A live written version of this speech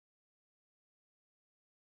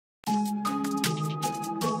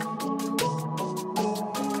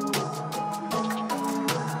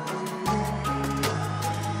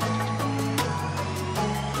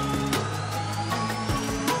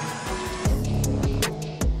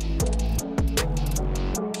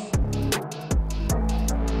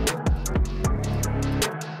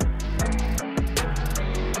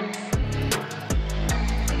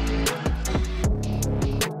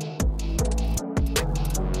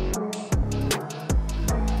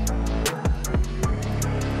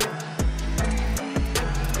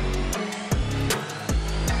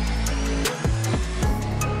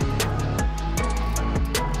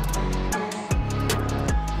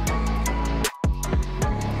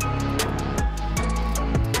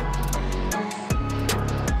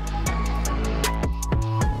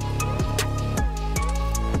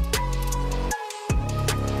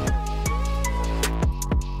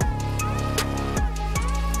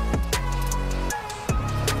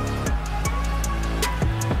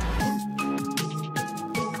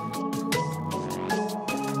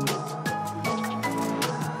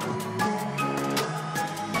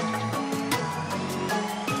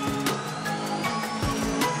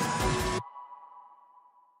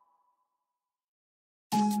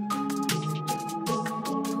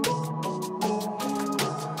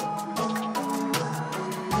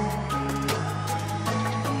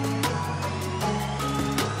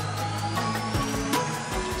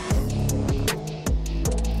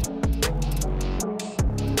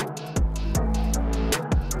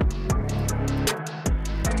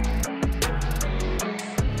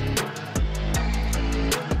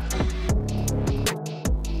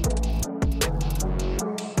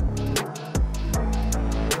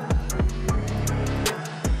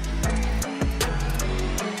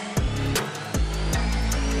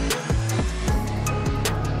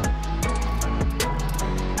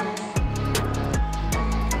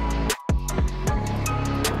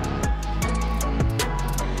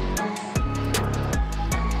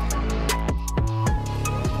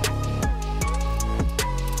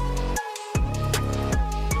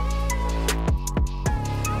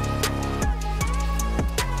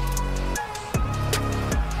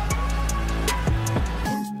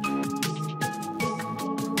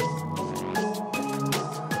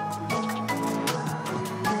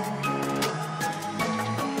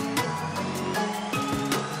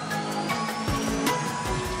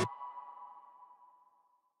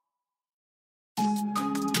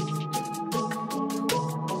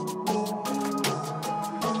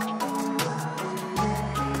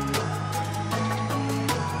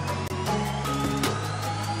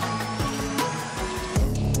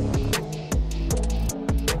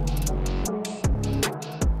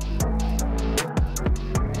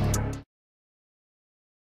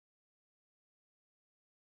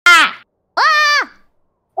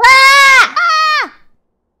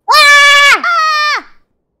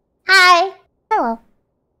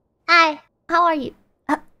are you?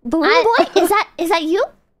 Balloon boy? Is that you?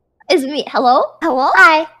 It's me. Hello? Hello?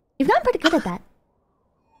 Hi. You've gotten pretty good at that.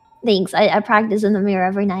 Thanks. I practice in the mirror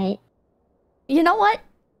every night. You know what?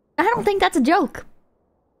 I don't think that's a joke.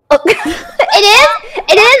 Oh. It is?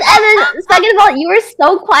 It is? And then, second of all, you were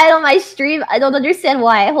so quiet on my stream. I don't understand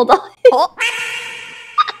why. Hold on. Oh.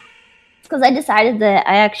 It's because I decided that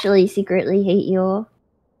I actually secretly hate you.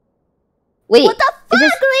 Wait. What the fuck,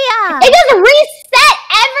 Leah? It just reset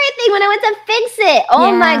everything when I went to fix it.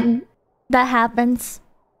 Oh yeah, my. That happens.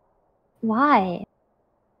 Why?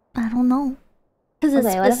 I don't know. Because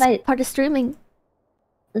it's part of streaming.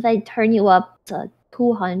 If I turn you up to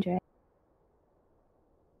 200.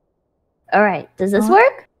 Alright, does this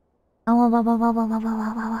work?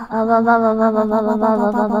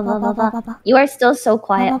 You are still so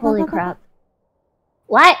quiet, holy crap.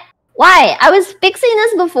 What? Why? I was fixing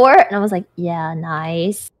this before and I was like, yeah,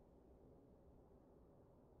 nice.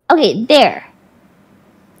 Okay, there.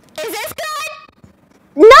 Is this good?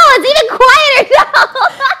 No, it's even quieter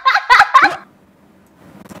now!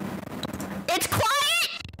 It's quiet?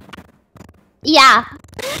 Yeah.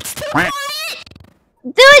 It's too quiet?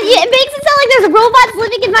 Dude, it makes it sound like there's robots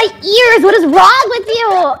living in my ears! What is wrong with you?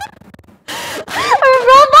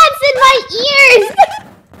 Robots in my ears!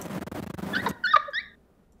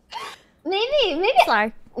 Maybe.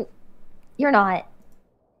 Sorry. You're not.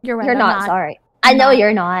 You're right. You're not sorry. I know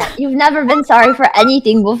you're not. You've never been sorry for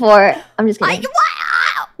anything before. I'm just kidding.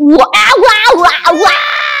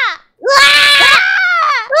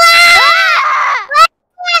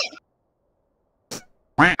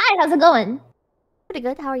 Hi, how's it going? Pretty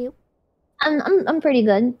good. How are you? I'm pretty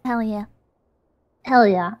good. Hell yeah. Hell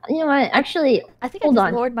yeah. You know what? Actually, I think I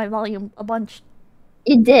just lowered my volume a bunch.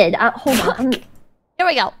 You did. Hold on. Here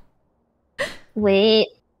we go. Wait.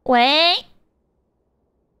 Wait.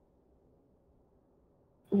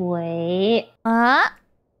 Wait. What?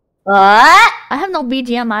 What? I have no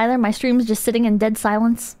BGM either. My stream's just sitting in dead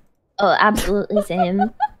silence. Oh, absolutely same. I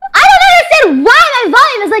don't understand why my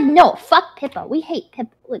volume is like, no, fuck Pippa. We hate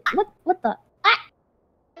Pippa. Like, what the? Ah.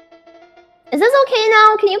 Is this okay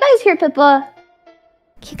now? Can you guys hear Pippa?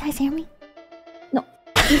 Can you guys hear me? No.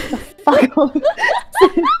 What the fuck?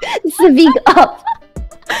 Speak up.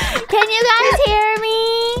 Can you guys hear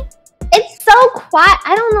me? It's so quiet.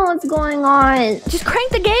 I don't know what's going on. Just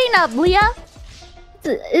crank the gain up, Leah.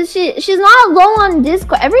 She's not low on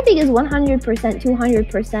Discord. Everything is 100%,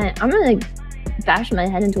 200%. I'm gonna bash my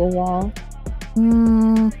head into a wall.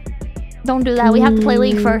 Don't do that. We have to play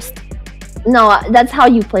League first. No, that's how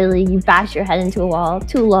you play League. You bash your head into a wall.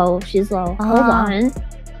 Too low. She's low. Hold on.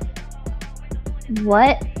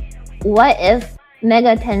 What if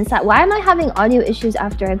Mega 10 sat? Why am I having audio issues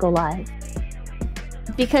after I go live?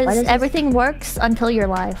 Because everything works until you're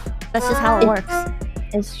live. That's just how it works.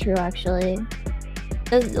 It's true, actually.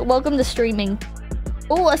 Welcome to streaming.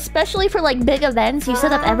 Oh, especially for like big events, you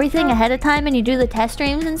set up everything ahead of time and you do the test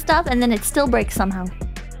streams and stuff, and then it still breaks somehow.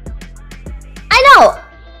 I know!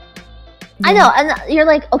 I know, and you're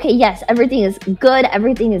like, okay, yes, everything is good,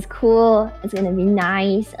 everything is cool, it's gonna be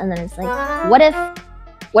nice, and then it's like, what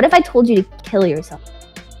if I told you to kill yourself?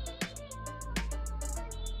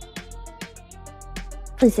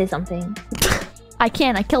 Please say something. I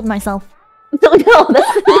can't, I killed myself. No,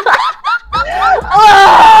 that's not...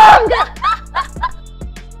 Oh,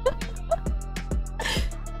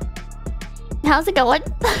 how's it going?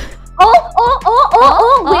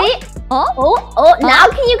 Wait. Now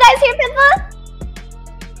can you guys hear Pippa?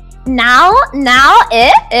 Now,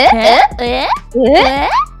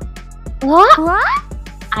 What?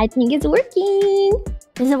 I think it's working.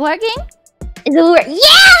 Is it working? Is it working?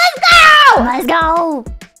 Yeah, Let's go!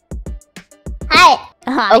 Hi.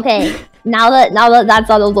 Hi. Okay. Now that that's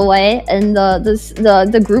out of the way and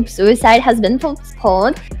the group suicide has been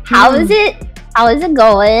postponed, how is it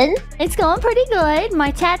going? It's going pretty good.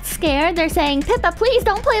 My chat's scared. They're saying, Pippa, please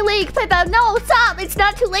don't play League. Pippa, no, stop. It's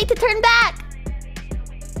not too late to turn back.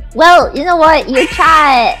 Well, you know what? Your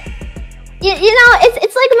chat. You know,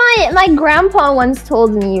 it's like my grandpa once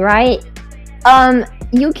told me, right?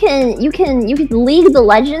 You can league the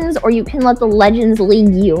legends, or you can let the legends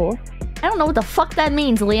league you. I don't know what the fuck that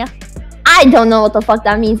means, Leah. I don't know what the fuck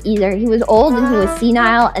that means either. He was old and he was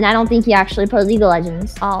senile, and I don't think he actually played League of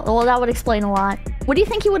Legends. Oh, well, that would explain a lot. What do you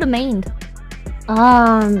think he would have mained?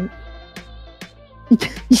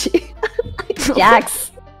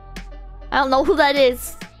 Jax. I don't know who that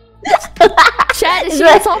is. Chat, is she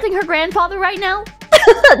insulting her grandfather right now?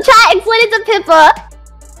 Chat, explain it to Pippa.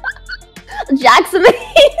 Jackson.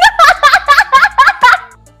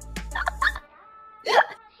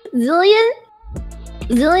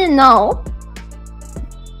 Zillion, no.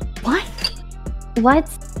 What? What?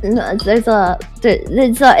 No, it's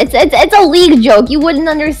a League joke. You wouldn't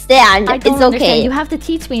understand. I don't it's okay. understand. You have to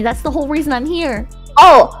teach me. That's the whole reason I'm here.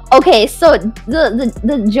 Oh, okay. So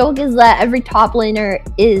the joke is that every top laner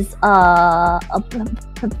is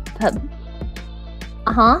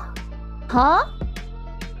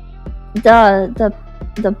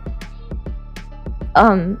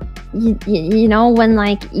you know, when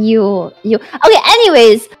like you okay,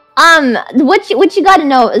 anyways, what you gotta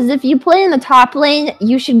know is if you play in the top lane,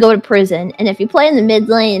 you should go to prison, and if you play in the mid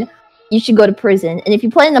lane, you should go to prison, and if you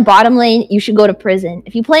play in the bottom lane, you should go to prison.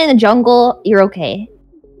 If you play in the jungle, you're okay.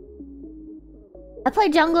 I play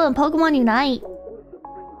jungle in Pokemon Unite.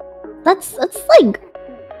 That's like,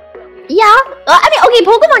 yeah, I mean, okay,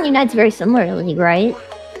 Pokemon Unite's very similar to League, right?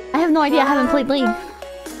 I have no idea. I haven't played League.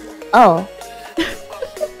 Oh.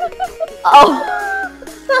 Oh.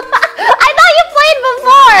 I thought you played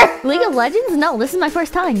before! League of Legends? No, this is my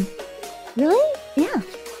first time. Really? Yeah.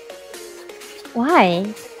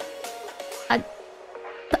 Why?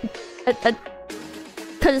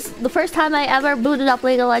 Because the first time I ever booted up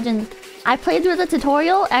League of Legends, I played through the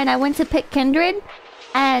tutorial and I went to pick Kindred,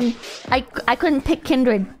 and I couldn't pick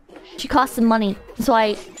Kindred. She cost some money, so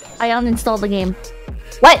I uninstalled the game.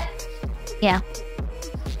 What? Yeah.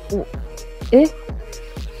 Eh?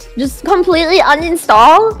 Just completely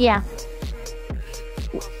uninstall? Yeah.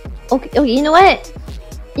 Okay, you know what?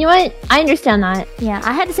 You know what? I understand that. Yeah,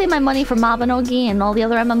 I had to save my money for Mabinogi and all the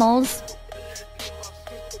other MMOs.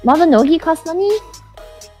 Mabinogi costs money?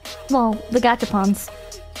 Well, the gachapons.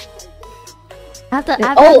 I have to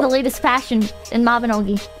have the latest fashion in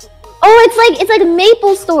Mabinogi. Oh, it's like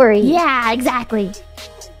Maple Story. Yeah, exactly.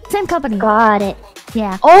 Same company. Got it.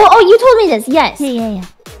 Yeah. Oh, you told me this. Yes. Yeah.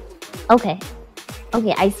 Okay.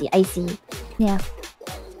 Okay, I see. Yeah.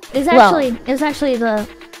 It was actually the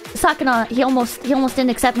Sakana. He almost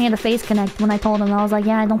didn't accept me at a Face Connect when I told him. I was like,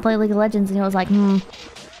 yeah, I don't play League of Legends, and he was like,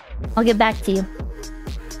 I'll get back to you.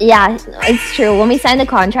 Yeah, it's true. When we signed the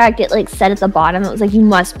contract, it like said at the bottom, it was like you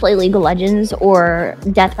must play League of Legends or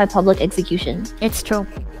death by public execution. It's true.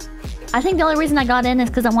 I think the only reason I got in is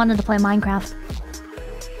because I wanted to play Minecraft.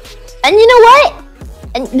 And you know what?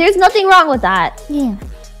 And there's nothing wrong with that. Yeah.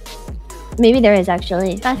 Maybe there is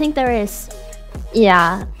actually. I think there is.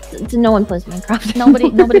 Yeah. No one plays Minecraft.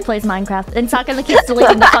 Nobody plays Minecraft. And Sakana keeps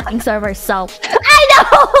deleting the fucking servers, so. I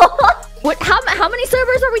know! What? How many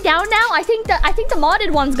servers are we down now? I think the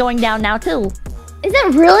modded one's going down now too. Is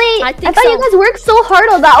it really? I thought you guys worked so hard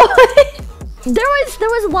on that one. There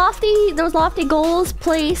was lofty goals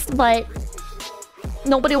placed, but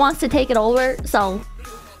nobody wants to take it over, so.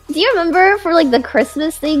 Do you remember for like the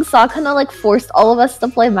Christmas thing, Sakana like forced all of us to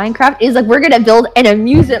play Minecraft? He's like, we're gonna build an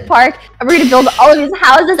amusement park and we're gonna build all of these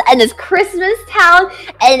houses and this Christmas town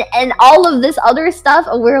and all of this other stuff,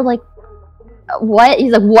 and we're like, what?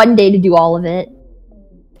 He's like, one day to do all of it.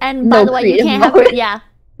 And by the way, you can't have it. Yeah,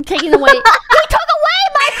 taking away. He took away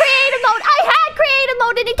my creative mode. I had creative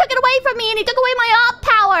mode, and he took it away from me, and he took away my op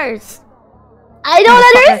powers. I don't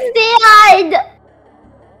understand.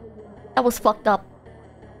 That was fucked up.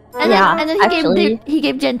 And then he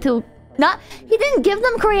gave Gen 2. He didn't give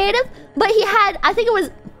them creative, but he had. I think it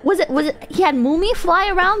was it. He had Moomy fly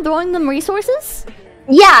around throwing them resources.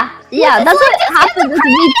 Yeah, that's what happened with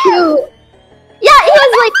me too. Yeah, he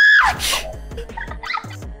was like,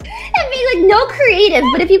 I mean, like, no creative,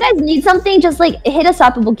 but if you guys need something, just like hit us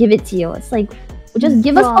up and we'll give it to you. It's like, just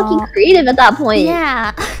give us fucking creative at that point.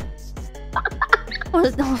 Yeah.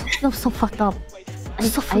 That was so fucked up.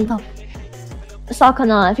 So fucked up.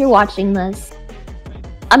 Sakana, if you're watching this,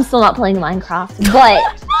 I'm still not playing Minecraft, but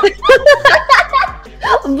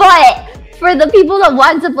but for the people that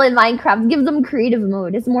want to play Minecraft, give them creative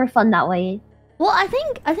mode. It's more fun that way. Well, I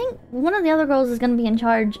think one of the other girls is gonna be in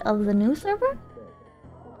charge of the new server.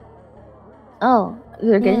 Oh,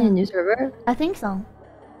 they're getting a new server? I think so.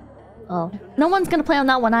 Oh. No one's gonna play on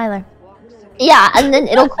that one either. Yeah, and then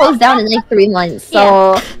it'll close down in like 3 months,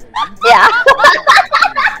 so... Yeah.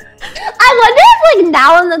 I wonder if like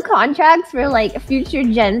now in the contracts for like future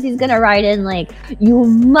gens, he's gonna write in like, you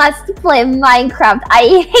must play Minecraft.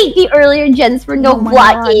 I hate the earlier gens for no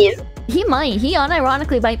blockade. He might. He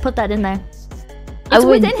unironically might put that in there. It's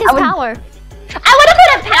within his power. I would have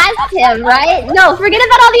put it past him, right? No, forget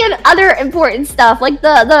about all the other important stuff, like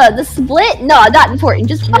the split. No, not important.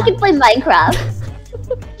 Just fucking play Minecraft.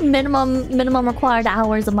 minimum required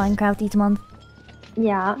hours of Minecraft each month.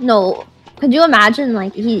 Yeah. No. Could you imagine,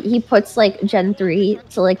 like, he puts, like, Gen 3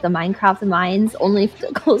 to, like, the Minecraft mines, only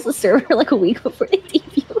to close the server, like, a week before they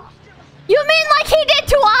debut? You mean like he did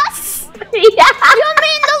to us? Yeah! You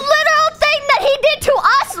mean the literal thing that he did to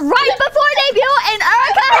us right before debut, and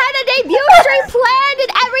Erica had a debut stream planned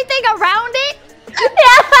and everything around it?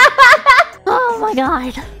 Yeah! Oh my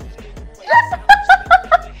god.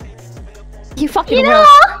 You fucking will.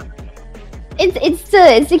 It's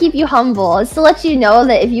to keep you humble. It's to let you know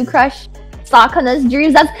that if you crush Sakana's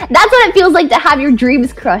dreams, that's what it feels like to have your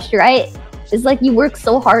dreams crushed, right? It's like you work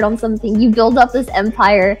so hard on something, you build up this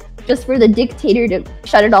empire just for the dictator to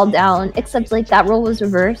shut it all down, except like that role was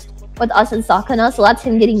reversed with us and Sakana, so that's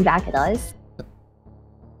him getting back at us.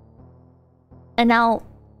 And now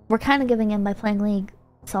we're kind of giving in by playing League,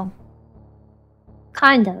 so...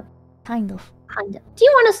 Kind of. Kind of. Do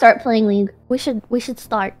you want to start playing League? We should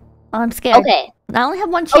start. I'm scared. Okay. I only have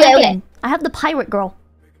one champion. Okay. I have the pirate girl.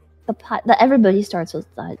 Everybody starts with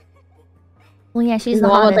that. Well, yeah, she's the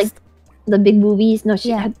hottest. With, like, the big boobies. No,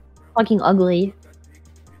 she's fucking ugly.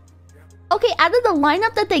 Okay, out of the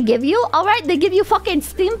lineup that they give you, alright, they give you fucking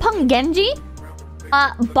Steampunk Genji,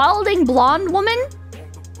 balding blonde woman,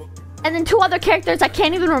 and then 2 other characters I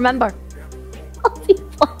can't even remember.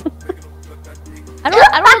 I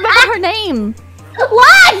don't remember her name.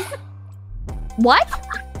 What? What?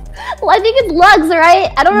 Well, I think it's Lux,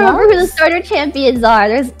 right? I don't remember who the starter champions are.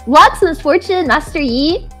 There's Lux, Misfortune, Master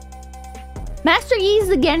Yi. Master Yi is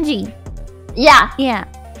the Genji. Yeah. Yeah.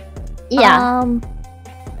 Yeah.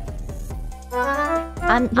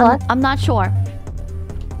 I'm not sure.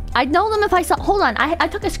 I'd know them if I saw. Hold on, I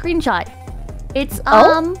took a screenshot. It's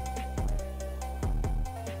oh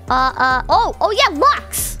yeah,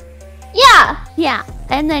 Lux. Yeah. Yeah,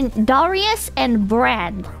 and then Darius and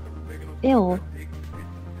Brand. Ew.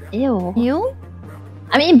 You?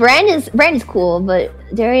 I mean, Brand is cool, but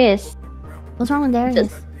Darius. What's wrong with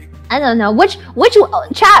Darius? I don't know. Which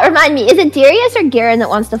chat, remind me, is it Darius or Garen that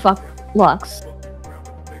wants to fuck Lux?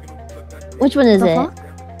 Which one is it?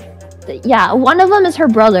 Yeah, one of them is her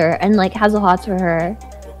brother and like has a hot for her.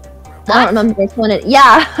 What? I don't remember which one it.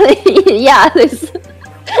 Yeah, yeah,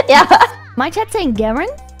 yeah. My chat's saying Garen?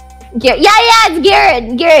 Yeah, it's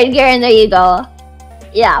Garen. Garen, there you go.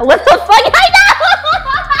 Yeah, what the fuck? I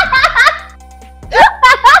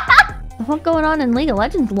know! What's going on in League of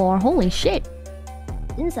Legends lore? Holy shit.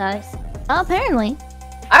 Incest. Apparently.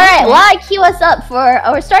 Alright, well, I queue us up for...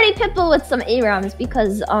 we're starting Pitbull with some ARAMs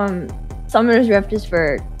because, Summoner's Rift is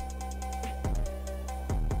for...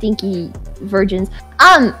 Dinky virgins.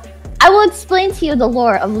 I will explain to you the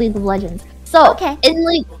lore of League of Legends. So, in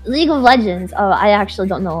League of Legends, I actually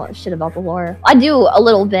don't know shit about the lore. I do a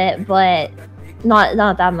little bit, but not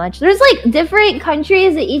that much. There's like different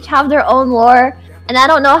countries that each have their own lore, and I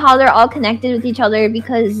don't know how they're all connected with each other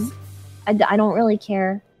because I don't really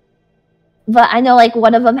care. But I know like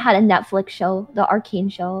one of them had a Netflix show, the Arcane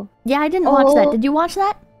show. Yeah, I didn't watch that. Did you watch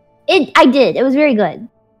that? I did. It was very good.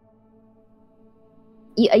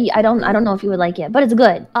 I don't know if you would like it, but it's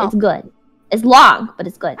good. Oh. It's good. It's long, but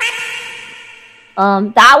it's good.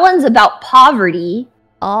 That one's about poverty.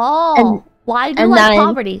 Oh, and why do you like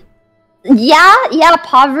poverty? Yeah,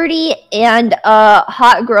 poverty and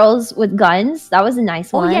hot girls with guns. That was a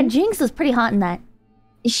nice one. Oh yeah, Jinx is pretty hot in that.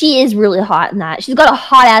 She is really hot in that. She's got a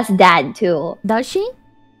hot ass dad too. Does she?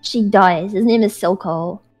 She does. His name is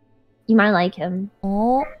𝐂𝐚𝐭. You might like him.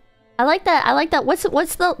 Oh, I like that. I like that. What's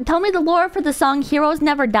the? Tell me the lore for the song "Heroes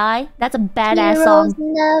Never Die." That's a badass song.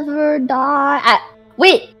 Heroes never die.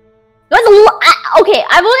 Wait. Okay,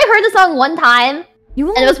 I've only heard the song one time,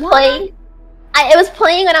 and it was playing. It was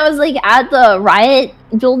playing when I was like at the riot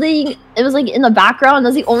building. It was like in the background.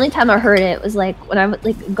 That's the only time I heard it. It was like when I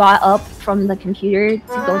like got up from the computer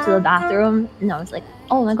to go to the bathroom, and I was like,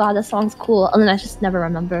 "Oh my god, that song's cool." And then I just never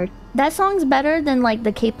remembered. That song's better than like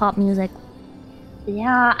the K-pop music.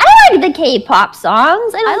 Yeah, I like the K-pop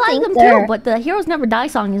songs. I like them too, but the "Heroes Never Die"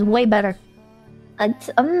 song is way better.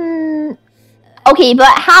 Okay,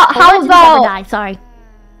 but how about Never Die, sorry.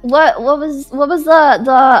 What was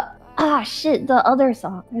the shit, the other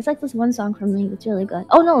song? There's like this one song from League that's really good.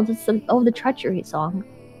 Oh no, that's the Treachery song.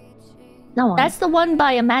 That one. That's the one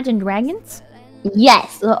by Imagine Dragons?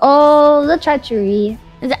 Yes. Oh, the Treachery.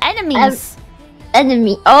 The enemies.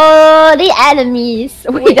 Enemy. Oh, the enemies.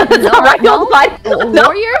 Wait, that's not right. No? No.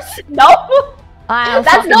 Warriors? No.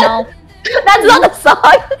 That's not the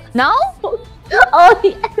song. No? Oh,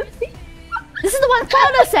 the enemies. This is the one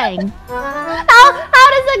Fauna sang. How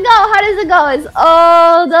does it go? How does it go? It's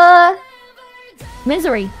the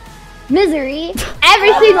misery. Misery.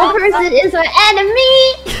 Every single person is an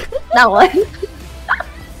enemy. That one.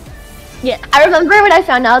 Yeah. I remember when I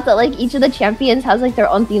found out that like each of the champions has like their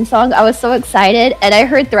own theme song. I was so excited, and I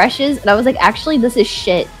heard Threshes, and I was like, actually, this is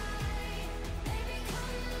shit.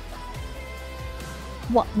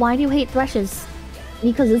 Why do you hate Threshes?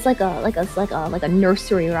 Because it's like a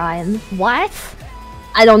nursery rhyme. What?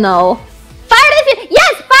 I don't know. Fire to the Fuse!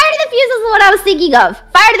 Yes! Fire to the Fuse is what I was thinking of!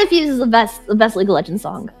 Fire to the Fuse is the best League of Legends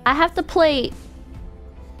song. I have to play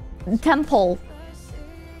Temple.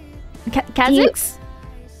 Kha'Zix?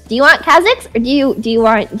 Do you want Kha'Zix or do you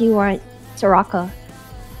want Soraka?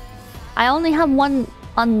 I only have one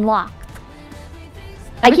unlocked.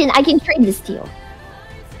 I can trade this to you.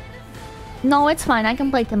 No, it's fine. I can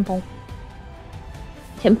play Temple.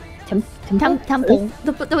 Temple.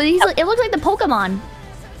 It looks like the Pokemon.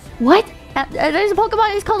 What? There's a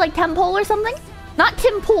Pokemon. It's called like Temple or something. Not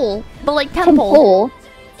Timpool, but like Temple.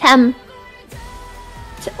 I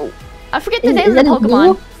forget the name of the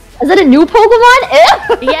Pokemon. Is it a new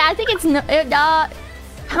Pokemon? Yeah, I think it's what's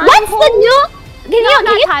the new?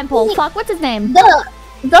 Not Timepole. Fuck, what's his name?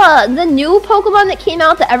 The new Pokemon that came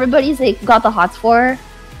out that everybody's like got the hots for.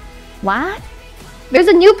 What? There's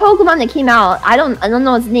a new Pokemon that came out. I don't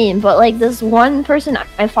know its name, but like this one person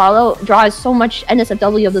I follow draws so much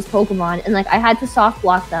NSFW of this Pokemon, and like I had to soft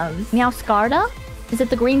block them. Meowscarda? Is it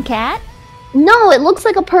the green cat? No, it looks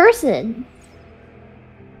like a person.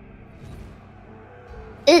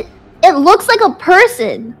 It looks like a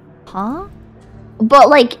person. Huh? But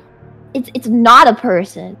like it's not a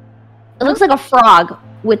person. It looks like a frog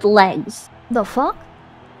with legs. The fuck?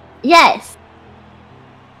 Yes.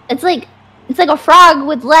 It's like a frog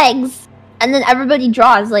with legs, and then everybody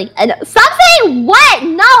draws like. And stop saying what?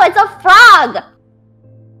 No, it's a frog.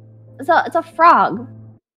 It's a frog.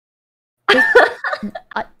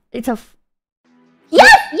 It's a.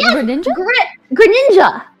 Yes. Greninja.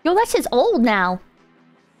 Greninja. Yo, that shit's old now.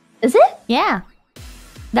 Is it? Yeah.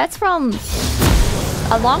 That's from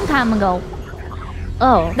a long time ago.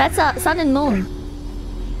 Oh. That's Sun and Moon.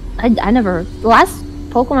 I never. The last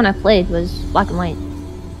Pokemon I played was Black and White.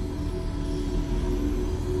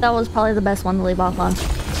 That was probably the best one to leave off on.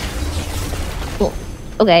 Cool.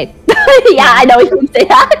 Okay. Yeah, I know you say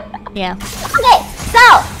that. Yeah. Okay, so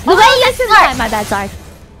the way you start. My bad, sorry.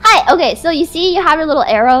 Hi. Okay, so you see you have your little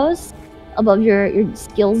arrows above your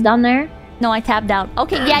skills down there. No, I tabbed out.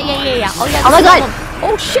 Okay, yeah. Oh yeah. Oh my god.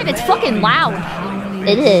 Oh shit, it's fucking loud.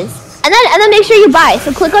 It is. And then make sure you buy.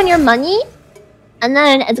 So click on your money, and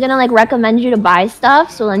then it's gonna like recommend you to buy stuff.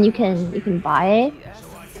 So then you can buy.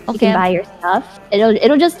 You can buy your stuff.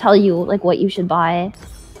 It'll just tell you like what you should buy.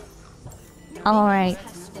 All right.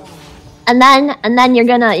 And then you're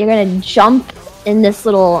gonna jump in this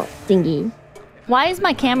little thingy. Why is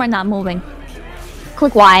my camera not moving?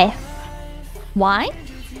 Click Y. Why?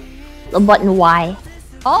 The button Y.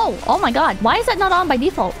 Oh my god. Why is that not on by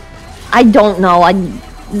default? I don't know.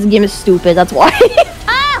 This game is stupid. That's why.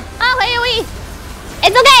 Ah! Oh, AoE!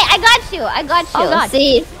 It's okay. I got you. Oh god.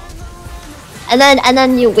 See. And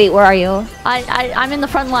then you wait. Where are you? I'm in the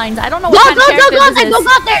front lines. I don't know what kind of character this is. Go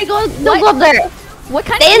up there. Go up there. What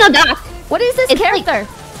kind? Stay in the back. What is this character?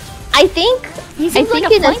 I think he seems like a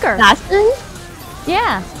flanker. Assassin?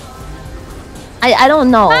 Yeah. I don't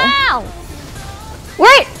know. Ow!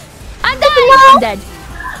 Wait! I'm dead.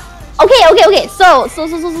 Okay. So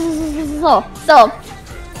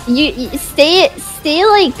you stay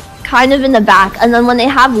like kind of in the back, and then when they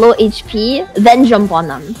have low HP, then jump on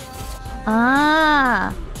them.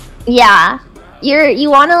 Ah. Yeah. You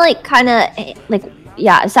wanna like kind of like.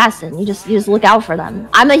 Yeah, assassin. You just look out for them.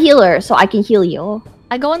 I'm a healer, so I can heal you.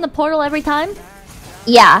 I go in the portal every time?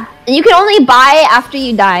 Yeah. And you can only buy after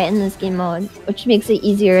you die in this game mode, which makes it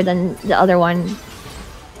easier than the other one.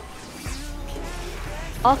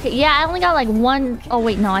 Okay, yeah, I only got like one. Oh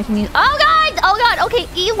wait, no, I can use. Oh god! Okay,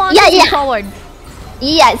 E launches me forward.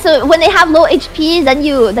 Yeah, so when they have low HP, then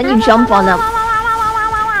you jump on them.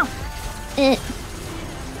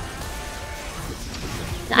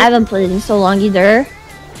 I haven't played in so long either.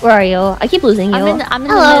 Where are you? I keep losing you. I'm in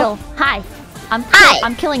the middle. Hi.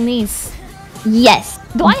 I'm killing these. Yes.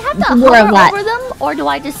 Do I have to hover over them, or do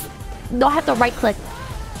I have to right click?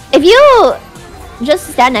 If you just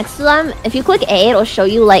stand next to them, if you click A, it'll show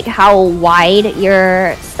you like how wide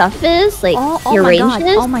your stuff is, like your range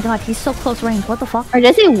is. Oh my god, he's so close range. What the fuck? Or did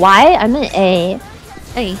I say Y? I meant A.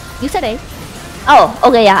 A. You said A. Oh,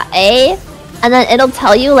 okay, yeah, A. And then it'll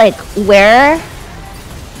tell you like where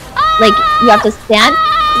like you have to stand.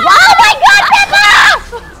 Oh my god, Pippa!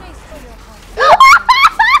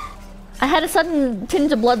 I had a sudden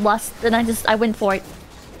tinge of bloodlust, and I went for it.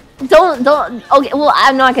 Don't. Okay, well,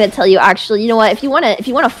 I'm not gonna tell you. Actually, you know what? If you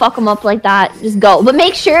wanna fuck them up like that, just go. But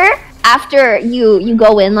make sure after you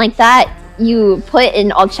go in like that, you put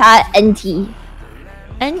in all chat NT.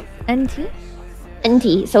 NT.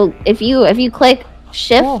 NT. So if you click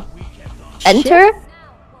Shift, Enter,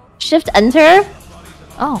 Shift Enter.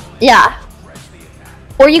 Oh. Yeah.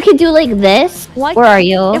 Or you could do like this. What? Where are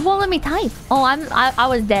you? It won't let me type. Oh, I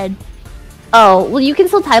was dead. Oh, well, you can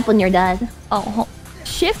still type when you're dead. Oh,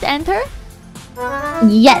 Shift Enter?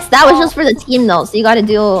 Yes, that was just for the team though, so you gotta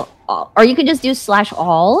do... Or you could just do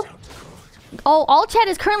 /all. Oh, all chat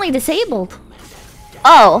is currently disabled.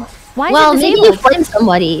 Oh. Why is well, it disabled? maybe you flamed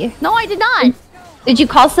somebody. No, I did not. Did you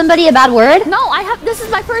call somebody a bad word? No, this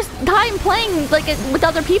is my first time playing like with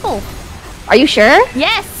other people. Are you sure?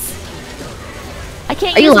 Yes. I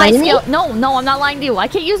can't Are use you my lying to skill. me? No, I'm not lying to you. I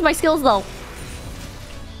can't use my skills though.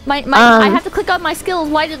 I have to click on my skills.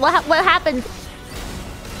 What happened?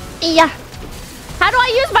 Yeah. How do I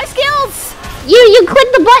use my skills? You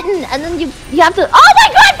click the button and then you have to. Oh my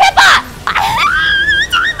god, Pippa!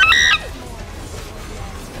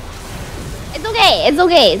 It's okay. It's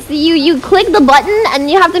okay. So you click the button and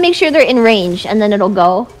you have to make sure they're in range, and then it'll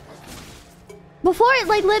go. Before it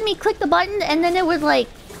like let me click the button, and then it would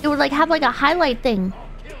have like a highlight thing.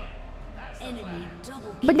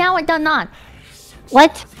 But now it does not.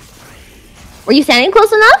 What? Were you standing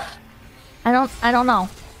close enough? I don't know.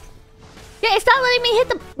 Yeah, it's not letting me hit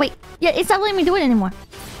the... Wait. Yeah, it's not letting me do it anymore.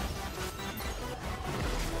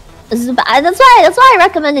 That's why I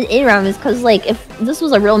recommended ARAM, is because, like, if this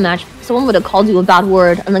was a real match, someone would have called you a bad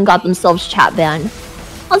word and then got themselves chat banned.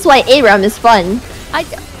 That's why ARAM is fun. My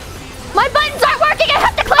buttons aren't working! I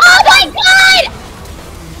have to click... Oh my god!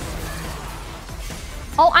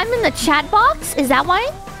 Oh, I'm in the chat box? Is that why?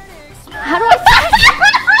 How do I...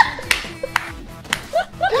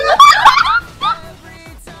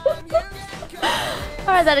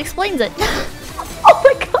 Alright, that explains it. Oh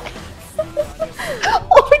my god!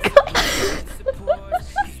 Oh my god!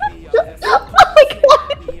 Oh my god!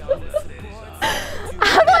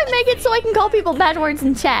 How do I make it so I can call people bad words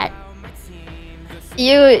in chat?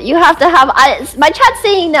 You have to have. My chat's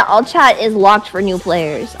saying that all chat is locked for new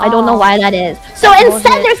players. I don't know why that is. So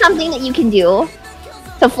instead, there's something that you can do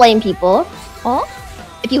to flame people. Oh?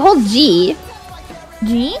 If you hold G.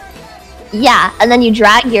 G? Yeah, and then you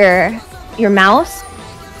drag your mouse.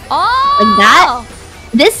 Oh! Like that.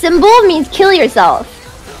 This symbol means kill yourself.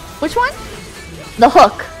 Which one? The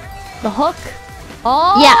hook. The hook.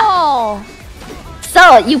 Oh! Yeah.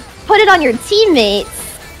 So you put it on your teammates.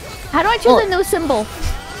 How do I choose a new symbol?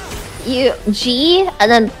 You G and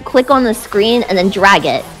then click on the screen and then drag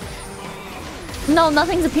it. No,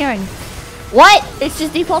 nothing's appearing. What? It's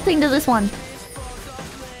just defaulting to this one.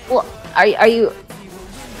 Well, are you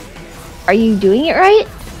doing it right?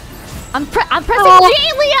 I'm pressing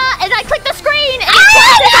G, Leah, and I click the screen and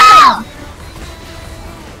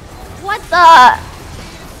it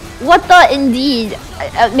What the indeed?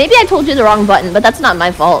 Maybe I told you the wrong button, but that's not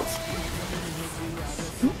my fault.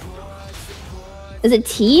 Is it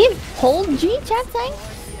T? Hold G, chat saying?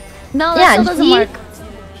 No, that still doesn't work.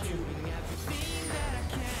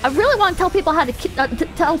 I really want to tell people how to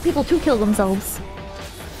tell people to kill themselves.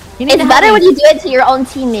 It's better when you do it to your own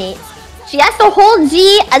teammates. She has to hold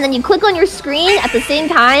G and then you click on your screen at the same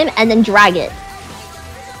time and then drag it.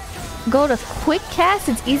 Go to quick cast.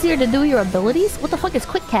 It's easier to do your abilities. What the fuck is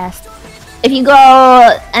quick cast? If you go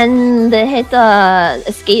and hit the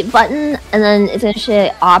escape button, and then it's gonna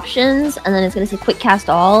say options, and then it's gonna say quick cast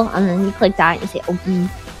all, and then you click that and you say OK.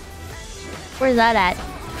 Where's that at?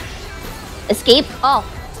 Escape. Oh.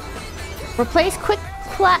 Replace quick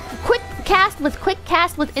cast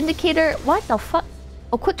with indicator. What the fuck?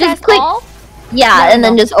 Oh, quick cast all? Yeah, and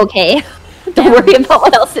then just OK. Don't worry about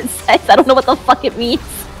what else it says. I don't know what the fuck it means.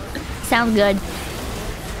 Sounds good.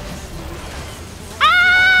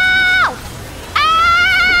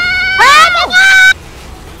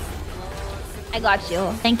 I got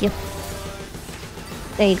you. Thank you.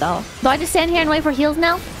 There you go. Do I just stand here and wait for heals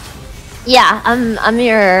now? Yeah, I'm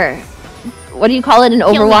your... What do you call it in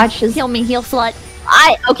Overwatch? Heal me, heal slut.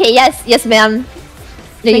 Okay, yes ma'am.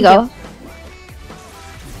 There you go.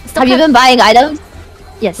 Still have you been buying items?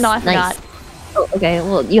 Yes. No, I forgot. Oh, okay,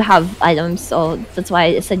 well, you have items, so that's why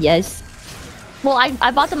I said yes. Well,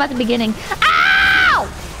 I bought them at the beginning. Ow!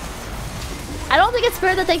 I don't think it's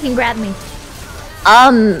fair that they can grab me.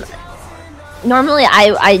 Normally,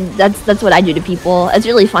 that's what I do to people. It's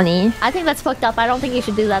really funny. I think that's fucked up. I don't think you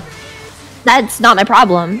should do that. That's not my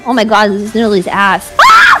problem. Oh my god, this is nearly his ass.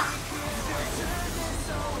 Ah!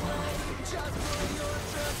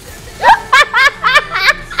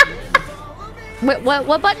 Wait,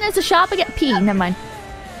 what button is the shop again? P, never mind.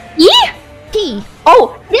 Yeah! P.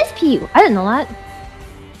 Oh, it is P. I didn't know that.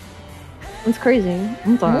 That's crazy.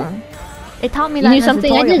 I'm sorry. It taught me you that knew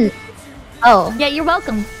something I didn't. Oh. Yeah, you're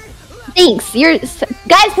welcome. Thanks.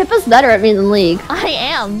 Guys, Pippa's better at me than League. I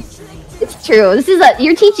am. It's true. This is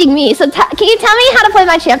you're teaching me. So can you tell me how to play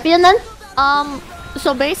my champion then?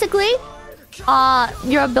 So basically,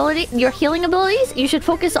 your healing abilities, you should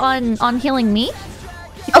focus on healing me.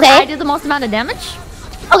 Okay. I do the most amount of damage.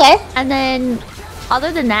 Okay. And then,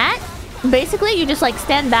 other than that, basically you just like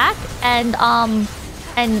stand back and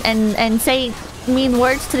say mean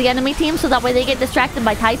words to the enemy team so that way they get distracted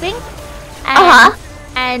by typing. And,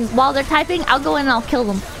 and while they're typing, I'll go in and I'll kill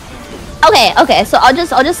them. Okay. So I'll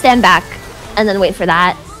just stand back and then wait for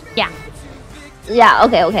that. Yeah. Yeah.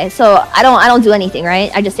 Okay. So I don't do anything,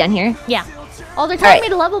 right? I just stand here. Yeah. Oh, they're telling me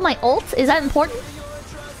to level my ult. Is that important?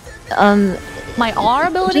 My R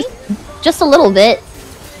ability? Just a little bit.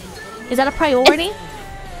 Is that a priority?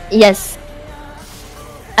 Yes.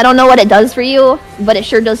 I don't know what it does for you, but it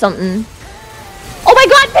sure does something. Oh my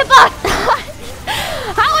god, Pippa!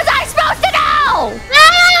 How was I supposed to know?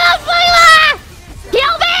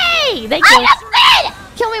 Kill me! Thank you.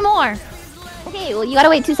 Kill me more. Okay, well you gotta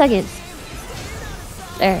wait 2 seconds.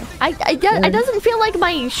 There. It doesn't feel like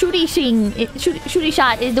my shooty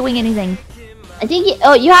shot is doing anything. I think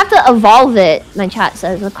you have to evolve it, my chat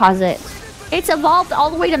says, to cause it. It's evolved all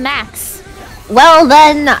the way to max. Well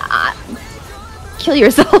then, kill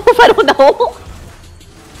yourself, I don't know.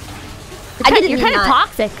 You're kind of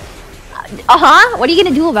toxic. What are you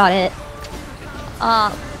gonna do about it?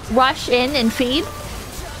 Rush in and feed.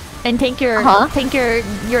 And take your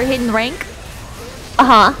hidden rank.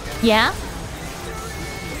 Yeah?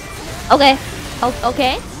 Okay.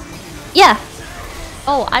 Okay? Yeah.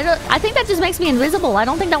 Oh, I think that just makes me invisible. I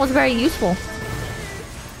don't think that was very useful.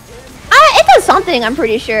 It does something, I'm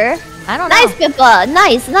pretty sure. I don't know. Nice, Pippa.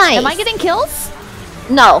 Nice. Am I getting kills?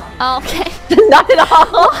 No. Oh, okay. Not at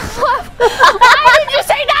all. Why did you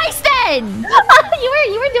say nice then? You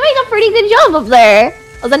were doing a pretty good job up there.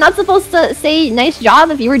 Was I not supposed to say nice job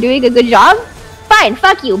if you were doing a good job? fine.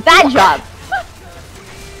 Fuck you. Bad job.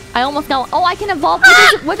 I almost got. Oh, I can evolve.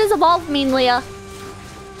 What does evolve mean, Leah?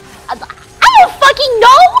 I don't fucking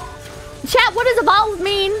know. Chat, what does evolve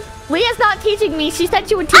mean? Leah's not teaching me. She said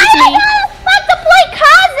she would teach I me. don't know. Fuck to play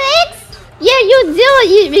Kha'Zix. Yeah, you do.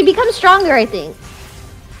 You become stronger, I think.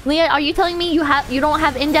 Leah, are you telling me you don't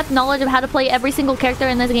have in-depth knowledge of how to play every single character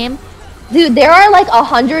in this game? Dude, there are like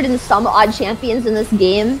 100 and some odd champions in this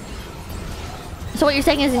game. So what you're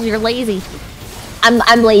saying is you're lazy.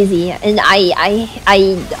 I'm lazy, and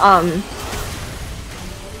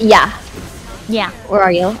yeah. Yeah. Where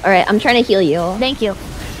are you? All right, I'm trying to heal you. Thank you.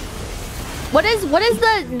 What is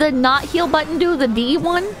the not heal button do? The D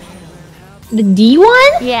one? The D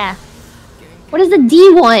one? Yeah. What is the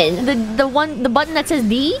D one? The button that says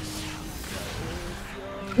D?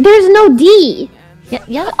 There's no D.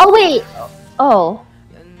 Yeah. Oh wait. Oh.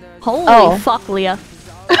 Holy fuck, Leah.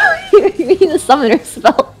 You mean the summoner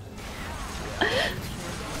spell?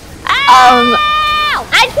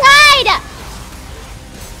 I tried.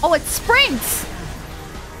 Oh, it sprints.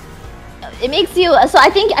 It makes you. So I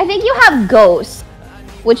think you have ghost,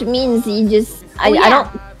 which means you just. I don't.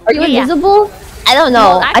 Are you invisible? I don't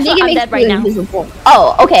know. Well, actually, I think it makes you right invisible.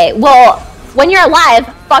 Oh, okay. Well, when you're alive,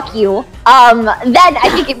 fuck you. Then I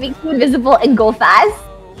think it makes you invisible and go fast.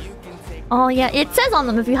 Oh yeah, it says on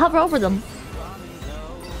them if you hover over them.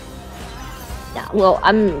 Yeah. Well,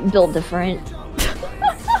 I'm built different.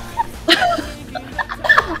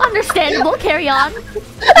 Understandable. Carry on.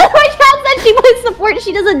 My chat said she plays support.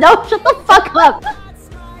 She doesn't know. Shut the fuck up.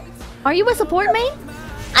 Are you a support main?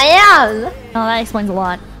 I am. Oh, that explains a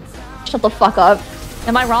lot. Shut the fuck up.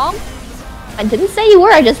 Am I wrong? I didn't say you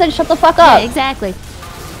were. I just said shut the fuck up. Yeah, exactly.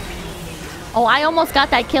 Oh, I almost got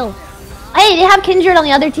that kill. Hey, they have Kindred on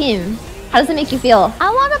the other team. How does it make you feel? I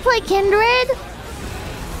want to play Kindred.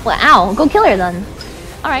 Well, ow. Go kill her then.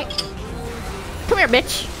 All right. Come here,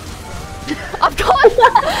 bitch. I'm going.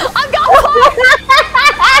 I'm going.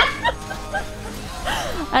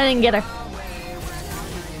 I didn't get her.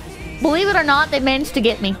 Believe it or not, they managed to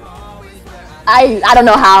get me. I don't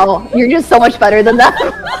know how. You're just so much better than them.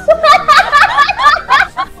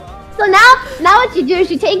 So now what you do is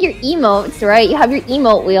you take your emotes, right? You have your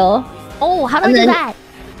emote wheel. Oh, how do I do that?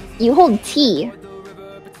 You hold T.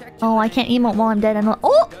 Oh, I can't emote while I'm dead.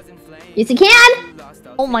 Oh! Yes, you can!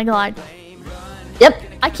 Oh my god. Yep.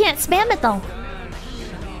 I can't spam it though.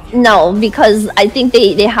 No, because I think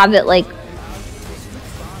they have it like...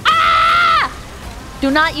 Ah!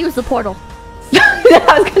 Do not use the portal.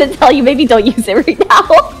 I was gonna tell you, maybe don't use it right now.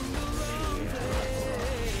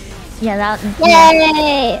 Yeah, that...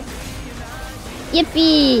 Yay!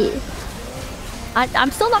 Yippee!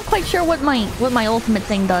 I'm still not quite sure what my ultimate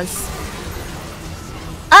thing does.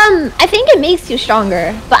 I think it makes you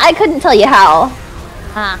stronger, but I couldn't tell you how.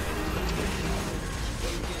 Ah.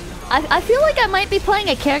 I feel like I might be playing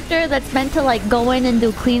a character that's meant to like go in and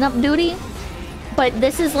do cleanup duty, but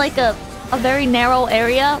this is like a very narrow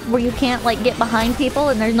area where you can't like get behind people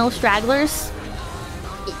and there's no stragglers.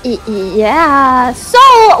 Yeah. So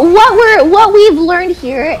what we've learned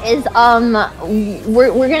here is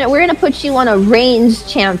we're gonna put you on a range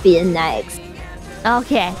champion next.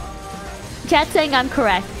 Okay. Chat's saying I'm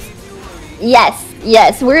correct.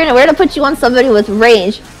 Yes. We're gonna put you on somebody with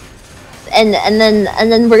range. And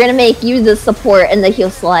then we're gonna make you the support and the heal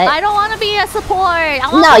slut. I don't want to be a support. I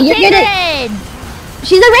want to be Kindred.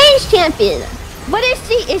 She's a range champion. What is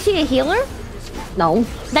she? Is she a healer? No.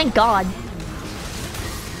 Thank God.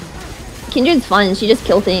 Kindred's fun. She just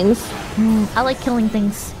kills things. I like killing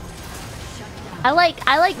things. I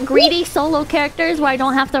like greedy solo characters where I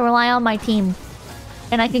don't have to rely on my team,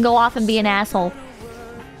 and I can go off and be an asshole.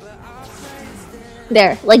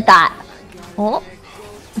 There, like that. Oh.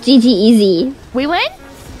 GG easy. We win?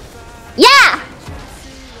 Yeah!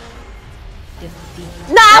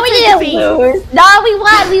 Nah, we didn't lose. Nah, we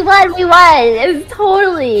won. It was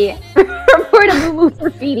totally report a moo-moo for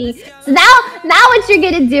feeding. So now what you're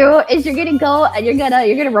gonna do is you're gonna go and you're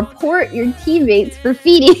gonna report your teammates for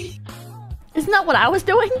feeding. Isn't that what I was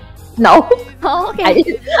doing? No. Oh, okay.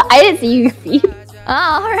 I didn't see you feed.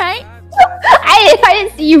 Oh, all right. I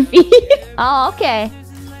didn't see you feed. Oh, okay.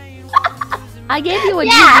 I gave you a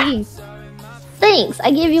GG. Thanks.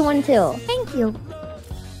 I gave you one too. Thank you.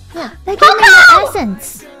 Yeah, that gave me the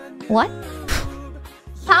essence. What?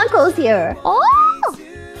 Ponko's here. Oh!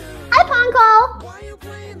 Hi, Ponko.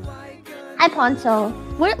 Hi, Poncho.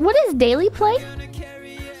 What is daily play?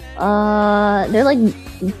 They're like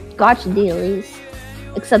gacha dailies.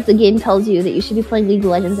 Except the game tells you that you should be playing League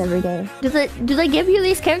of Legends every day. Do they give you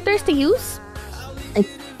these characters to use?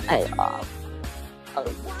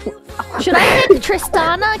 Should I pick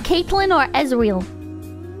Tristana, Caitlyn, or Ezreal?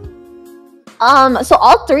 So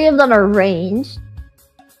all three of them are ranged.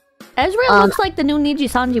 Ezreal looks like the new Niji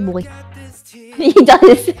Sanji boy. He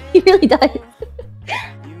does. He really does.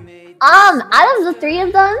 Out of the three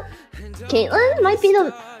of them, Caitlyn might be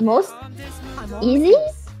the most easy.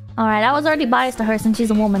 Alright, I was already biased to her since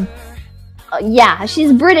she's a woman. Yeah,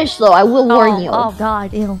 she's British though, I will warn you. Oh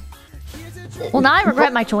god, ew. Well, now I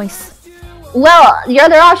regret my choice. Well, your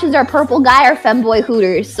other options are Purple Guy or Femboy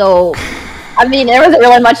Hooters, so... I mean, there wasn't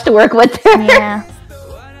really much to work with there. Yeah.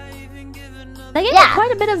 They gave me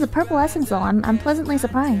quite a bit of the purple essence though, I'm pleasantly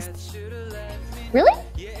surprised. Really?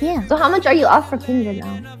 Yeah. So how much are you off for Kindred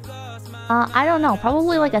now? I don't know,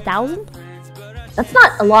 probably like 1,000? That's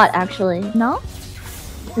not a lot, actually. No?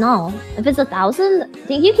 No. If it's 1,000, I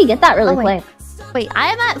think you can get that really quick. Wait, I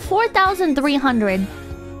am at 4,300.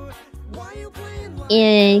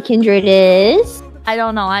 And Kindred is... I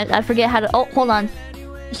don't know, I forget how to... Oh, hold on.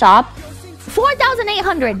 Shop.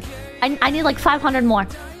 4,800! I need like 500 more.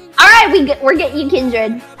 Alright, we're getting you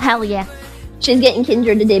Kindred. Hell yeah. She's getting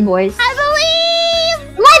Kindred today, boys. I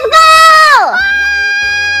believe! Let's go!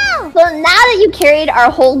 Ah! So now that you carried our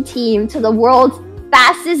whole team to the world's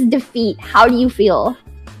fastest defeat, how do you feel?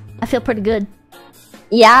 I feel pretty good.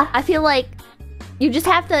 Yeah? I feel like you just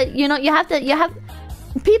have to, you know, you have...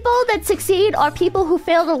 People that succeed are people who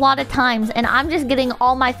failed a lot of times, and I'm just getting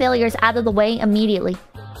all my failures out of the way immediately.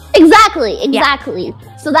 Exactly. Yeah.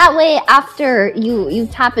 So that way, after you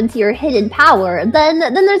tap into your hidden power, then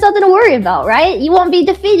there's nothing to worry about, right? You won't be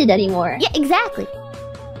defeated anymore. Yeah, exactly.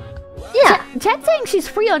 Yeah. Chat's saying she's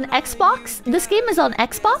free on Xbox. This game is on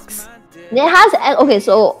Xbox? It has... Okay,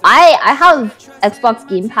 so I have Xbox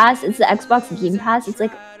Game Pass. It's the Xbox Game Pass. It's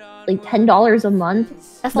like $10 a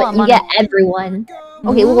month. That's a lot of you money. get everyone.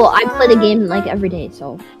 Okay, well, I play the game like every day,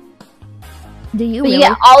 so... Do you But really? you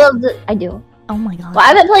get all of the... I do. Oh my god. Well, I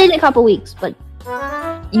haven't played in a couple weeks, but...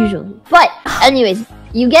 Usually. But, anyways,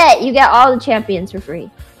 you get all the champions for free.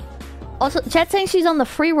 Also, chat's saying she's on the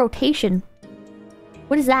free rotation.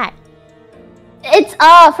 What is that? It's,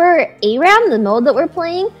 for ARAM, the mode that we're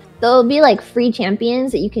playing, there'll be, like, free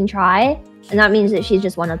champions that you can try. And that means that she's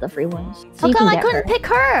just one of the free ones. So how come I couldn't pick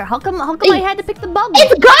her? How come I had to pick the bug?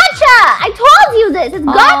 It's gacha! I told you this! It's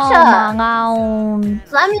gacha! Oh,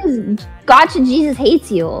 so that means gacha Jesus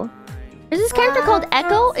hates you. Is this character called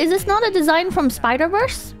Echo? Is this not a design from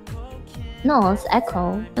Spider-Verse? No, it's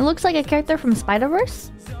Echo. It looks like a character from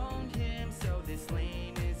Spider-Verse.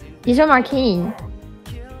 He's from Arcane.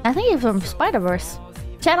 I think he's from Spider-Verse.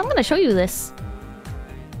 Chat, I'm gonna show you this.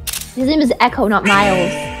 His name is Echo, not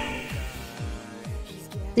Miles.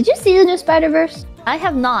 Did you see the new Spider-Verse? I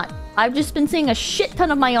have not. I've just been seeing a shit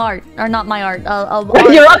ton of my art. Or not my art. Of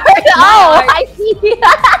Your art? Oh, art. I see.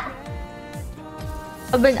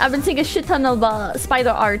 I've been seeing a shit ton of spider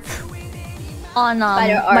art on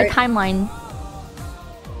my timeline.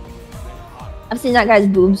 I've seen that guy's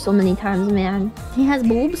boobs so many times, man. He has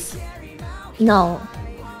boobs? No.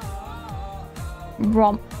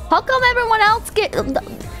 Bro, how come everyone else get...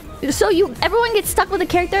 So everyone gets stuck with a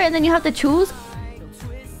character and then you have to choose?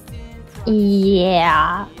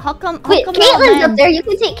 Yeah. How come... Wait, Caitlyn's up there. You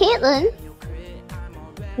can take Caitlyn.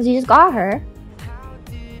 Because you just got her.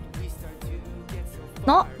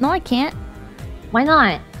 No, I can't. Why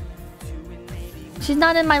not? She's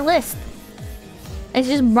not in my list. It's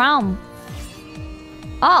just brown.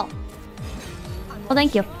 Oh. Well,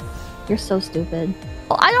 thank you. You're so stupid.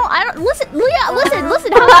 Oh, I don't... Listen, Leah, listen. How am I supposed to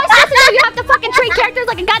know you have to fucking trade characters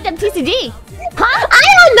like a goddamn TCG? Huh? I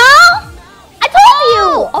don't know! I told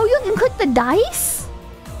you! Oh, you can click the dice?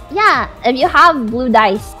 Yeah, if you have blue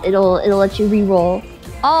dice, it'll let you re-roll.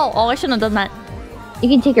 Oh, I shouldn't have done that. You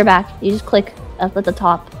can take her back. You just click up at the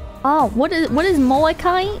top. Oh, what is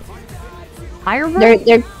Moekai? Ivern?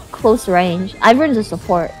 They're close range. Ivern's a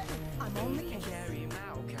support.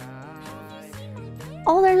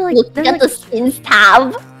 Oh, there's like... Look at the skins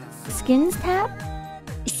tab. Skins tab?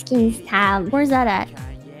 Skins tab. Where's that at?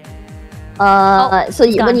 So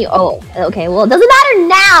when you... Oh, okay. Well, it doesn't matter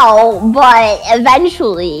now, but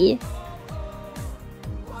eventually.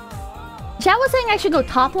 Chat was saying I should go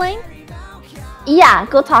top lane? Yeah,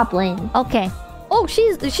 go top lane. Okay. Oh,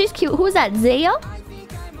 she's cute. Who is that? Zaya?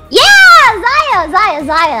 Yeah!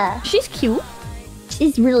 Zaya! She's cute.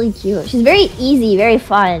 She's really cute. She's very easy, very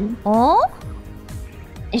fun. Oh?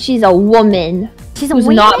 And she's a woman. She's a who's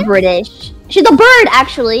woman? Not British. She's a bird,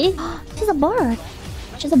 actually. She's a bird.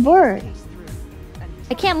 She's a bird.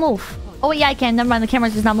 I can't move. Oh, wait, yeah, I can. Never mind. The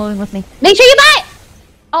camera's just not moving with me. Make sure you buy it!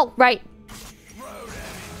 Oh, right.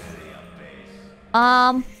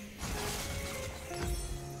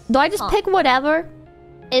 Do I just pick whatever?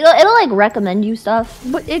 It'll like recommend you stuff.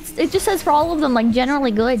 But it just says for all of them, like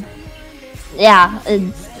generally good. Yeah,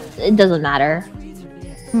 it doesn't matter.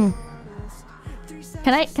 Hmm.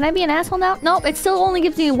 Can I be an asshole now? Nope, it still only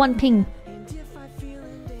gives me 1 ping.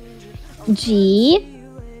 G.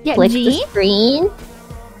 Yeah, click G. the screen.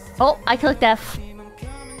 Oh, I clicked F.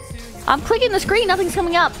 I'm clicking the screen, nothing's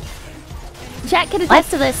coming up. Chat can attest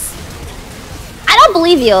to this. I don't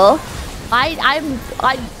believe you.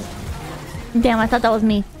 Damn, I thought that was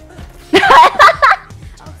me.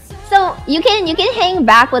 So you can hang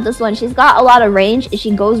back with this one. She's got a lot of range and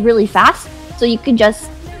she goes really fast. So you can just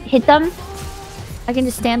hit them. I can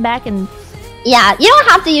just stand back and... Yeah, you don't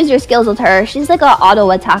have to use your skills with her. She's like an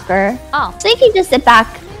auto attacker. Oh. So you can just sit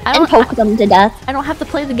back and poke them to death. I don't have to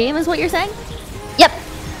play the game is what you're saying? Yep.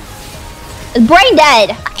 Brain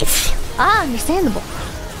dead. Ah, understandable.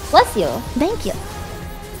 Bless you. Thank you.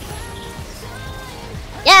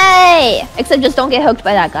 Yay! Except just don't get hooked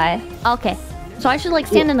by that guy. Okay. So I should like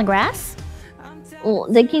stand in the grass? Well,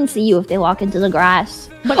 they can see you if they walk into the grass.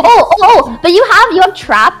 But But you have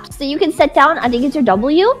trapped, so you can sit down, I think it's your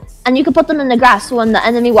W, and you can put them in the grass, so when the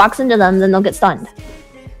enemy walks into them, then they'll get stunned.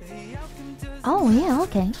 Oh, yeah,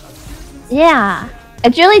 okay. Yeah.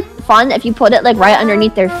 It's really fun if you put it like right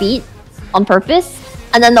underneath their feet on purpose,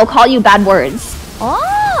 and then they'll call you bad words.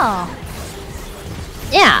 Oh!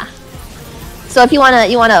 Yeah. So if you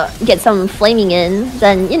wanna get some flaming in,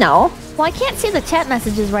 then you know. Well, I can't see the chat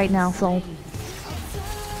messages right now, so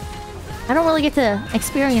I don't really get to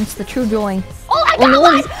experience the true joy. Oh, I got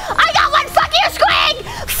one! I got one! Fuck you, Squig!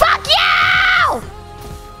 Fuck you!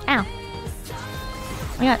 Ow.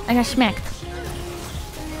 I got smacked.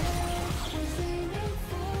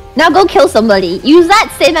 Now go kill somebody. Use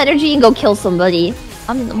that same energy and go kill somebody.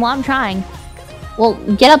 I'm trying. Well,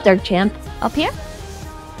 get up there, champ. Up here?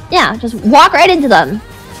 Yeah, just walk right into them.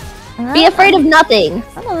 Be afraid of nothing.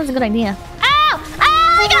 I know that's a good idea. Ow!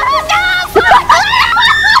 Ow! I got hooked up!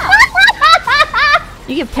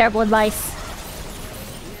 You give terrible advice.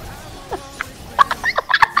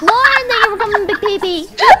 Lauren, thank you for coming, Big Baby.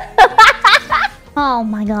 Oh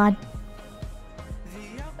my god.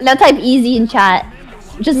 Now type easy in chat.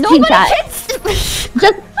 Just team chat.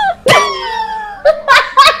 Just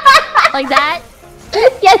like that?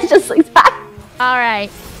 Yes, just like that.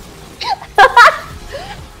 Alright.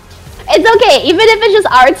 It's okay, even if it's just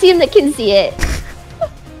our team that can see it.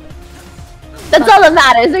 That's all that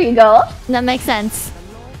matters. There you go. That makes sense.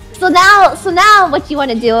 So now what you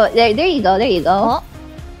want to do? There you go. There you go. Oh,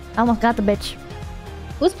 I almost got the bitch.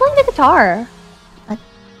 Who's playing the guitar?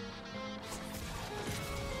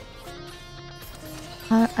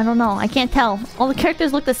 I don't know. I can't tell. All the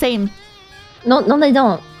characters look the same. No, they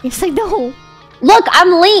don't. Yes, they do. Look,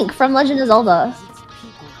 I'm Link from Legend of Zelda.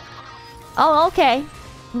 Oh, okay.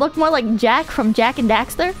 Look more like Jack from Jak and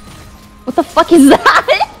Daxter. What the fuck is that?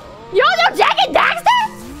 You don't know Jak and Daxter?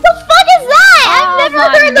 The fuck is that? I've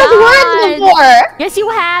never heard those words before. Yes, you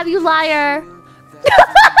have, you liar.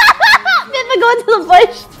 Mippa, go into the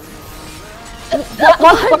bush.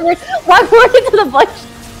 Walk forward. Walk forward into the bush.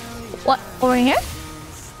 What? Over here?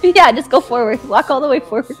 Yeah, just go forward. Walk all the way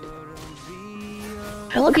forward.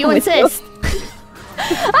 Well, if you insist.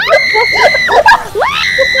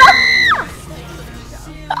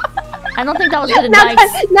 I don't think that was good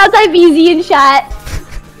advice. Now type easy in chat.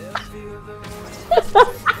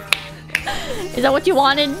 Is that what you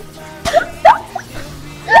wanted?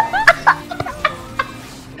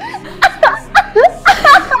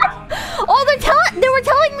 Oh, they were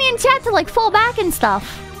telling me in chat to like fall back and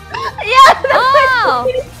stuff. Yeah. Oh.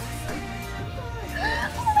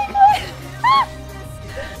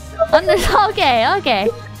 Okay.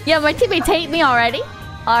 Yeah, my teammates hate me already.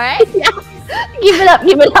 Alright? Yeah. Give it up.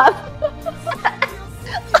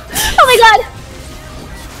 Oh my god.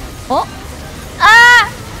 Oh. Ah!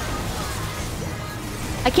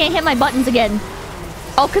 I can't hit my buttons again.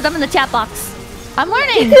 Oh, because I'm in the chat box. I'm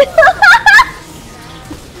learning.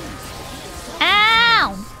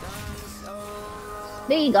 Ow!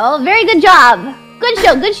 There you go. Very good job. Good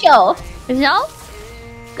show. Good show.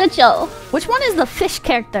 Good show. Which one is the fish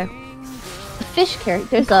character? The fish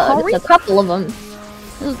character? There's a couple of them.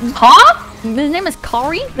 Huh? His name is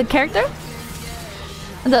Kari, the character?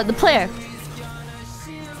 The player.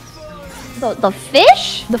 The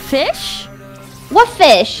fish? The fish? What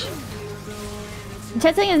fish?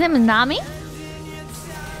 Chat saying his name is Nami?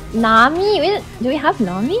 Nami? Do we have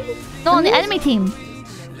Nami? No, on the enemy team.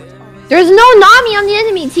 There's no Nami on the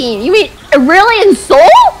enemy team. You mean Aurelian Soul?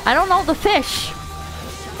 I don't know the fish.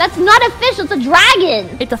 That's not a fish, it's a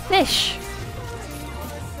dragon. It's a fish.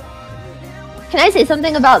 Can I say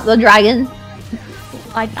something about the dragon?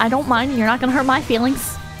 I don't mind. You're not gonna hurt my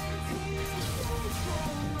feelings.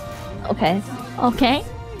 Okay. Okay.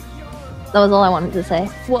 That was all I wanted to say.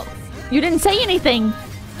 Well, you didn't say anything.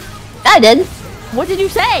 I did. What did you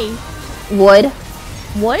say? Would.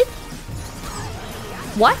 Would?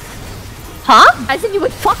 What? Huh? I said you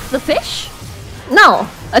would fuck the fish? No,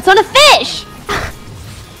 it's not a fish!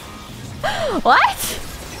 What?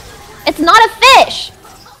 It's not a fish!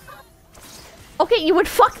 Okay, you would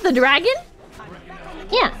fuck the dragon?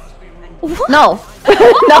 Yeah. What? No.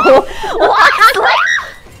 No. What?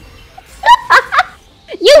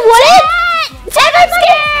 You wouldn't?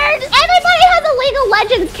 Everybody has a League of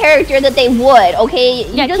Legends character that they would, okay?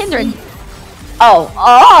 Yeah, Kindred. Oh.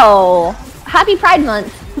 Oh. Happy Pride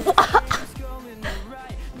Month.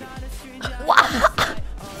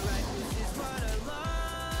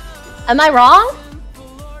 Am I wrong?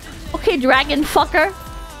 Okay, dragon fucker.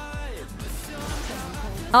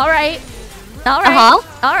 Alright. Alright. Uh-huh.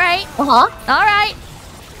 Alright. Uh-huh. Alright.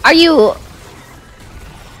 Are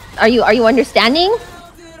you understanding?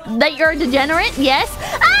 That you're a degenerate? Yes.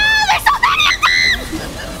 Ah, there's so many of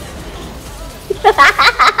them!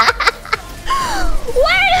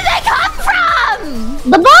 Where did they come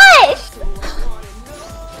from? The bush!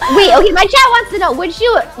 Wait, okay, my chat wants to know,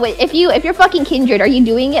 if you're fucking Kindred, are you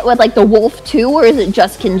doing it with like the wolf too, or is it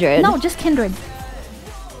just Kindred? No, just Kindred.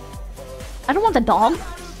 I don't want the dog.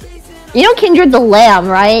 You know Kindred's a lamb,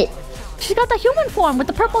 right? She's got the human form with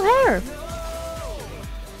the purple hair.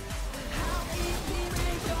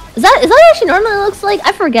 Is that what she normally looks like?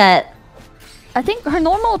 I forget. I think her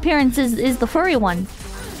normal appearance is the furry one.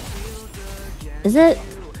 Is it?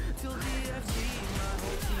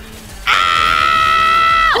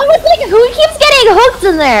 Oh, it's like, who keeps getting hooked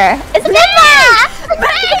in there? It's me!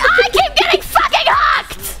 I keep getting fucking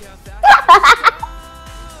hooked!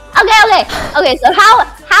 Okay, so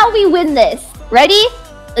how we win this? Ready?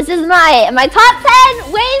 This is my top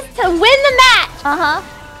 10 ways to win the match! Uh-huh.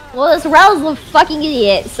 Well, this Rel's a fucking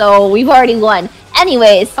idiot, so we've already won.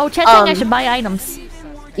 Anyways. Oh, Chet saying I should buy items.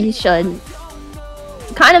 You should.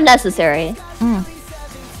 Kind of necessary. Mm.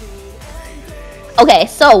 Okay,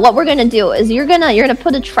 so what we're gonna do is you're gonna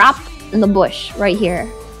put a trap in the bush right here.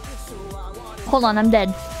 Hold on, I'm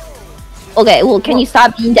dead. Okay, well, can you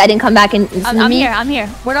stop being dead and come back and see I'm me? here, I'm here.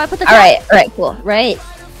 Where do I put the trap? Alright, cool. Right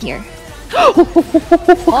here.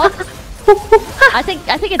 What? I think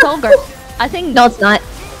it's ogre. I think... No, it's not.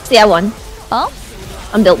 See, I won. Oh?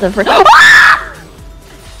 I'm built different.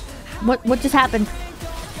 What just happened?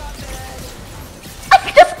 I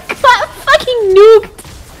just got fucking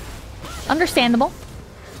nuked! Understandable.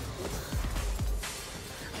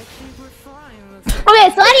 Okay,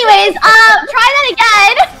 so anyways, try that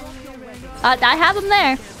again! I have them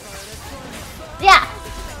there. Yeah.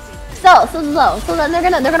 So then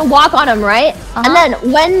they're gonna walk on them, right? Uh-huh. And then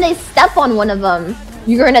when they step on one of them,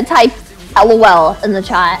 you're gonna type LOL in the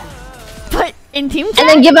chat. But in team chat? And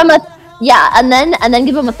then give them a and then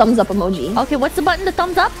give them a thumbs up emoji. Okay, what's the button to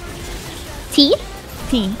thumbs up? T?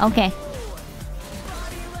 T, okay.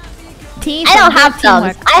 T. I don't have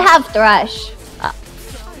thumbs. I have Thresh.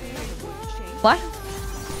 What?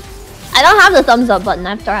 I don't have the thumbs up button.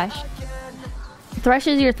 I have Thresh. Thresh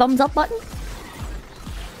is your thumbs up button?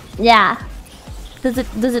 Yeah. Does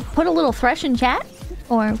it put a little Thresh in chat?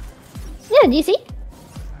 Or yeah, do you see?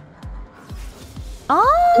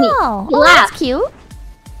 Oh, he that's cute.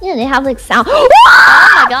 Yeah, they have like sound. Oh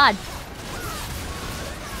my god.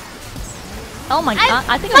 Oh my god,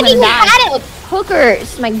 I think I'm gonna die. Had it with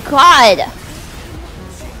hookers. My god.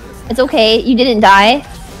 It's okay. You didn't die.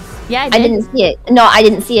 Yeah, I didn't see it. No, I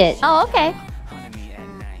didn't see it. Oh, okay.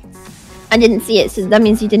 I didn't see it, so that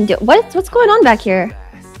means you didn't do it. What's going on back here?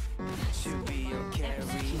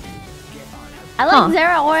 I like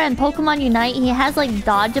Zeraora in Pokemon Unite. He has like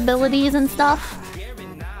dodge abilities and stuff.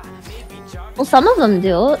 Well, some of them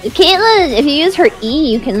do. Caitlyn, if you use her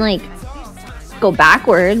E, you can like go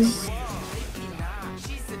backwards.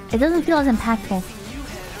 It doesn't feel as impactful.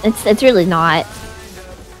 It's really not.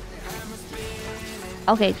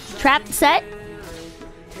 Okay, trap set.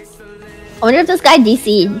 I wonder if this guy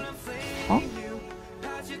DC'd. Oh.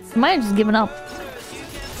 I might have just given up.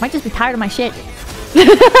 Might just be tired of my shit. You're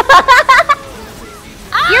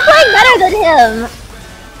playing better than him!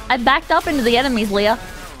 I backed up into the enemies, Leah.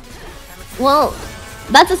 Well,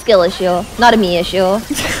 that's a skill issue, not a me issue.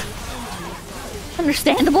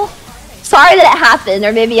 Understandable. Sorry that it happened,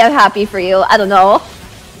 or maybe I'm happy for you. I don't know.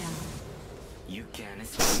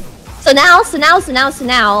 So now,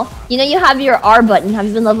 you know you have your R button. Have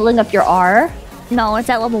you been leveling up your R? No, it's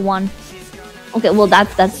at level 1. Okay, well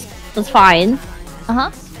that's fine. Uh-huh.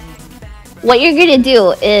 What you're gonna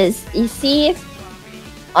do is you see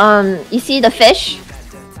the fish?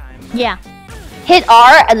 Yeah. hit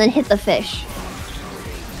R and then hit the fish.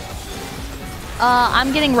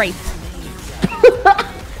 I'm getting raped.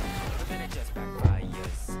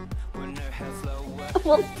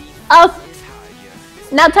 Well,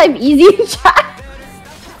 now type easy in chat.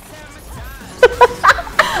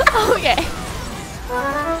 Okay.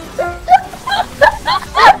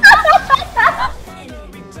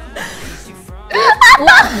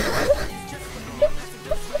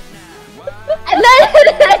 And then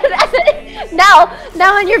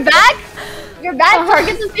now when you're back,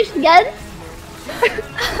 target the fish again.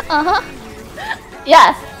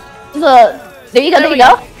 Yeah. So there you go. There you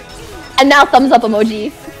go. And now thumbs up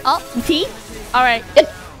emoji. Oh, T? Alright.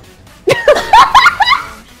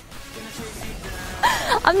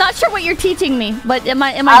 I'm not sure what you're teaching me, but am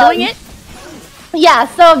I doing it? Yeah,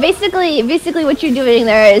 so basically what you're doing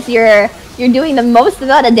there is you're doing the most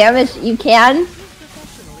amount of damage you can.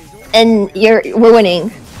 And we're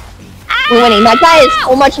winning. We're winning. That guy is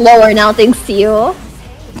so much lower now thanks to you.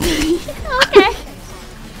 Okay.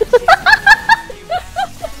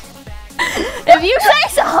 If you say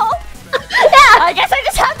so. Yeah. I guess I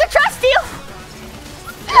just have to trust you.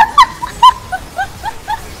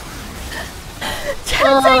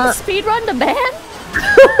 Chat saying speedrun the ban?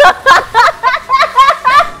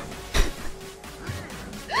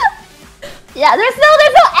 Yeah, there's no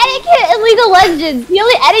etiquette in League of Legends. The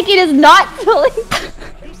only etiquette is not to like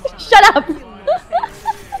shut up.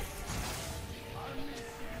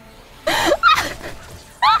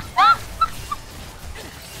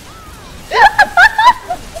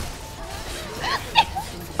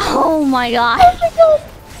 Oh my god.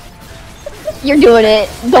 You're doing it.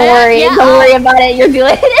 Don't worry. Yeah, Don't worry about it. You're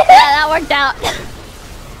doing it. Yeah, that worked out.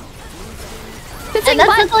 And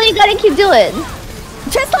that's all you gotta keep doing.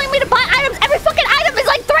 Just telling me to buy items. Every fucking item is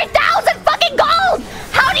like 3,000 fucking gold.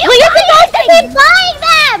 How do you? Well, you have to keep buying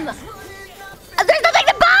them. There's nothing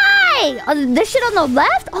to buy. This shit on the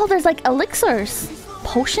left. Oh, there's like elixirs,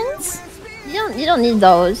 potions. You don't need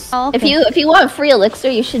those. Oh, okay. If you want free elixir,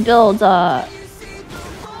 you should build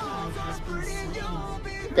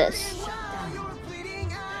this.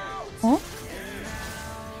 Huh?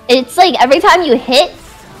 It's like every time you hit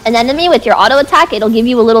an enemy with your auto attack, it'll give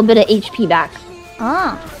you a little bit of HP back.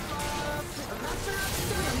 Ah.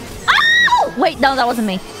 Oh! Wait, no, that wasn't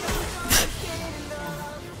me.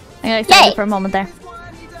 I got excited for a moment there.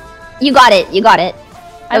 You got it. You got it.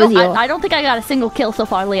 That was you. I don't think I got a single kill so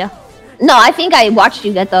far, Leah. No, I think I watched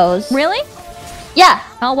you get those. Really? Yeah.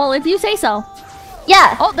 Oh, well, if you say so.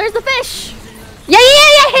 Yeah. Oh, there's the fish. Yeah.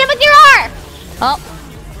 Hit him with your R. Oh.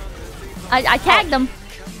 I tagged him.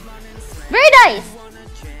 Very nice.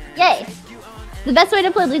 Yay. The best way to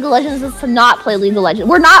play League of Legends is to not play League of Legends.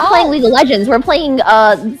 We're not playing League of Legends. We're playing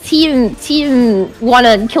team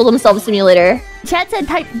wanna kill themselves simulator. Chat said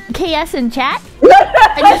type KS in chat.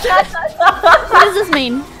 What does this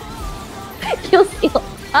mean? Kill steal.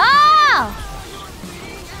 Ah!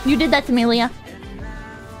 You did that to me, Leah.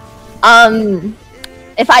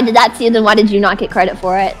 If I did that to you, then why did you not get credit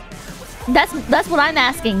for it? That's what I'm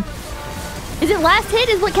asking. Is it last hit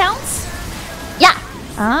is what counts? Yeah.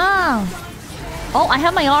 Ah. Oh, I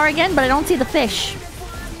have my R again, but I don't see the fish.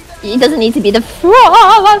 It doesn't need to be the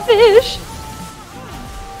frog fish.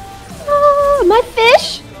 Oh, my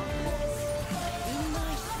fish.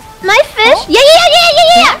 My fish. Oh.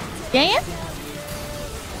 Yeah. Yeah?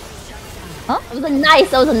 Oh,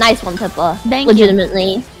 that was a nice one, Pippa. Thank you.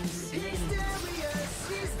 Legitimately.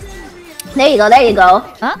 There you go.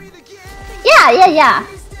 Huh? Yeah.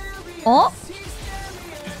 Oh.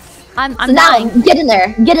 I'm so dying. Now, get in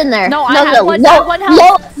there. No, I have one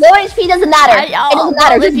health. Low HP doesn't matter. It doesn't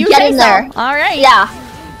matter. Well, just get in there. All right. Yeah.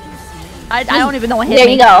 I don't even know what hit me. There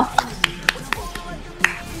you go.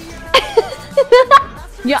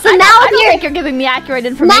 Yeah, so I don't think you're giving me accurate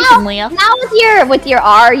information, Leah. Now with your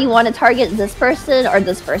R, you want to target this person or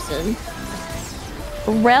this person?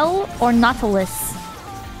 Rel or Nautilus?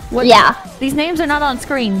 What, yeah. These names are not on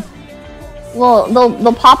screen. Well,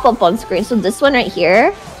 they'll pop up on screen. So this one right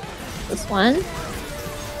here. This one.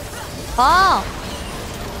 Oh.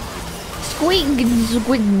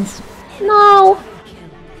 Squiggins. No.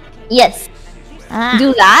 Yes. Ah.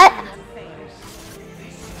 Do that.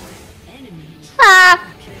 Ah.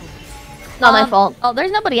 Not my fault. Oh,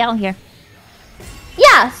 there's nobody out here.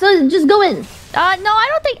 Yeah, so just go in. No, I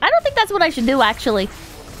don't think that's what I should do actually.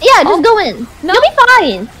 Yeah, just go in. No. You'll be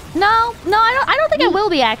fine. No, I don't think I will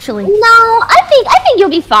be actually. No, I think you'll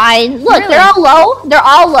be fine. Look, really? They're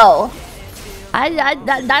all low. I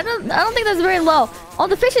don't think that's very low. Oh,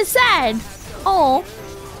 the fish is sad. Oh.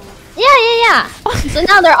 Yeah. So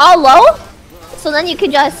now they're all low. So then you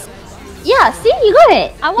could just Yeah, see? You got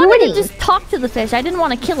it. I wanted to just talk to the fish. I didn't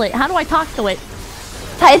want to kill it. How do I talk to it?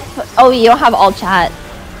 Type... Oh, you don't have all chat.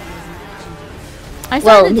 I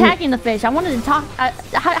started attacking the fish. I wanted to talk...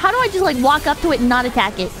 how do I just, like, walk up to it and not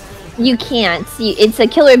attack it? You can't. See, it's a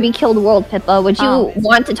kill or be killed world, Pippa. Would you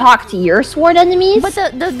want to talk to your sword enemies? But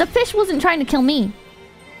the fish wasn't trying to kill me.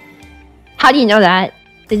 How do you know that?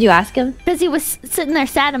 Did you ask him? Because he was sitting there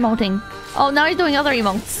sad emoting. Oh, now he's doing other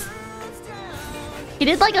emotes. He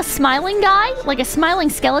did like a smiling guy, like a smiling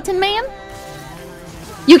skeleton man.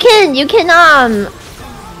 You can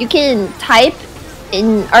type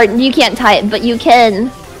in, or you can't type, but you can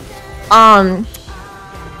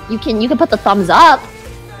put the thumbs up.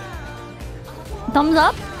 Thumbs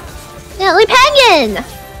up? Yeah, like penguin.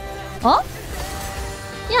 Huh?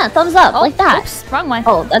 Yeah, thumbs up, like that. Oops, wrong way.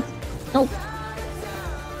 Oh, that's nope.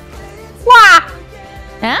 Wah!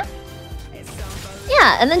 Yeah?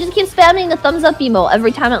 Yeah, and then just keep spamming the thumbs up emote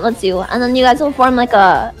every time it lets you, and then you guys will form like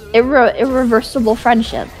a irreversible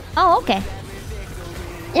friendship. Oh, okay.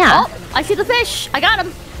 Yeah. Oh, I see the fish. I got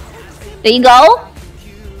him. There you go.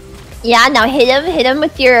 Yeah, now hit him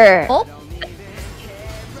with your... Oh.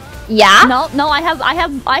 Yeah? No, I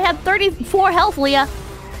have 34 health, Leah.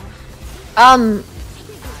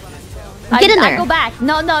 Get in there. I go back.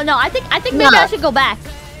 No. I think maybe I should go back.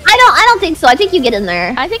 I don't think so. I think you get in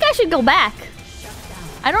there. I think I should go back.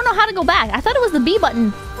 I don't know how to go back. I thought it was the B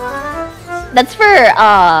button. That's for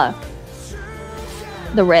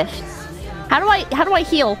the rift. How do I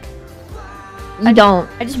heal? You don't.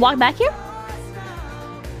 I just walk back here?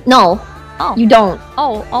 No. Oh. You don't.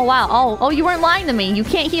 Oh wow. Oh, you weren't lying to me. You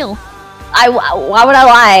can't heal. Why would I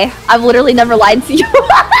lie? I've literally never lied to you.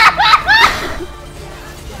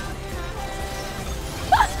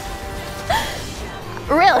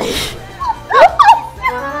 Really?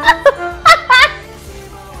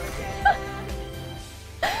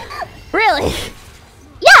 Really?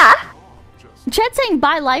 Yeah. Chat saying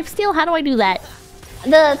buy lifesteal. How do I do that?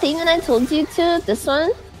 The thing that I told you to, this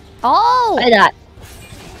one. Oh. Buy that.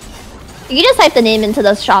 You can just type the name into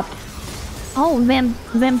the shop. Oh,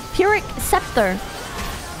 vampiric scepter.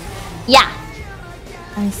 Yeah.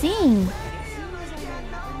 I see.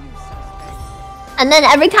 And then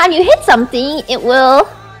every time you hit something, it will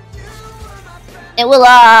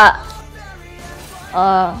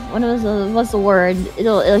what's the word?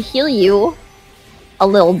 It'll heal you a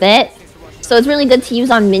little bit. So it's really good to use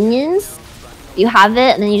on minions. You have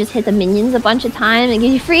it, and then you just hit the minions a bunch of times, and it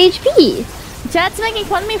gives you free HP. Chat's making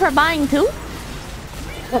fun of me for buying 2? You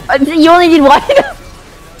only need 1.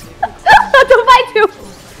 Don't buy 2.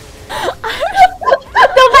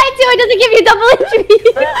 Don't buy 2, it doesn't give you double HP.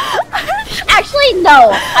 Actually,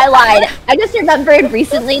 no, I lied. I just remembered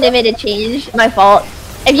recently they made a change. My fault.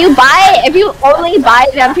 If you only buy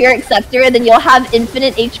Vampiric Scepter, then you'll have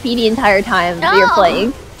infinite HP the entire time that you're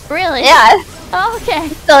playing. Really? Yeah. Oh, okay.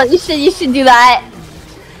 So you should do that.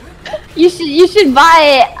 You should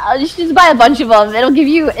buy a bunch of them. It'll give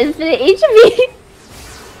you infinite HP.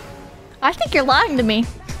 I think you're lying to me.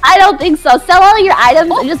 I don't think so. Sell all your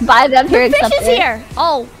items and just buy Vampiric Scepter. The fish is here.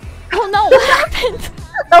 Oh no! What happened?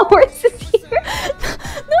 The horse is here.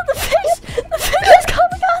 No, the fish is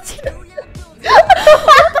kamikaze.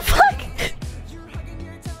 What the fuck?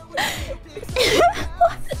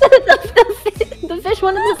 The fish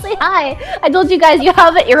wanted to say hi. I told you guys you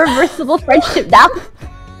have an irreversible friendship now.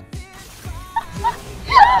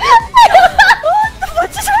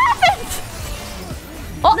 What just happened?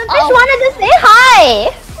 The fish wanted to say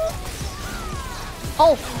hi.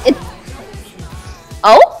 Oh,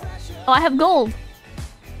 Oh, I have gold.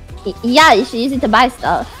 Yeah, you should use it to buy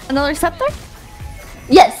stuff. Another scepter?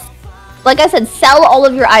 Yes. Like I said, sell all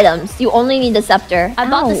of your items. You only need the scepter. I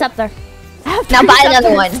bought the scepter. Now buy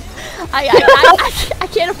another one. I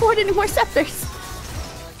can't afford any more scepters.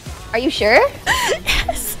 Are you sure?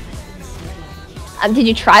 Yes. Did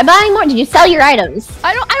you try buying more? Did you sell your items?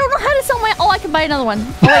 I don't know how to sell my... Oh, I can buy another one.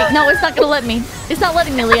 Oh, wait, no, it's not gonna let me. It's not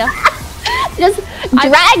letting me, Leah. Just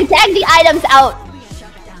drag the items out.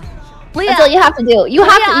 Leah, that's all you have to do.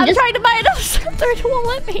 I'm trying to buy another scepter. It won't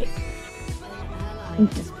let me.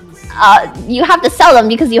 You have to sell them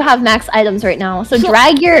because you have max items right now. So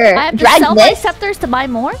drag I have to sell my scepters to buy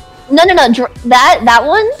more? No. That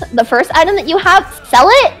one, the first item that you have, sell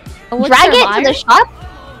it. Drag it to the shop.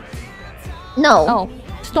 No. Oh,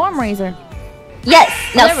 Storm Razor. Yes.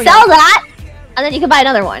 Now sell that, and then you can buy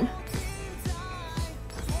another one.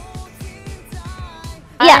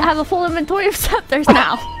 I have a full inventory of scepters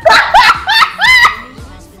now.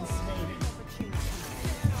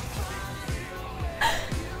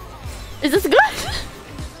 Is this good?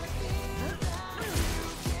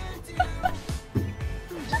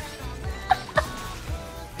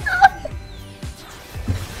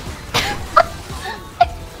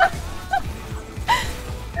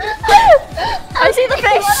 see the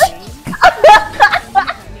fish!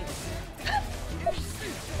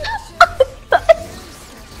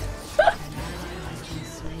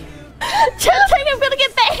 Ch-Chang, I'm gonna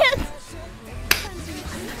get banned!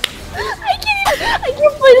 I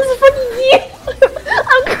can't play this fucking game!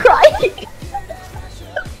 I'm crying!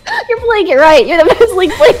 You're playing it right, you're the best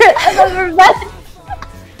League player I've ever met!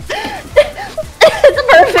 It's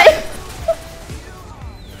perfect!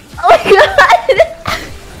 Oh my god!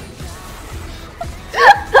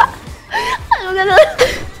 I'm gonna...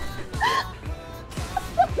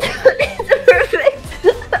 It's perfect!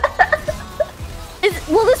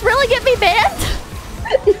 Will this really get me banned?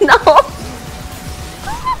 No!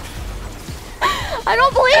 I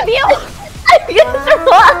don't believe you! I'm gonna throw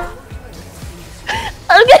up!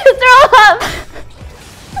 I'm gonna throw up!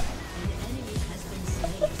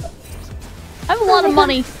 I have a lot of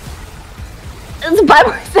money. Let's buy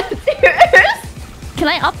more scepters! Can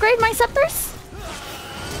I upgrade my scepters?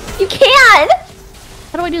 You can!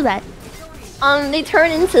 How do I do that? They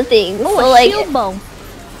turn into things. Oh, so a like, shield bow.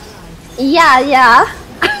 Yeah.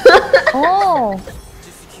 Oh.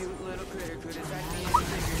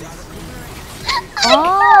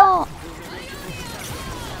 Oh.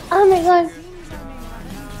 Oh my god.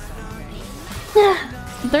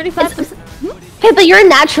 35%. Hey, but you're a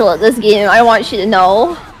natural at this game, I want you to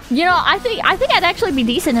know. You know, I think I'd actually be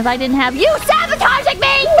decent if I didn't have you sabotaging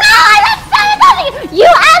me! No, that's sabotaging! You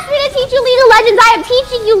asked me to teach you League of Legends, I am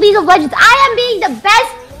teaching you League of Legends. I am being the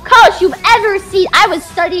best coach you've ever seen. I was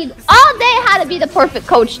studying all day how to be the perfect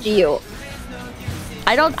coach to you.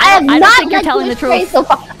 I don't think you're telling the truth. So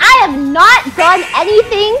far. I have not done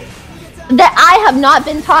anything that I have not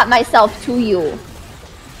been taught myself to you.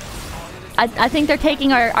 I think they're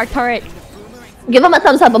taking our turret. Give them a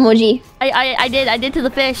thumbs up emoji. I did to the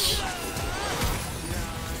fish.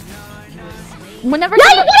 Whenever no,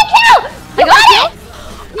 you got a kill! You got it!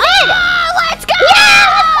 Good! Let's go! Yeah,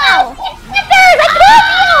 let's go! 6 scepters!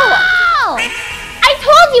 I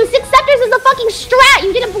told you 6 scepters is the fucking strat!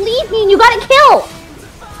 You didn't believe me and you got a kill!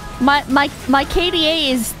 My KDA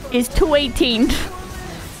is 218.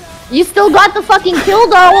 You still got the fucking kill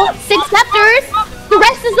though! 6 scepters! The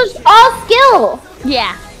rest is just all skill!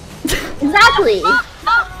 Yeah. Exactly.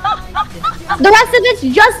 The rest of it's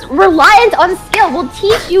just reliant on skill. We'll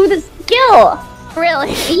teach you the skill.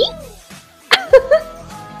 Really?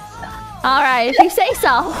 Alright, if you say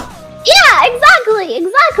so. Yeah,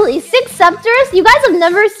 exactly. 6 scepters. You guys have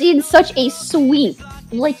never seen such a sweep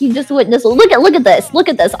like you just witnessed. Look at this.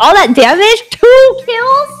 All that damage. 2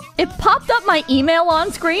 kills. It popped up my email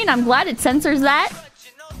on screen. I'm glad it censors that.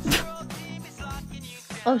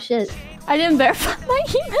 Oh shit. I didn't verify my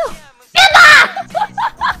email.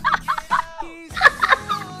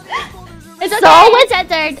 It's okay, it's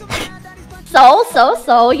censored.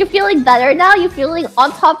 So, you're feeling better now? You feeling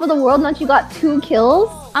on top of the world now that you got 2 kills?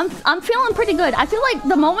 I'm feeling pretty good. I feel like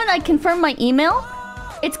the moment I confirm my email,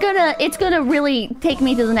 it's gonna really take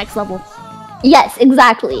me to the next level. Yes,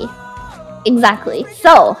 exactly.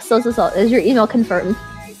 So, is your email confirmed?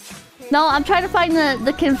 No, I'm trying to find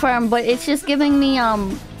the confirm, but it's just giving me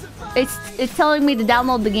it's telling me to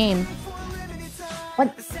download the game.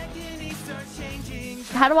 What?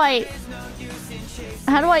 How do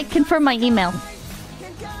I confirm my email?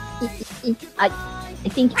 I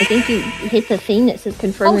think you hit the thing that says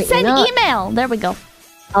confirm your email. Oh, send email! There we go.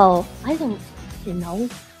 Oh, I don't know.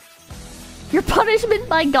 Your punishment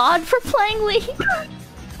by God for playing League.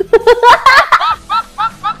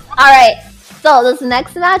 Alright, so this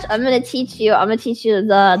next match, I'm gonna teach you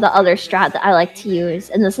the other strat that I like to use.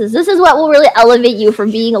 And this is what will really elevate you from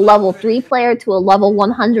being a level 3 player to a level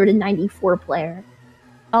 194 player.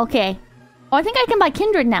 Okay. Oh, I think I can buy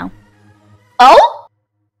Kindred now. Oh?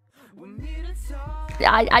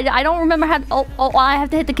 I don't remember how. Oh, I have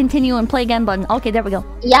to hit the continue and play again button. Okay, there we go.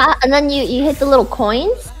 Yeah, and then you hit the little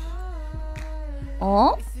coins.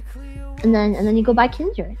 Oh. And then you go buy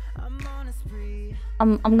Kindred.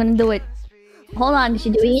 I'm gonna do it. Hold on. Is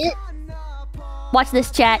she doing it? Watch this,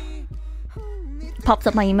 chat. Pops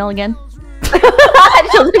up my email again.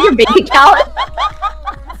 It shows up your bank account.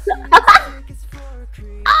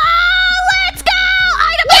 Let's go!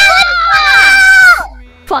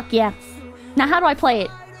 Fuck yeah. Now how do I play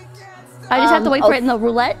it? I just have to wait for it in the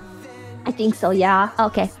roulette? I think so, yeah.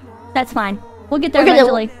 Okay. That's fine. We'll get there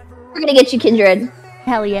eventually. We're gonna get you Kindred.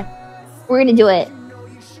 Hell yeah. We're gonna do it.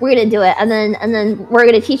 And then we're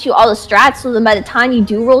gonna teach you all the strats, so then by the time you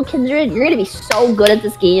do roll Kindred, you're gonna be so good at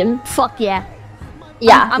this game. Fuck yeah.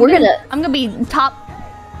 Yeah, I'm gonna be top.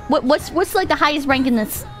 What's like the highest rank in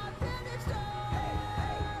this?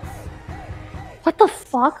 What the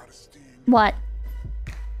fuck? What?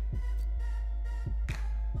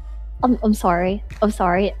 I'm sorry. I'm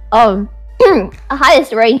sorry.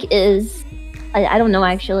 Highest rank is I don't know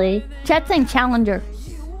actually. Chat's saying Challenger.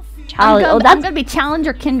 Challenge. I'm gonna be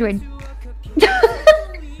Challenger Kindred.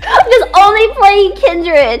 I'm just only playing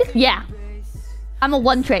Kindred. Yeah. I'm a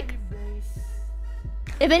one trick.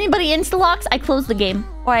 If anybody insta-locks, I close the game.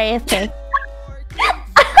 Or I AFK.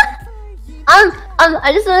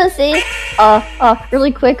 I just want to say,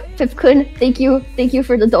 really quick, 𝐶𝑯𝑨𝒀𝒽𝐿, thank you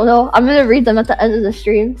for the dono. I'm gonna read them at the end of the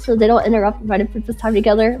stream, so they don't interrupt mine and put this time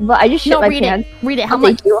together. But I just shit my pants. Read it.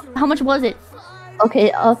 Thank you. How much was it?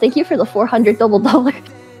 Okay, thank you for the 400 double dollar.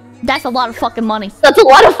 That's a lot of fucking money. That's a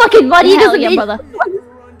lot of fucking money. Hell yeah, brother.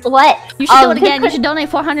 What? You should do it again. You should donate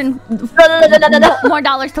 400 no. more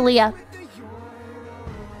dollars to Leah.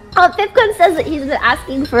 𝐶𝑯𝑨𝒀𝒽𝐿 says that he's been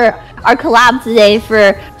asking for our collab today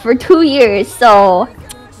for 2 years, so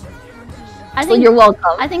you're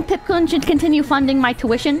welcome. I think 𝐶𝑯𝑨𝒀𝒽𝐿 should continue funding my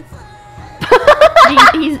tuition.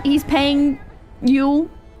 he's paying you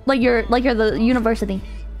like you're the university.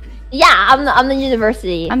 Yeah, I'm the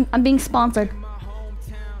university. I'm being sponsored.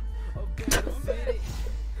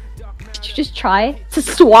 Did you just try to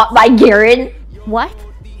swap my Garen? What?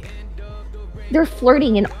 They're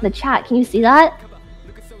flirting in the chat. Can you see that?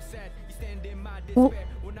 Well,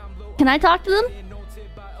 can I talk to them?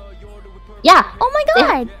 Yeah. Oh my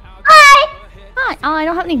god. Hi. Hi. Oh, I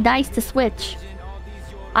don't have any dice to switch.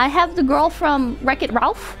 I have the girl from Wreck-It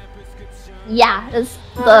Ralph. Yeah, it's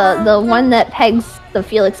the one that pegs the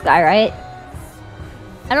Felix guy, right?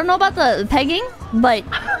 I don't know about the pegging, but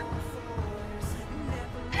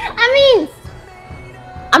I mean,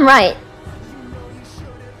 I'm right.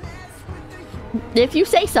 If you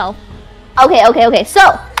say so. Okay.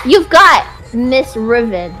 So you've got Miss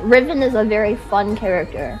Riven. Riven is a very fun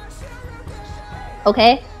character.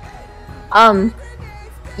 Okay.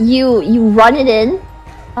 You run it in.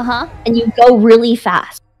 And you go really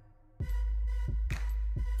fast.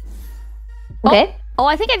 Okay. Oh,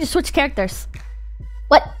 I think I just switched characters.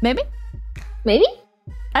 What? Maybe?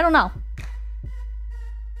 I don't know.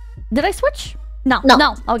 Did I switch? No.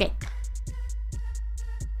 Okay.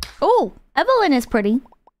 Oh, Evelyn is pretty.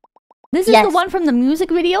 This is the one from the music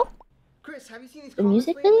video. Chris, have you seen these the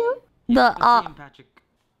music video? The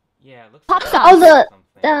yeah, it looks pop like song.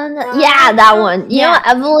 Oh, yeah, that one. You know,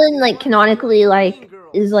 Evelyn like canonically like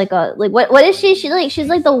is like a what is she? She's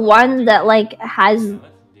like the one that like has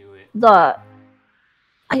the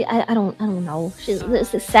I don't know. She's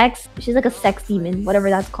a sex. She's like a sex demon, whatever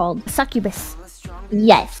that's called. Succubus.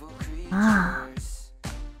 Yes. Ah.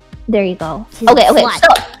 There you go. She's okay. slut.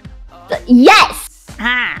 So yes.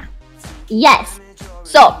 Ah. Yes.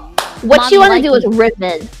 So what you want to do with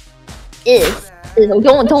Riven is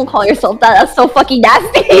don't call yourself that. That's so fucking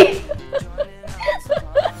nasty.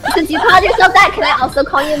 Since you called yourself that, can I also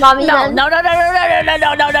call you mommy then? No.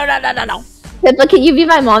 Pippa, can you be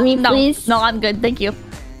my mommy, please? No, I'm good. Thank you.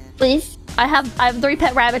 Please. I have 3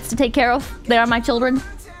 pet rabbits to take care of. They are my children.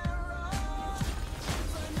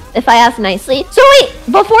 If I ask nicely. So wait,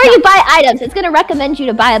 before you buy items, it's gonna recommend you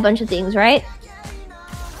to buy a bunch of things, right?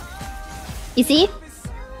 You see?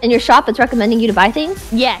 In your shop, it's recommending you to buy things?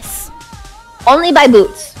 Yes. Only buy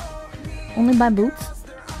boots. Only buy boots?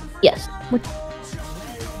 Yes. What?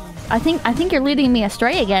 I think you're leading me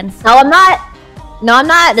astray again. No, I'm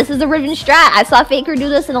not. This is the Riven strat. I saw Faker do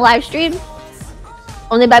this in a live stream.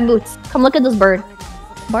 Only buy boots. Come look at this bird.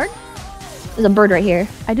 Bird? There's a bird right here.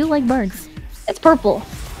 I do like birds. It's purple.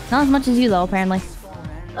 Not as much as you though, apparently.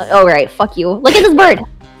 Oh right, fuck you. Look at this bird.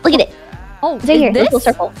 Look at it. Oh, it's right here. This? Little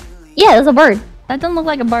circle. Yeah, there's a bird. That doesn't look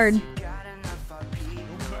like a bird.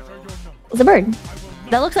 It's a bird.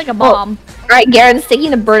 That looks like a bomb. Oh. Alright, Garen's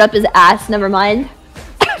sticking the bird up his ass. Never mind.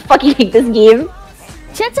 Fucking hate this game.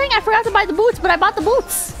 Chat's saying I forgot to buy the boots, but I bought the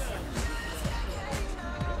boots.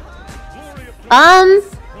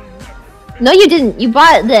 No, you didn't. You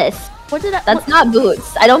bought this. What did I? That's not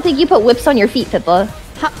boots. I don't think you put whips on your feet, Pippa.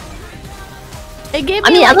 It gave me. I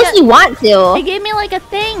mean, like unless you want to. It gave me like a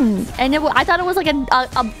thing, and I thought it was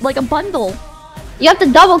like a bundle. You have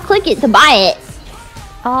to double click it to buy it.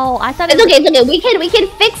 Oh, I thought it's okay. It's okay.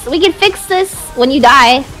 We can fix this when you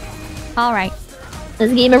die. All right.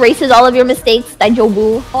 This game erases all of your mistakes.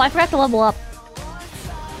 Daijobu. Oh, I forgot to level up.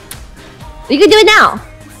 You can do it now.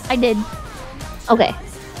 I did. Okay.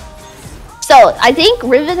 So, I think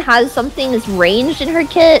Riven has something that's ranged in her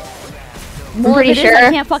kit. I'm pretty sure. I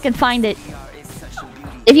can't fucking find it.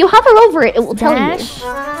 If you hover over it, it will tell you.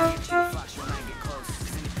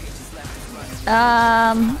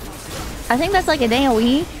 I think that's like an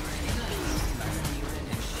AoE.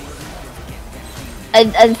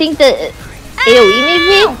 I think that AoE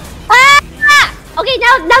maybe. Okay,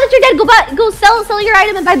 now that you're dead, go sell your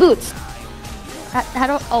item and buy boots. How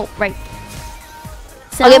do? Oh, right.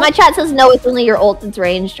 So, Okay, my chat says no, it's only your ult that's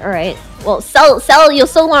ranged. Alright. Well, sell, you'll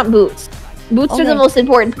still want boots. Boots are the most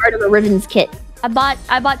important part of a Riven's kit. I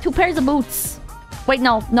bought 2 pairs of boots. Wait,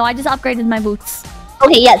 no, I just upgraded my boots.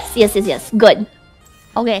 Okay, yes. Good.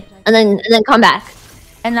 Okay. And then come back.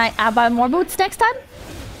 And I buy more boots next time?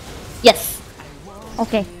 Yes.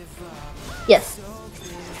 Okay. Yes.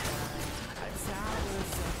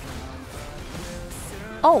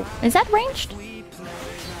 Oh, is that ranged?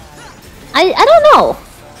 I don't know.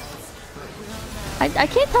 I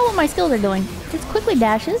can't tell what my skills are doing. Just quickly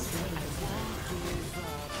dashes.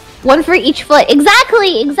 One for each foot.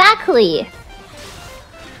 Exactly.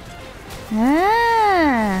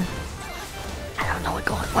 Ah. I don't know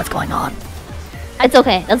what's going on. It's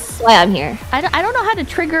okay. That's why I'm here. I don't know how to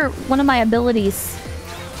trigger one of my abilities.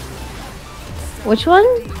 Which one?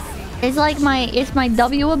 It's like my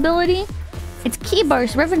W ability. It's Ki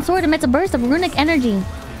Burst. Riven Sword emits a burst of runic energy.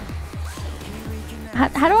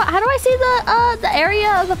 How do I see the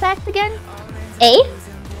area of effect again? A?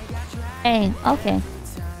 A. Okay.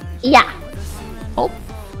 Yeah. Oh.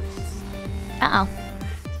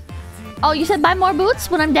 Oh, you said buy more boots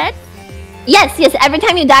when I'm dead? Yes. Every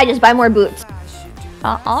time you die, just buy more boots.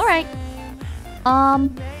 All right.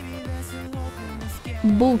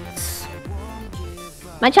 Boots.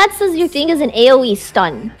 My chat says your thing is an AoE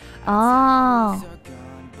stun. Oh.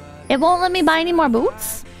 It won't let me buy any more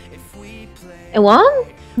boots? It won't?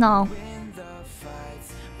 No.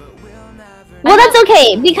 Well, that's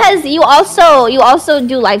okay because you also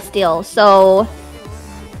do lifesteal, so.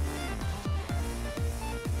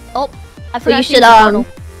 Oh, I So forgot you to use should the portal.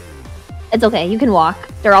 It's okay. You can walk.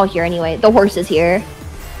 They're all here anyway. The horse is here.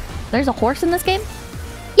 There's a horse in this game?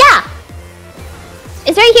 Yeah.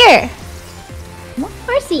 It's right here.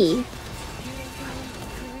 Horsey.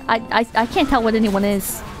 I can't tell what anyone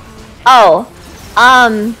is. Oh.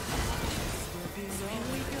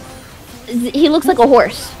 He looks like a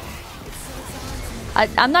horse.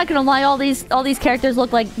 I'm not gonna lie, all these characters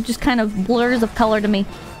look like just kind of blurs of color to me.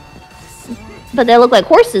 But they look like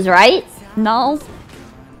horses, right? No.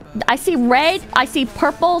 I see red, I see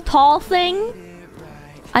purple, tall thing.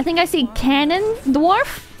 I think I see cannon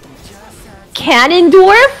dwarf. Cannon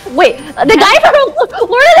dwarf? Wait, the guy from Lord of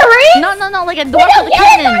the Rings? No, like a dwarf with a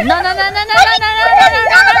cannon. No.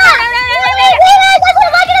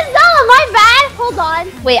 My bad. Hold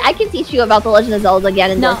on. Wait, I can teach you about the Legend of Zelda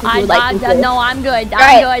again. No, I'm good. I'm good. I'm good.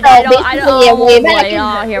 I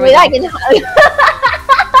don't. Here we go.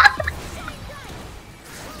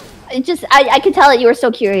 It just, I could tell that you were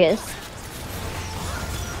so curious.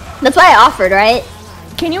 That's why I offered, right?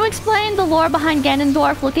 Can you explain the lore behind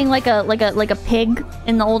Ganondorf looking like a pig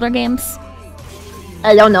in the older games?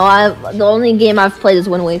 I don't know. The only game I've played is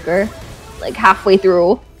Wind Waker, like halfway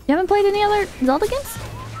through. You haven't played any other Zelda games?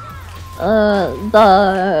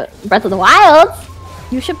 The Breath of the Wild.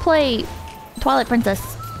 You should play Twilight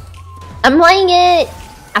Princess. I'm playing it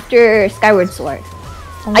after Skyward Sword.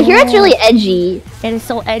 Oh. I hear it's really edgy. It is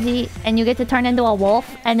so edgy, and you get to turn into a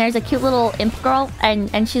wolf, and there's a cute little imp girl,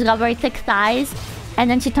 and she's got very thick thighs, and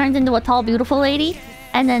then she turns into a tall, beautiful lady,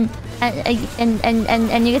 and then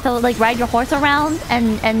and you get to like ride your horse around,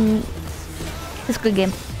 and it's a good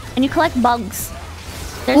game, and you collect bugs.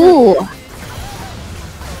 Ooh.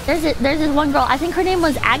 There's this one girl, I think her name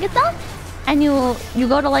was Agatha, and you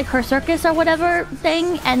go to like her circus or whatever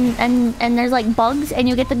thing, and there's like bugs, and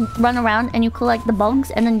you get to run around and you collect the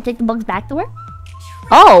bugs, and then you take the bugs back to her.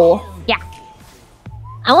 Oh. Yeah.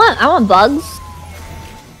 I want bugs.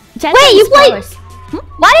 Wait, you played?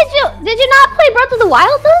 Why did you not play Breath of the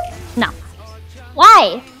Wild then? No.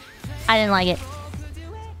 Why? I didn't like it.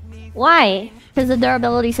 Why? Because the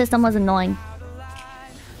durability system was annoying.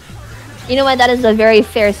 You know what? That is a very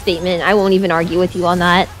fair statement. I won't even argue with you on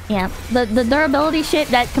that. Yeah, the durability shit,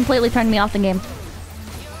 that completely turned me off the game.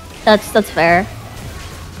 That's fair.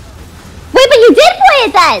 Wait, but you did play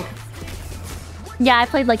it then! Yeah, I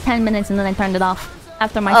played like 10 minutes and then I turned it off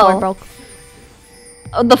after my sword broke.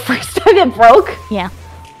 Oh, the first time it broke? Yeah.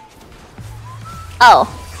 Oh.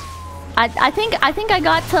 I think I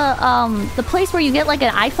got to the place where you get like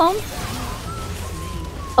an iPhone.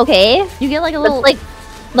 Okay. You get like a little like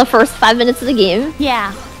the first 5 minutes of the game.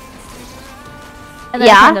 Yeah. And then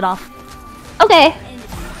I turned it off. Okay.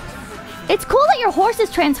 It's cool that your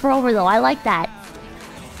horses transfer over though. I like that.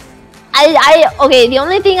 Okay, the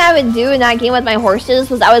only thing I would do in that game with my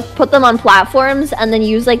horses was I would put them on platforms and then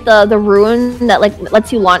use like the rune that like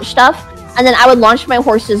lets you launch stuff, and then I would launch my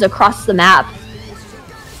horses across the map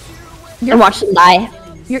and watch them die.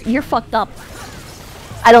 You're fucked up.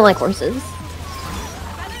 I don't like horses.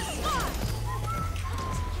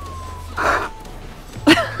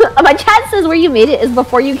 My chat says where you made it is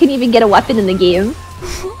before you can even get a weapon in the game.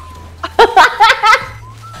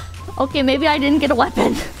 Okay, maybe I didn't get a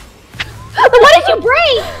weapon. What did you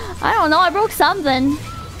break? I don't know, I broke something.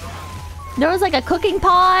 There was like a cooking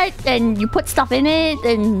pot, and you put stuff in it,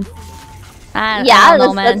 and... I don't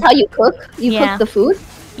know, man. That's how you cook. You cook the food,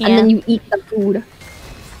 and then you eat the food.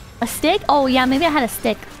 A stick? Oh yeah, maybe I had a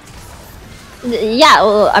stick. Yeah,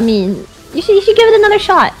 well, I mean, you should give it another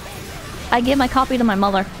shot. I gave my copy to my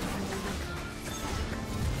mother.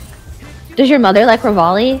 Does your mother like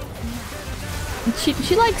Rivali? She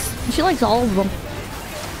likes all of them.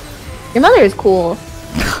 Your mother is cool.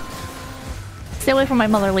 Stay away from my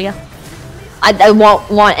mother, Leah. I won't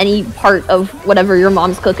want any part of whatever your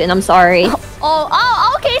mom's cooking. I'm sorry.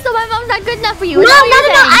 Oh, okay. So my mom's not good enough for you. No, I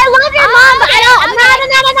love your mom, but I don't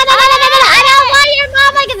want your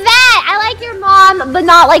mom like that. I like your mom, but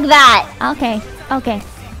not like that. Okay.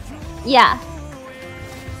 Yeah.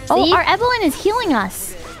 Oh, See? our Evelyn is healing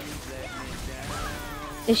us.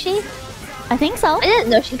 Is she? I think so. I didn't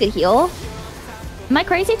know she could heal. Am I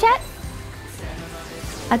crazy, chat?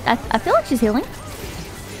 I feel like she's healing.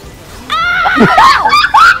 What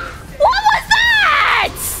was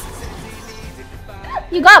that?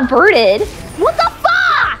 You got birded. What the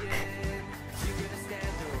fuck?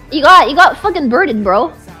 You got fucking birded,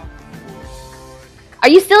 bro. Are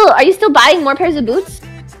you still buying more pairs of boots?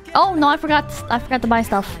 Oh no, I forgot to buy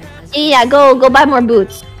stuff. Yeah, go buy more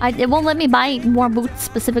boots. It won't let me buy more boots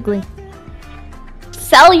specifically.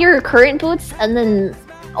 Sell your current boots and then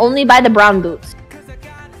only buy the brown boots.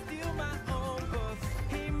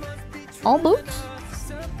 All boots?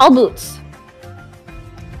 All boots.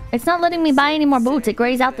 It's not letting me buy any more boots. It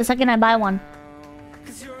grays out the second I buy one.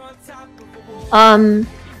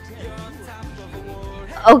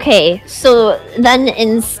 Okay, so then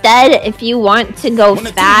instead, if you want to go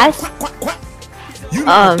fast,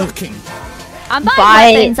 I'm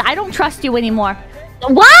buying weapons. I don't trust you anymore.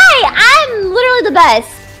 Why? I'm literally the best.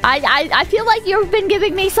 I feel like you've been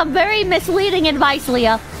giving me some very misleading advice,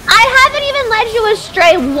 Leah. I haven't even led you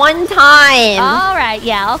astray one time. Alright,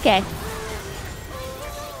 yeah, okay.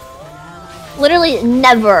 Literally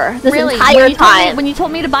never. This really? Entire time. When you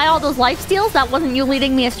told me to buy all those lifesteals, that wasn't you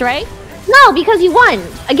leading me astray? No, because you won.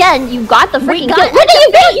 Again, you got the freaking kill. What did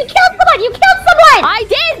you do? You killed someone! You killed someone! I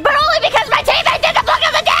did, but only because my teammate did the bulk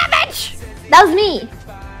of the damage! That was me.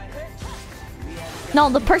 No,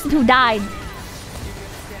 the person who died.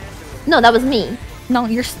 No, that was me. No,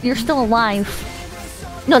 you're still alive.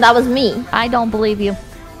 No, that was me. I don't believe you.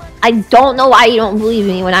 I don't know why you don't believe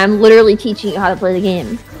me when I'm literally teaching you how to play the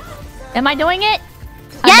game. Am I doing it?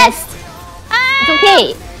 Yes! It's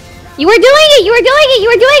okay. You were doing it! You were doing it! You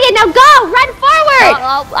were doing it! Now go! Run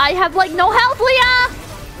forward! I have like no health, Leah!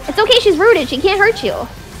 It's okay, she's rooted. She can't hurt you.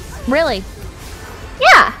 Really?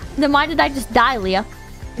 Yeah. Then why did I just die, Leah?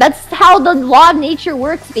 That's how the law of nature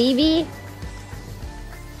works, baby.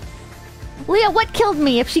 Leah, what killed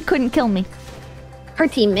me if she couldn't kill me? Her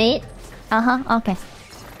teammate. Uh-huh, okay.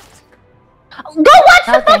 Go watch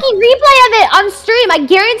the fucking replay of it on stream. I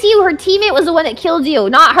guarantee you her teammate was the one that killed you,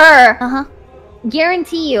 not her. Uh-huh.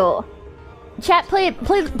 Guarantee you. Chat, play the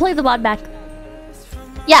VOD back.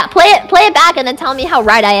 Yeah, play it back and then tell me how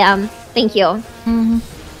right I am. Thank you. Mm-hmm.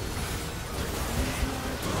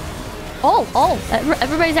 Oh,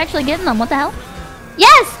 everybody's actually getting them. What the hell?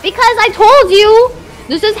 Yes, because I told you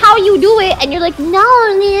this is how you do it, and you're like, no,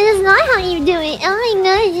 this is not how you do it. Oh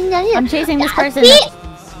my god. I'm chasing this person.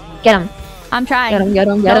 Get him. I'm trying. Get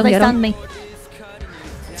him. They stunned me.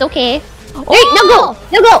 It's okay. Oh!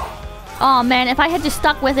 No go! Oh man, if I had just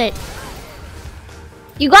stuck with it.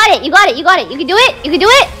 You got it. You can do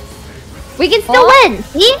it. We can still win.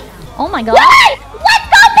 See? Oh my god. Let's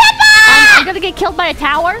go, Pippa! I'm gonna get killed by a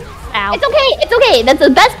tower? Ow. It's okay. That's the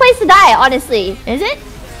best place to die, honestly. Is it?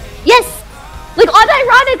 Yes. Like,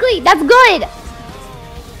 unironically, that's good.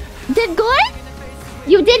 Did good?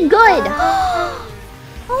 You did good.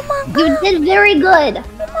 Oh my god. You did very good.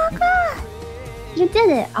 Oh my god. You did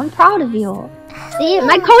it. I'm proud of you. See,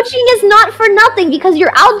 my coaching is not for nothing because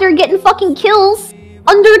you're out there getting fucking kills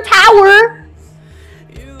under tower.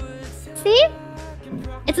 See?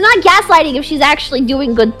 It's not gaslighting if she's actually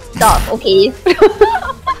doing good stuff, okay?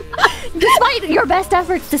 Despite your best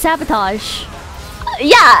efforts to sabotage.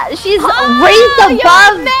 Yeah, she's raised above. You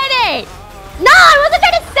admit it! No, I wasn't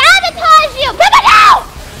trying to sabotage you! Pippa, no!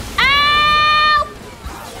 Ow!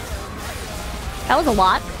 That was a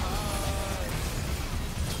lot.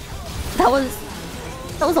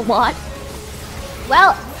 That was a lot.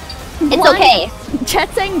 Well, it's okay.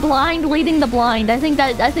 Chet saying blind leading the blind. I think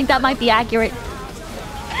that might be accurate.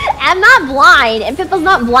 I'm not blind, and Pippa's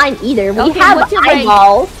not blind either. We Okay, have what's your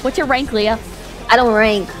eyeballs. rank? What's your rank, Leah? I don't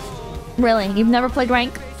rank. Really? You've never played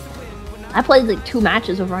rank? I played like 2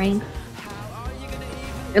 matches of rank.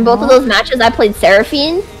 In both of those matches, I played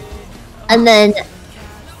Seraphine, and then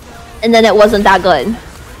it wasn't that good.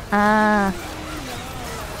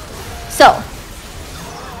 So,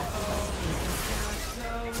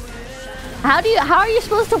 how are you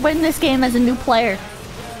supposed to win this game as a new player?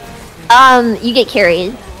 you get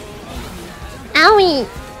carried. Owie.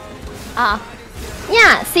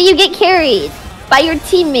 Yeah, so you get carried by your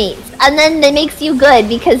teammates, and then it makes you good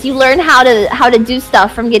because you learn how to do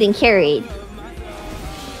stuff from getting carried.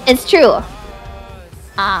 It's true.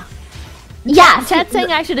 Yeah. Chat's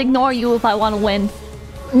saying I should ignore you if I want to win.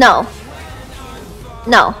 No.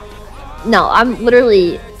 No. No, I'm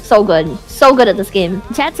literally so good. So good at this game.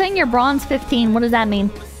 Chat's saying you're bronze 15. What does that mean?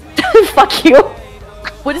 Fuck you.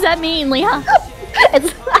 What does that mean, Leah?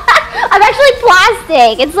 It's I'm actually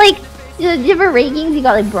plastic. It's like different rankings. You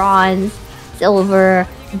got like bronze, silver,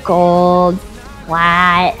 gold,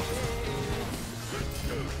 flat.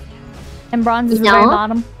 And bronze is the very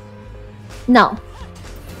bottom? No.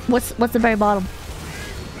 What's the very bottom?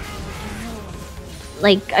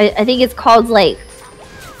 Like, I think it's called, like...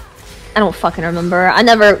 I don't fucking remember. I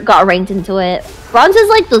never got ranked into it. Bronze is,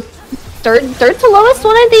 like, the third to lowest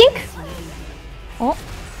one, I think. Oh.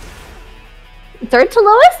 Third to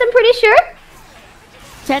lowest, I'm pretty sure.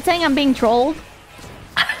 Chat saying I'm being trolled?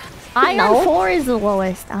 Iron 4 is the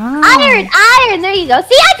lowest. Iron! There you go.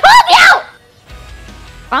 See, I told you!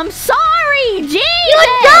 I'm sorry, Jesus! You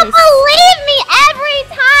don't believe me every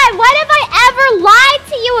time! When have I ever lied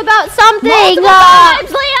to you about something? Multiple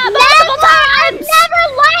times, Leah! Multiple times! I've never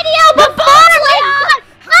lied to you before!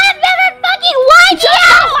 I've never fucking lied to you!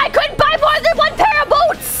 No, I couldn't buy more than 1 pair of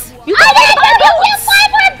boots! You I couldn't didn't buy know you boots! can't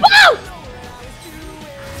buy more boots!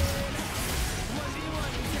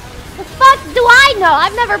 The fuck do I know?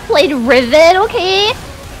 I've never played Rivet, okay?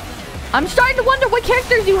 I'm starting to wonder what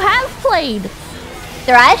characters you have played.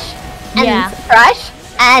 Thrush, and Thrush,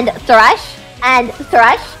 and Thrush, and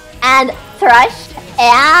Thrush, and Thrush,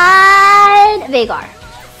 and Veigar.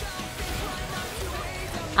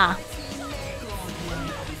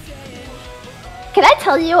 Can I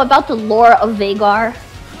tell you about the lore of Veigar?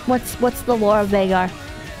 What's the lore of Veigar?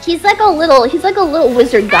 He's like a little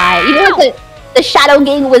wizard guy. You know, like the Shadow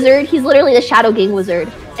Gang wizard. He's literally the Shadow Gang wizard,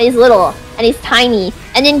 and he's little. And he's tiny.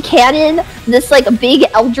 And in canon, this like big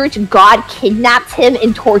eldritch god kidnapped him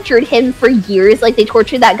and tortured him for years. Like they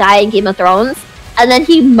tortured that guy in Game of Thrones. And then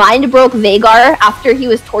he mind broke Veigar after he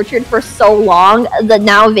was tortured for so long that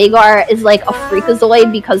now Veigar is like a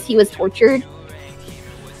freakazoid because he was tortured.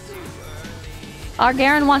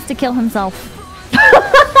 Argaren wants to kill himself.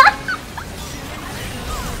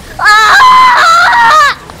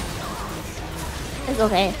 It's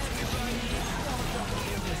okay.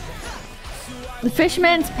 The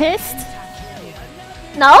Fishman's pissed?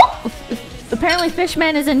 No? Apparently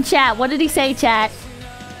Fishman is in chat. What did he say, chat?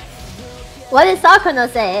 What did Sakuna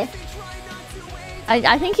say?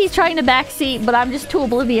 I think he's trying to backseat, but I'm just too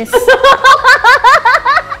oblivious.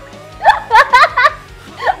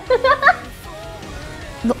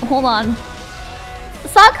 Hold on.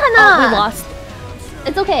 Sakuna! Oh, we lost.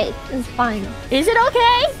 It's okay. It's fine. Is it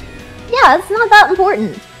okay? Yeah, it's not that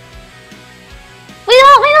important. We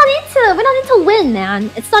don't need to win,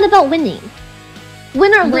 man. It's not about winning.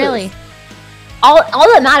 Win or lose. Really? All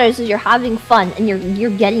that matters is you're having fun and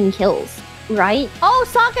you're getting kills, right? Oh,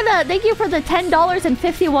 Sakuna, thank you for the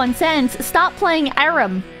 $10.51. Stop playing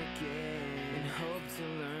Aram.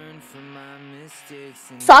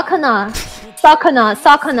 Sakuna.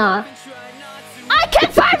 I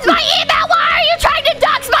confirmed my email! Why are you trying to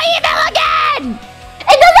dox my email again?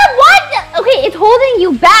 It doesn't want... Okay, it's holding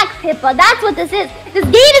you back, Pippa. That's what this is. This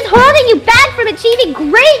game is holding you back from achieving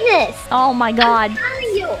greatness. Oh my god.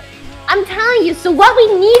 I'm telling you. So what we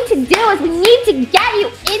need to do is we need to get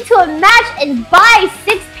you into a match and buy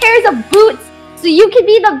 6 pairs of boots so you can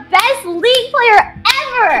be the best League player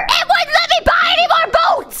ever. It wouldn't let me buy any more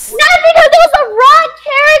boots! Not because it was the wrong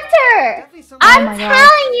character. I'm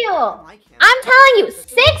telling you,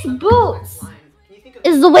 6 boots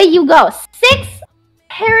is the way you go. 6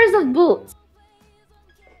 pairs of boots.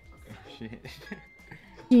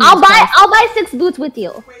 I'll buy 6 boots with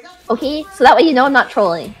you. Okay? So that way you know I'm not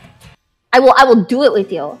trolling. I will do it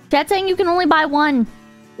with you. That's saying you can only buy 1.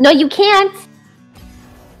 No, you can't.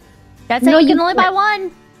 That's saying you can only buy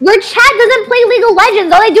 1. Your chat doesn't play League of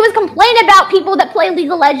Legends. All they do is complain about people that play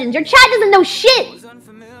League of Legends. Your chat doesn't know shit.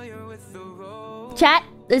 Chat,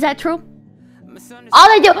 is that true? All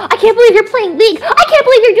they do, I can't believe you're playing League. I can't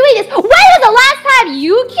believe you're doing this. When was the last time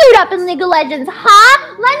you queued up in League of Legends,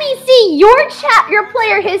 huh? Let me see your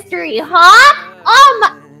player history, huh?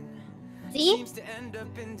 See?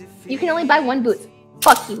 You can only buy one boot.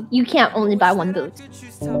 Fuck you. You can't only buy one boot.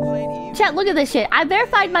 Chat, look at this shit. I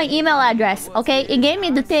verified my email address, okay? It gave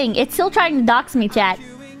me the thing. It's still trying to dox me, chat.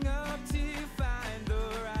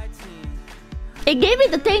 It gave me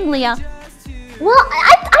the thing, Leah. Well,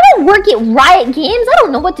 I don't work at Riot Games. I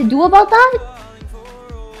don't know what to do about that.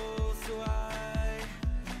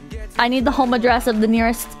 I need the home address of the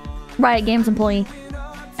nearest Riot Games employee.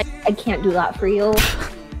 I can't do that for you.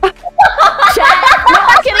 Chat! No,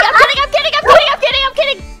 I'm kidding, I'm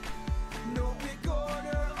kidding!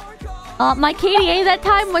 My KDA that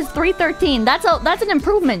time was 313. That's an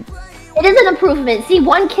improvement. It is an improvement. See,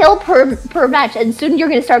 1 kill per match, and soon you're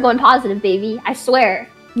gonna start going positive, baby. I swear.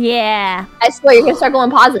 Yeah. I swear you're gonna start going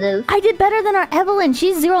positive. I did better than our Evelyn.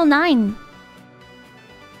 She's 09.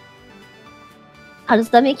 How does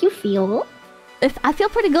that make you feel? I feel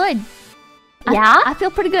pretty good. Yeah? I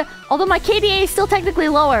feel pretty good. Although my KDA is still technically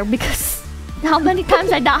lower because how many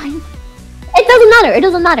times I died. It doesn't matter. It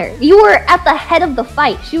doesn't matter. You were at the head of the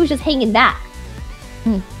fight. She was just hanging back.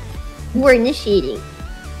 You were initiating.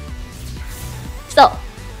 So,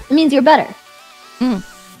 it means you're better.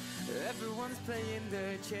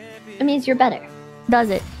 It means you're better. Does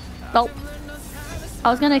it? Oh.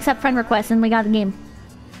 I was gonna accept friend requests and we got a game.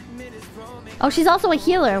 Oh, she's also a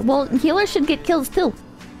healer. Well, healers should get kills too.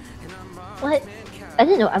 What? I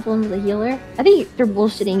didn't know Evelyn was a healer. I think they're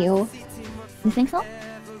bullshitting you. You think so?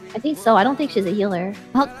 I think so. I don't think she's a healer.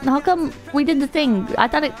 How come we did the thing? I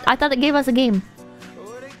thought it gave us a game.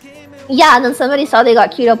 Yeah, and then somebody saw they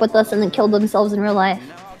got queued up with us and then killed themselves in real life.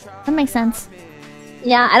 That makes sense.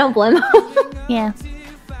 Yeah, I don't blame them. Yeah.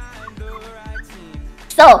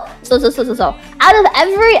 So, out of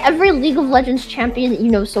every League of Legends champion that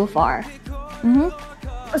you know so far.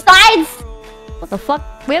 Besides... What the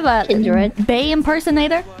fuck? We have a Kindred. Bay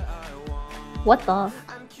impersonator? What the?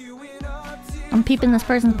 I'm peeping this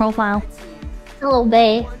person's profile. Hello,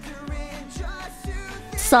 Bay.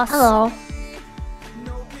 Sus. Hello.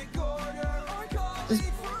 This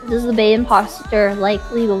is the Bay imposter,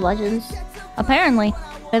 like League of Legends. Apparently.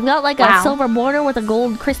 They've got like a silver border with a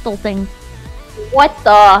gold crystal thing. What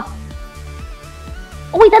the?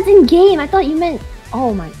 Oh wait, that's in game. I thought you meant.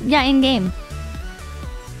 Oh my. Yeah, in game.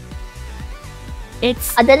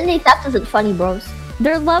 It's identity theft isn't funny, bros.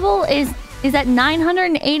 Their level is at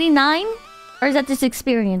 989, or is that just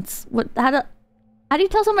experience? What? How do you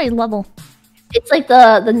tell somebody's level? It's like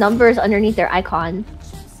the numbers underneath their icon.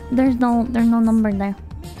 There's no number there.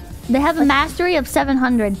 They have a mastery of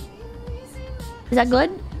 700. Is that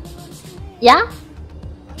good? Yeah.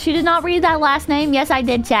 She did not read that last name. Yes, I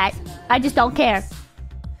did, chat. I just don't care.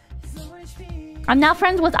 I'm now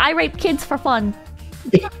friends with I rape kids for fun.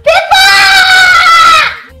 I'm not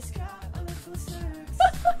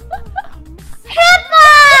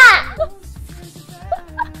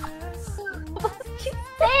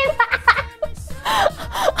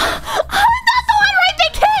the one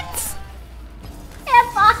raping kids!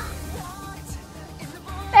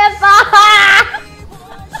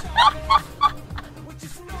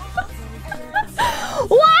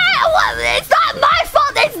 What? It's not my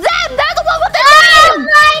fault, it's them! They're the one with the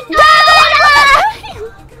name! They're the one with the name!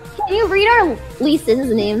 Can you read our Lee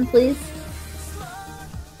Sin's name, please?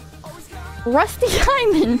 Rusty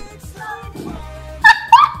Diamond.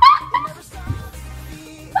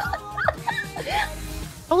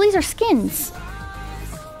 Oh, these are skins.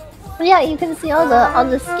 Yeah, you can see all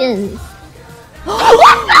the skins.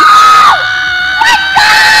 What the?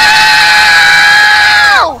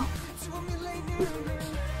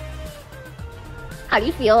 How do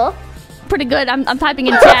you feel? Pretty good. I'm typing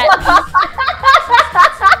in chat.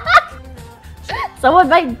 Someone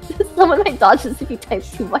might dodge this if you type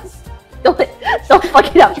too much. Don't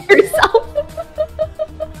fuck it up for yourself.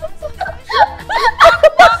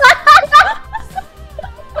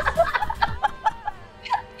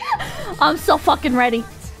 I'm so fucking ready.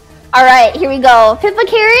 All right, here we go. Pippa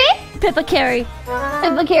Carey. Pippa Carey.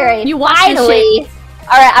 Pippa Carey. You watch finally. this shit.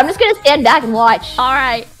 All right, I'm just gonna stand back and watch. All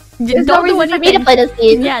right. There's no reason for me to play this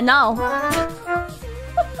game. Yeah, no.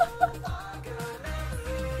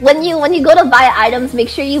 When you go to buy items, make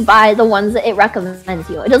sure you buy the ones that it recommends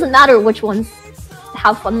you. It doesn't matter which ones.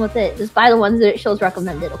 Have fun with it. Just buy the ones that it shows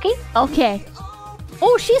recommended, okay? Okay.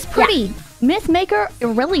 Oh, she's pretty. Yeah. Myth Maker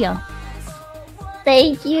Aurelia.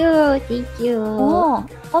 Thank you. Thank you. Oh,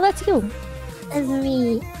 that's you. That's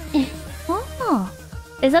me. Oh.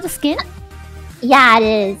 Is that a skin? Yeah, it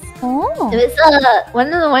is. Oh. It was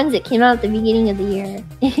one of the ones that came out at the beginning of the year.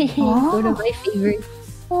 One of my favorites.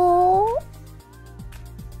 Oh.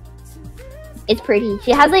 It's pretty.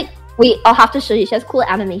 She has like... Wait, I'll have to show you. She has cool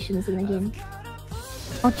animations in the game.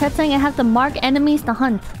 Oh, chat's saying I have to mark enemies to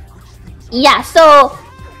hunt. Yeah, so...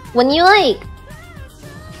 When you like...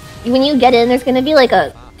 When you get in, there's gonna be like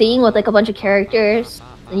a thing with like a bunch of characters.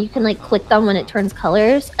 And you can like click them when it turns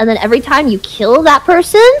colors. And then every time you kill that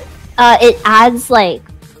person, it adds like...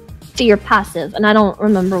 to your passive. And I don't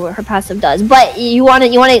remember what her passive does. But you wanna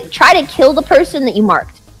try to kill the person that you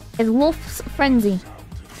marked. It's Wolf's Frenzy.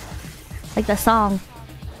 Like the song.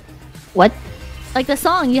 What? Like the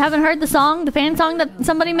song. You haven't heard the song? The fan song that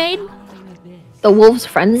somebody made? The Wolf's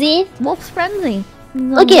Frenzy? Wolf's Frenzy.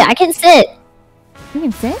 Look it, I can sit. You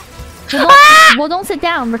can sit? Well, don't sit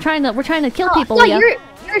down. We're trying to kill people. No,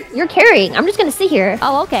 you're carrying. I'm just gonna sit here.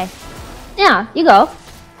 Oh, okay. Yeah, you go.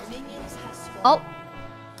 Oh.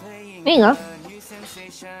 There you go.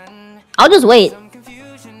 I'll just wait.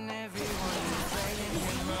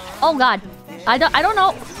 Oh God. I don't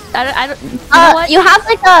know. I don't. You know what? You have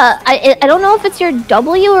like a... I don't know if it's your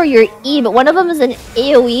W or your E, but one of them is an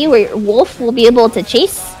AoE where your wolf will be able to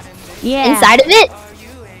chase inside of it.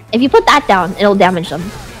 If you put that down, it'll damage them.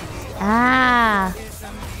 Ah.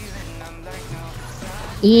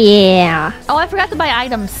 Yeah. Oh, I forgot to buy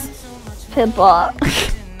items. Pippa.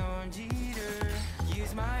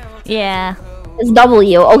 Yeah. It's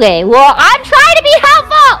W. Okay, well, I'm trying to be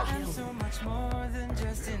helpful!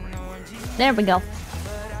 There we go.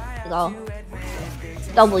 Go.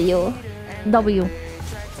 W. W.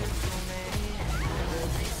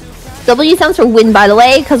 W stands for win, by the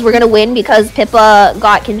way, because we're gonna win because Pippa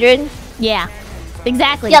got Kindred. Yeah.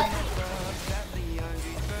 Exactly. Yep.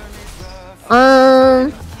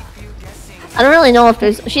 I don't really know if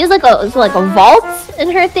there's... She has like a vault in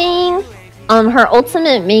her thing. Her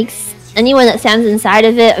ultimate makes anyone that stands inside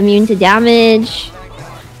of it immune to damage.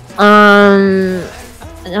 I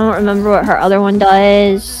don't remember what her other one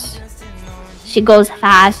does. She goes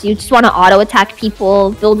fast. You just want to auto attack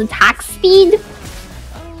people. Build attack speed.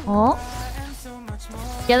 Oh.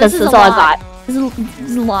 Yeah, this is all lot. I got. This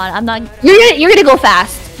is a lot. I'm not. You're gonna go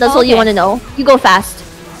fast. That's all you want to know. You go fast.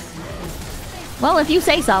 Well, if you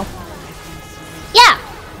say so. Yeah.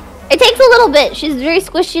 It takes a little bit. She's very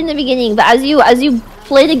squishy in the beginning, but as you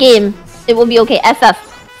play the game, it will be okay. FF.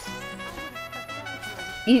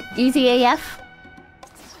 Easy AF?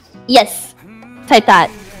 Yes. Type that.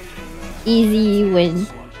 Easy win.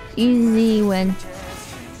 Easy win.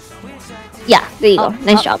 Yeah, there you go.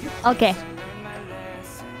 Nice job. Okay.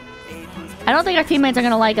 I don't think our teammates are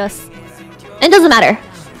gonna like us. It doesn't matter.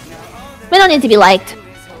 We don't need to be liked.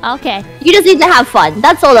 Okay. You just need to have fun.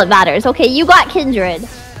 That's all that matters. Okay, you got Kindred.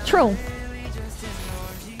 True.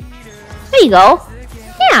 There you go.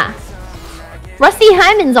 Yeah. Rusty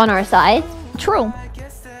Hyman's on our side. True.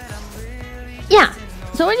 Yeah.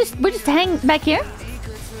 So we just hang back here?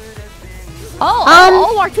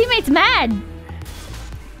 Oh, our teammate's mad.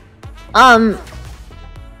 I'm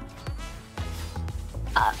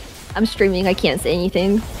streaming. I can't say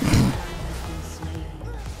anything.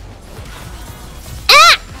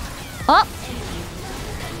 Ah! Oh.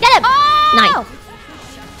 Get him. Oh! Nice.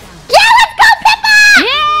 Yeah, let's go, Pippa!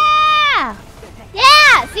 Yeah!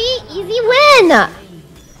 Yeah, see? Easy win.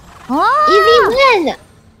 Oh! Easy win.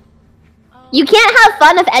 You can't have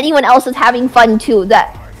fun if anyone else is having fun too.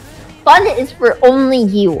 That fun is for only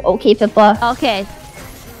you, okay, Pippa? Okay.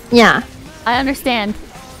 Yeah. I understand.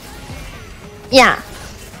 Yeah.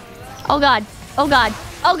 Oh God. Oh God.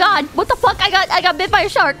 Oh God. What the fuck? I got bit by a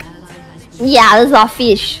shark. Yeah, this is a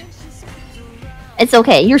fish. It's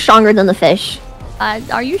okay. You're stronger than the fish.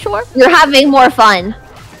 Are you sure? You're having more fun.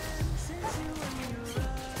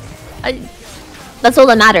 That's all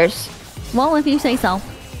that matters. Well, if you say so.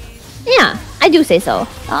 Yeah, I do say so.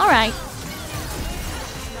 All right.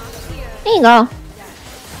 There you go.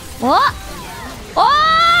 What?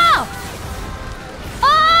 Oh!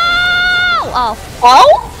 Oh! Oh.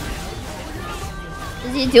 Oh?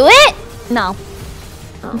 Did you do it? No.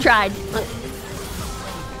 Oh. Tried.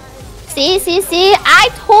 See? I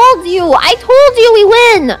told you we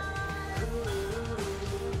win.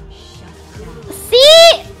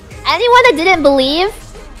 See? Anyone that didn't believe?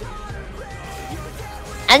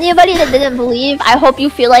 Anybody that didn't believe, I hope you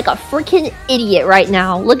feel like a freaking idiot right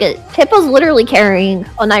now. Look at Pippa's literally carrying,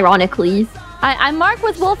 unironically. I mark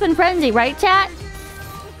with Wolf and Frenzy, right, chat?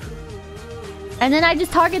 And then I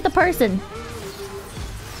just target the person.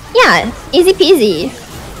 Yeah, easy peasy.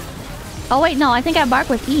 Oh wait, no, I think I mark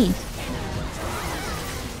with E.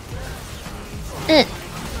 Stay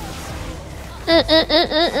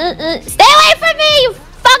away from me, you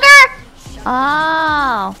fucker!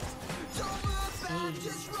 Oh.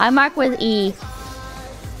 I mark with E.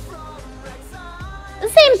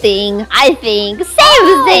 Same thing, I think.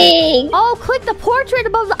 Same thing! Oh, click the portrait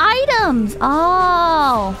above the items!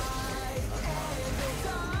 Oh.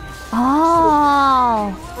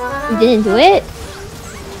 Oh. You didn't do it?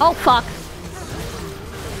 Oh, fuck.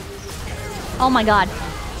 Oh my god.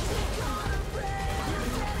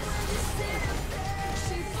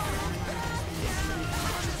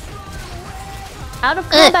 Out of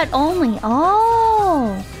combat only.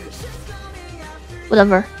 Oh.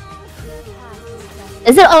 Whatever.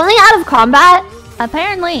 Is it only out of combat?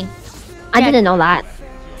 Apparently. I didn't know that.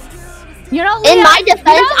 You know, in Leah, my defense,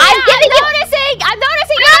 I'm noticing I'm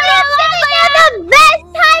noticing the best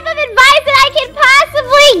type of advice that I can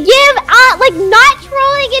possibly give out, like not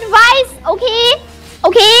trolling advice, okay?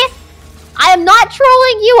 Okay? I am not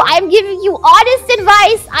trolling you. I'm giving you honest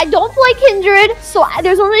advice. I don't play Kindred, so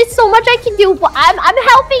there's only so much I can do, but I'm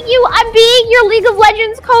helping you. I'm being your League of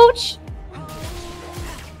Legends coach.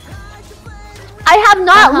 I have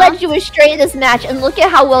not led you astray this match, and look at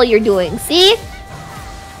how well you're doing. See?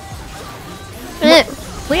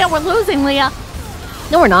 Leah, we're losing, Leah.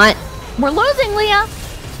 No, we're not. We're losing, Leah.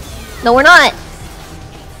 No, we're not.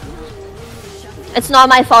 It's not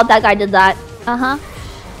my fault that guy did that.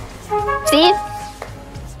 See?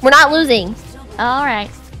 We're not losing. Alright.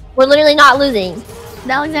 We're literally not losing.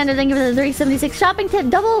 Alexander, thank you for the 376 shopping tip.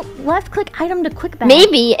 Double left click item to quick bag.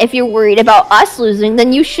 Maybe if you're worried about us losing,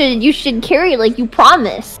 then you should carry like you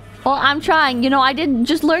promised. Well, I'm trying. You know, I did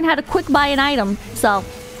just learn how to quick buy an item, so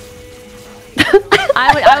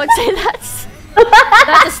I would say that's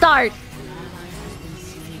a start.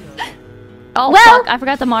 Oh well, fuck! I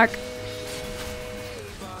forgot the mark.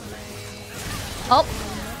 Oh.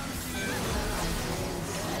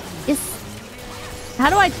 How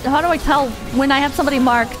do I tell when I have somebody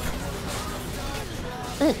marked?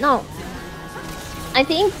 No. I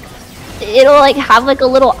think it'll like have like a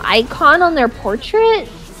little icon on their portrait.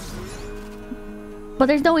 But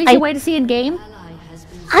there's no easy way to see in game?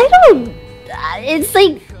 I don't... It's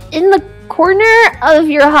like in the corner of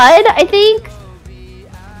your HUD, I think.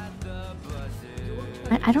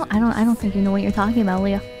 I don't think you know what you're talking about,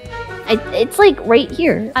 Leah. It's like right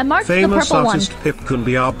here. I marked Famous the purple one. artist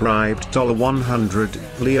𝐿𝐴𝐻 bribed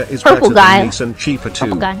 $100. Leah is Purple better guy. than Lisa and cheaper too.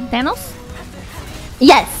 Purple guy. Thanos?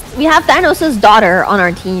 Yes, we have Thanos' daughter on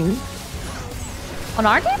our team. On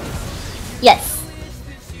our team? Yes.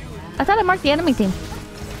 I thought I marked the enemy team.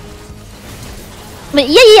 But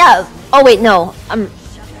yeah. Oh wait, no.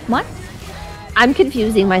 What? I'm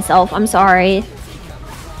confusing myself. I'm sorry.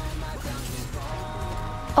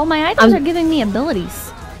 Oh, my items are giving me abilities.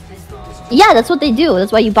 Yeah, that's what they do.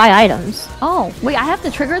 That's why you buy items. Oh, wait, I have to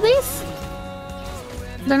trigger these?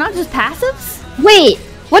 They're not just passives? Wait,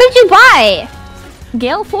 what did you buy?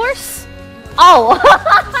 Gale Force? Oh.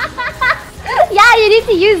 Yeah, you need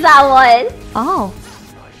to use that one. Oh.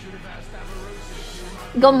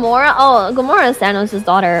 Gamora? Oh, Gamora is Thanos'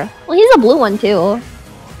 daughter. Well, he's a blue one too.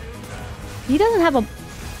 He doesn't have a...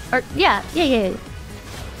 Or, yeah.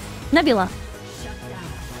 Nebula.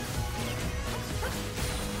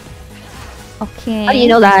 Okay. How do you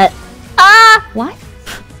know that? Ah! What?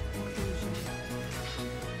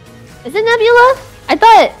 Is it Nebula? I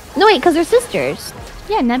thought... No, wait, because they're sisters.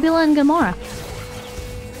 Yeah, Nebula and Gamora.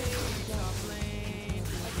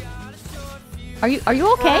 Are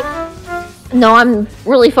you okay? No, I'm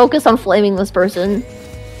really focused on flaming this person.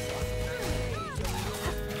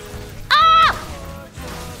 Ah!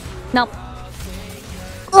 No.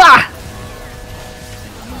 Ah!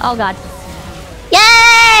 Oh god.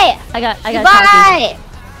 Yay! I got Goodbye!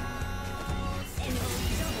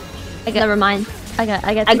 coffee. Never mind. I got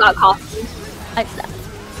coffee.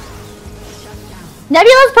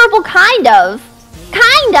 Nebula's purple, kind of.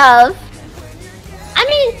 I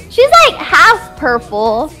mean, she's like half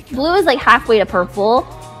purple. Blue is like halfway to purple.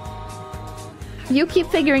 You keep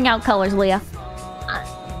figuring out colors, Leah.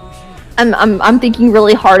 I'm thinking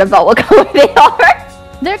really hard about what color they are.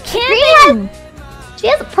 They're camping. She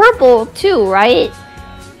has purple too, right?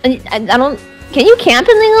 And I don't. Can you camp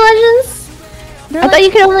in League of Legends? I thought you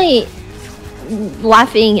could only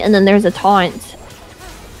laughing and then there's a taunt.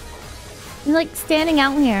 You're like standing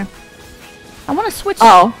out here. I want to switch.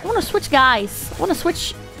 Oh. I want to switch guys. I want to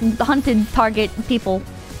switch hunted target people.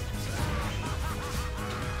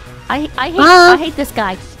 I hate this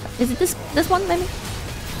guy. Is it this one maybe?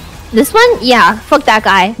 This one? Yeah. Fuck that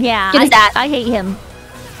guy. Yeah. Get his ass. I hate him.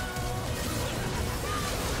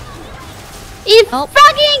 He's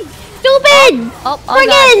fucking stupid.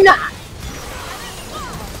 Friggin'. God.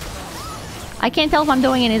 I can't tell if I'm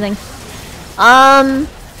doing anything.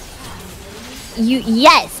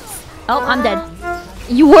 Yes. Oh, I'm dead.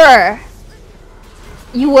 You were.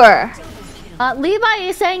 Levi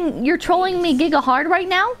is saying you're trolling me giga hard right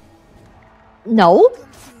now. No.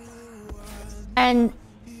 And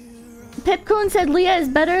Pipcoon said Leah is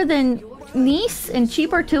better than 𝐴𝐻 and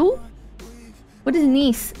cheaper too. What is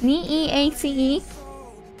𝐴𝐻? 𝐴𝐻?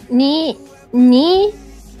 Ni?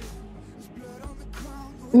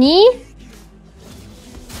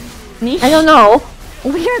 I don't know.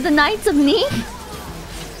 We are the Knights of 𝐴𝐻?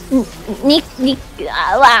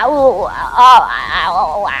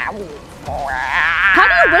 How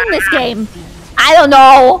do you win this game? I don't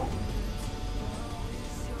know.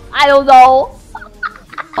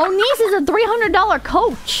 Oh, 𝐴𝐻 is a $300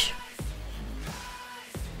 coach.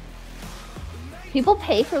 People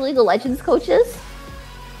pay for League of Legends coaches?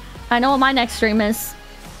 I know what my next stream is.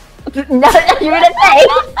 No, you're gonna pay.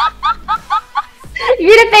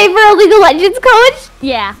 You're gonna pay for a League of Legends coach?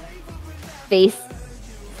 Yeah. Face.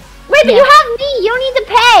 Wait, but you have me. You don't need to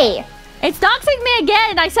pay. It's doxing me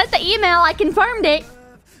again. I sent the email. I confirmed it.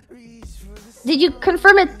 Did you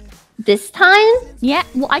confirm it this time? Yeah,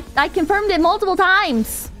 well, I confirmed it multiple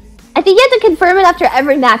times. I think you have to confirm it after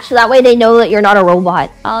every match, so that way they know that you're not a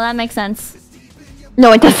robot. Oh, that makes sense.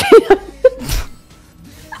 No, it doesn't.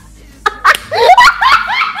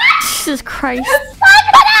 Jesus Christ.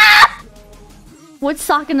 Sakura! What's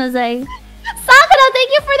Sakana say? Sakura, thank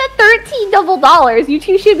you for the 13 double dollars. You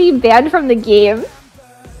two should be banned from the game.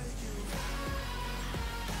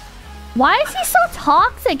 Why is he so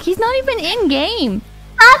toxic? He's not even in-game.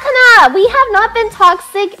 Sakura, we have not been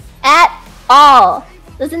toxic at all.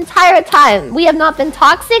 This entire time. We have not been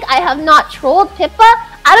toxic. I have not trolled Pippa.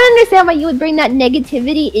 I don't understand why you would bring that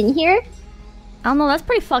negativity in here. I don't know, that's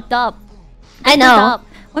pretty fucked up. I know.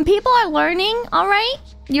 When people are learning, alright,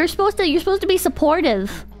 you're supposed to be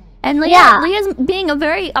supportive. And Leah's being a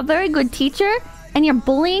very good teacher, and you're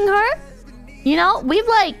bullying her. You know, we've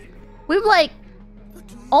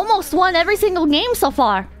almost won every single game so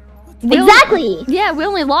far. We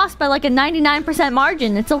only lost by like a 99%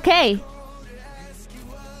 margin. It's okay.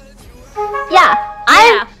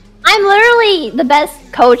 I'm literally the best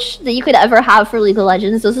coach that you could ever have for League of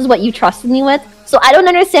Legends. This is what you trusted me with. So I don't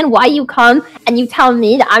understand why you come and you tell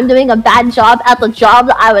me that I'm doing a bad job at the job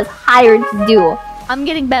that I was hired to do. I'm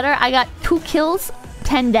getting better. I got 2 kills,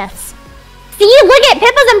 10 deaths. See, look at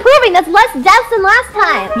Pippa's improving. That's less deaths than last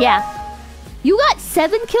time. Yeah. You got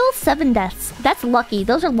 7 kills, 7 deaths. That's lucky.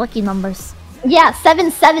 Those are lucky numbers. Yeah,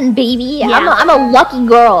 7-7, baby. Yeah. I'm a lucky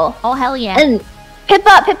girl. Oh, hell yeah. And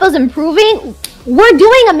Pippa's improving. We're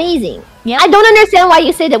doing amazing. Yep. I don't understand why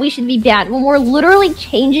you say that we should be banned when we're literally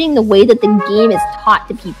changing the way that the game is taught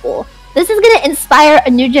to people. This is gonna inspire a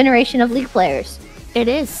new generation of League players. It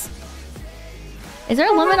is. Is there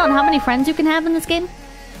a limit on how many friends you can have in this game?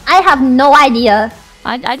 I have no idea.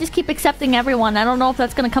 I just keep accepting everyone. I don't know if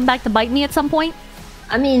that's gonna come back to bite me at some point.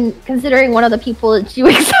 I mean, considering one of the people that you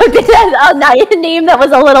accepted as a name that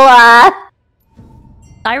was a little, I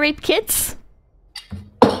rape kids?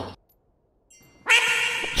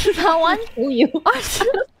 That one? You.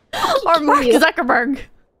 Or Mark Zuckerberg.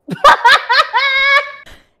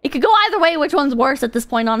 It could go either way. Which one's worse at this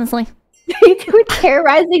point, honestly? You're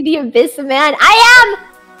terrorizing the abyss, man. I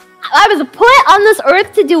was put on this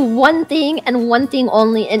earth to do one thing and one thing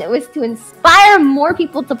only, and it was to inspire more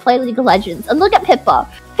people to play League of Legends. And look at Pippa.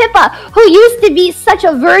 Pippa, who used to be such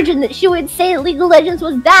a virgin that she would say League of Legends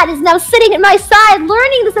was bad, is now sitting at my side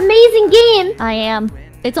learning this amazing game. I am.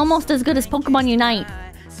 It's almost as good as Pokemon Unite.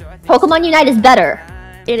 Pokemon Unite is better.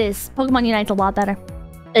 It is. Pokemon Unite's a lot better.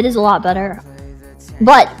 It is a lot better.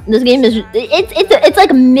 But this game is it's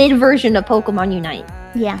like a mid version of Pokemon Unite.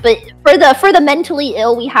 Yeah. But for the mentally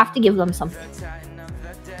ill, we have to give them something.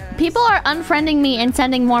 People are unfriending me and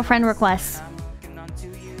sending more friend requests.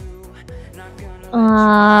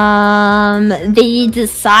 They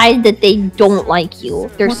decide that they don't like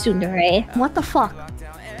you. They're tsundere. What the fuck?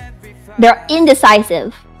 They're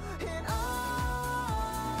indecisive.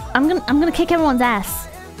 I'm gonna kick everyone's ass.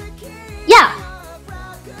 Yeah.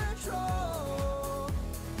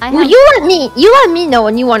 Well, you let me know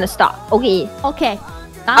when you want to stop. Okay. Okay.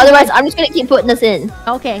 Otherwise, I'm just gonna keep putting this in.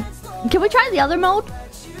 Okay. Can we try the other mode?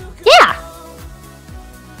 Yeah.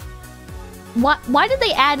 Why did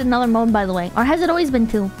they add another mode, by the way? Or has it always been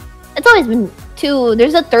 2? It's always been 2.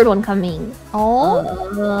 There's a 3rd one coming.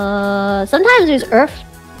 Oh. Sometimes there's Earth,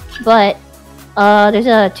 but there's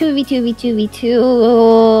a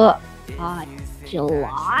 2v2v2v2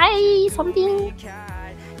 July something.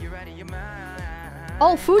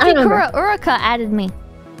 Oh, Fujikura Uraka added me.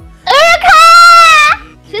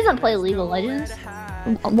 Uraka! She doesn't play League of Legends.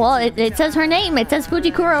 Well, it says her name. It says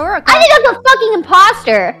Fujikura Uraka. I think that's a fucking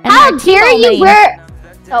imposter. And how dare you wear...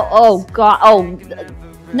 Oh god. Oh.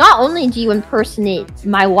 Not only do you impersonate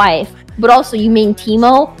my wife, but also you mean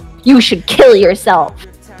Teemo. You should kill yourself.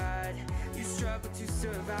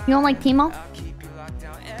 You don't like Teemo?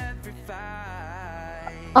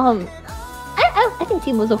 I think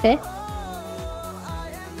Teemo's okay.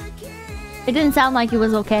 It didn't sound like it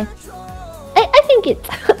was okay. I think it's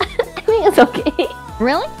I think it's okay.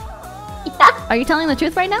 Really? Yeah. Are you telling the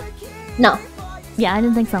truth right now? No. Yeah, I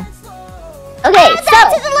didn't think so. Okay, Add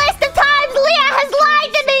that to the list of times Leah has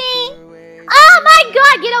lied to me! Oh my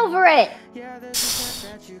god, get over it!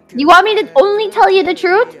 You want me to only tell you the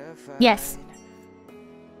truth? Yes.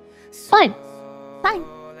 Fine. Fine.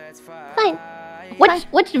 Fine.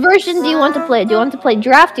 Which version do you want to play? Do you want to play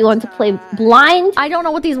draft? Do you want to play blind? I don't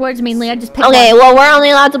know what these words mean, Leah. Just pick Okay, one. well, we're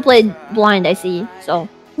only allowed to play blind, I see, so.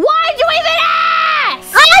 Why'd you even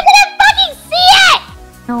ask? I didn't fucking see it!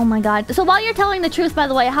 Oh my god. So while you're telling the truth, by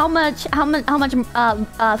the way, how much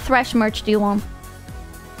Thresh merch do you want?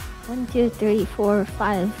 1, 2, 3, 4,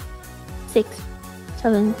 5, 6,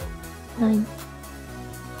 7, 9,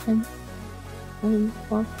 10, 11,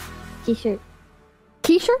 12. T-shirt.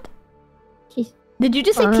 T-shirt? T-shirt. Did you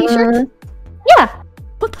just say t-shirt? Yeah.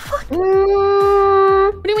 What the fuck?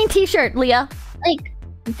 What do you mean t-shirt, Leah? Like,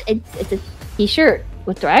 it's a t-shirt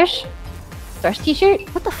with Thresh. Thresh t-shirt.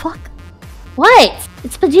 What the fuck? What?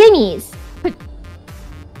 It's pajamas.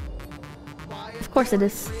 Of course it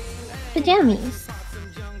is. Pajamas.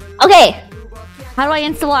 Okay. How do I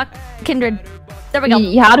insta-lock Kindred? There we go.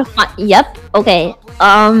 You how to find? Yep. Okay.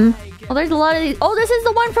 Well, there's a lot of these. Oh, this is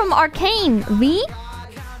the one from Arcane. V?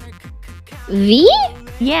 V?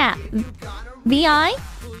 Yeah. VI?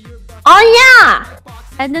 Oh yeah.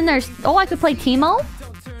 And then there's... Oh, I could play Teemo?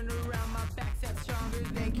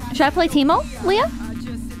 Should I play Teemo, Leah?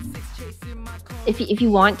 If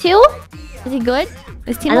you want to. Is he good?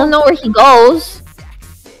 Is Teemo... I don't know where he goes.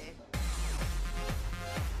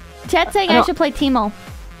 Chat's saying I should play Teemo.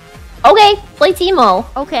 Okay, play Teemo.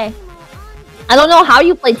 Okay. I don't know how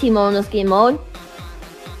you play Teemo in this game mode.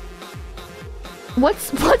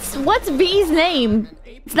 What's V's name?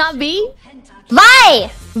 It's not V?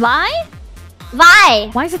 Vi! Vi? Vi!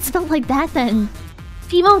 Why is it spelled like that then?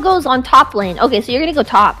 Teemo goes on top lane. Okay, so you're gonna go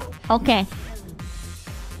top. Okay.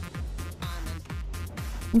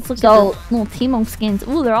 Let's look at So- the little Teemo skins.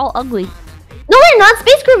 Ooh, they're all ugly. No, they're not.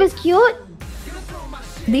 Space Groove is cute.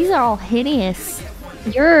 These are all hideous.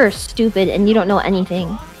 You're stupid and you don't know anything.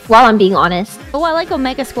 While I'm being honest. Oh, I like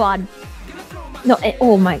Omega Squad. No,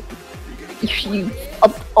 oh my.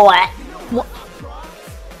 What?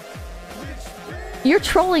 You're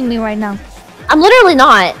trolling me right now. I'm literally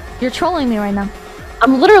not. You're trolling me right now.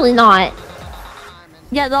 I'm literally not.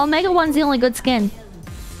 Yeah, the Omega one's the only good skin.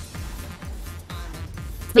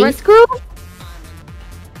 Space Groove?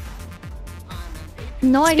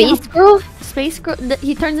 No idea. Space Groove? Space Groove.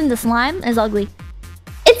 He turns into slime. Is ugly.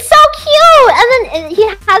 It's so cute! And then he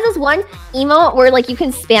has this one emote where like you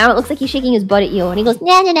can spam. It looks like he's shaking his butt at you, and he goes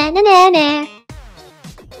na na na na na na.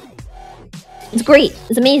 It's great.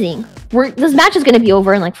 It's amazing. This match is gonna be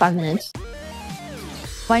over in like 5 minutes.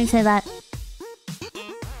 Why do you say that?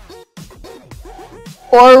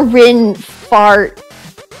 Orin Fart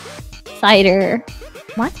Cider.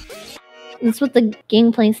 What? That's what the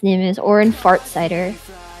gameplay's name is. Orin Fart Cider.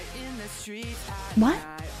 What?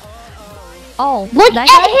 Oh, look at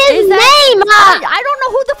his name! I don't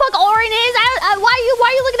know who the fuck Orin is. Why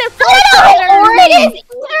are you looking at I don't know who Orin is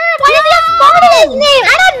either. Why does he have Fart in his name?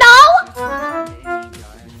 I don't know.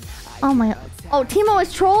 Oh my. Oh, Teemo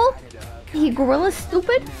is troll. He gorillas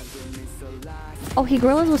stupid. Oh, he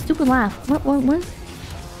gorillas with stupid laugh. What is?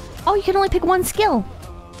 Oh, you can only pick one skill.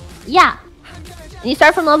 Yeah. And you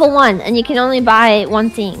start from level 1, and you can only buy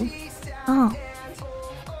one thing. Oh.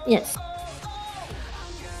 Yes.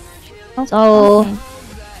 So,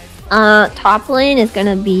 okay. Top lane is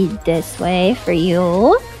gonna be this way for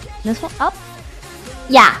you. This one up?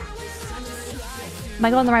 Yeah. Am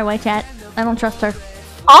I going the right way, chat? I don't trust her.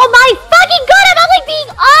 Oh my fucking god! I'm only being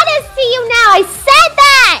honest to you now. I said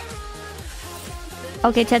that.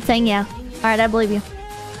 Okay, chat's saying yeah. All right, I believe you.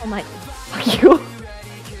 Oh my. Fuck you.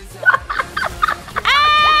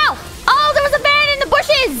 Ow! Oh, there was a man in the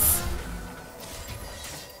bushes.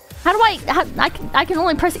 How do I can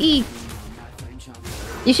only press E.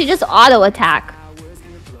 You should just auto attack.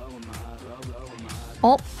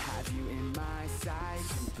 Oh.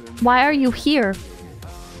 Why are you here?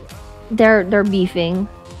 They're beefing.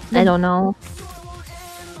 I don't know.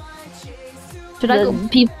 Should I go?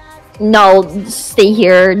 No, stay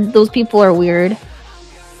here. Those people are weird.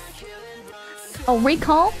 Oh,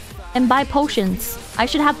 recall and buy potions. I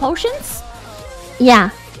should have potions?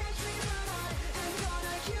 Yeah.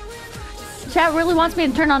 Chat really wants me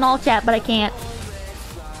to turn on all chat, but I can't.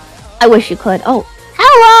 I wish you could. Oh,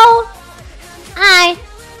 hello. Hi.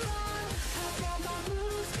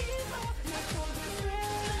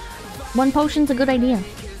 One potion's a good idea.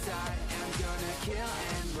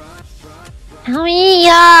 Help me,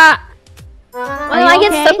 why do I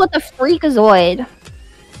get stuck with the Freakazoid?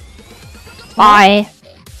 Why?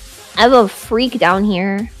 I have a freak down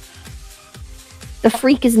here. The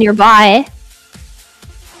freak is nearby.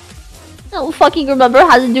 I don't fucking remember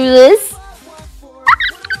how to do this.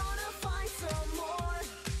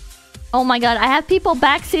 Oh my god, I have people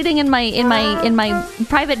backseating in my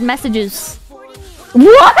private messages.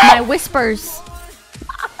 What? My whispers.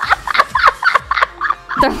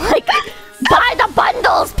 They're like, buy the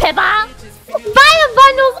bundles, Pippa! Buy the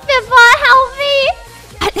bundles, Pippa! Help me!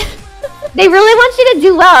 They really want you to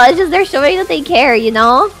do well. It's just they're showing that they care, you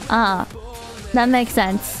know? That makes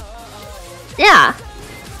sense. Yeah.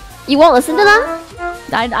 You won't listen to them?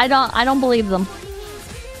 I don't believe them.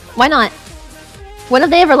 Why not? When have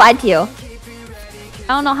they ever lied to you? I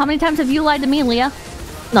don't know. How many times have you lied to me, Leah?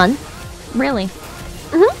 None. Really?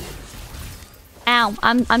 Ow,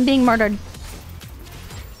 I'm being murdered.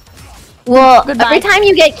 Well, Goodbye. every time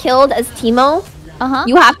you get killed as Teemo,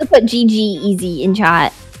 you have to put GG easy in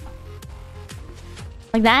chat.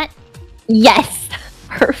 Like that? Yes.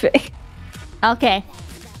 Perfect. Okay.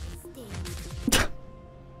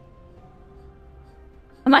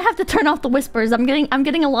 I might have to turn off the whispers. I'm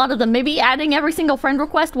getting a lot of them. Maybe adding every single friend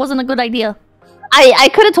request wasn't a good idea. I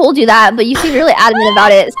could have told you that, but you seem really adamant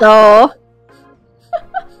about it, so...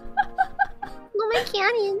 Oh my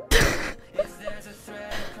canyon.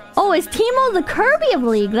 Oh, is Teemo the Kirby of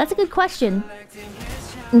League? That's a good question.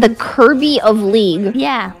 The Kirby of League?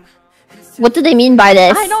 Yeah. What do they mean by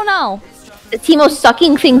this? I don't know. Is Teemo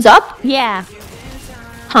sucking things up? Yeah.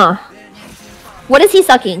 Huh. What is he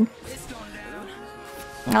sucking?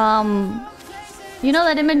 You know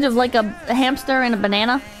that image of like a hamster and a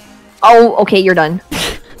banana? Oh, okay, you're done.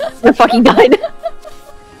 You're fucking done.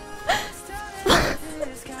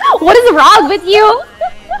 What is wrong with you?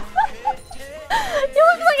 He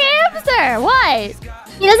looks like a hamster! What?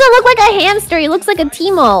 He doesn't look like a hamster, he looks like a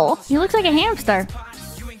Teemo. He looks like a hamster.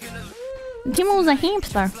 Teemo was a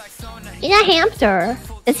hamster. He's a hamster.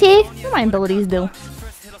 Is he? What do my abilities do?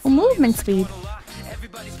 Well, movement speed.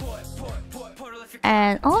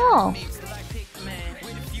 And oh,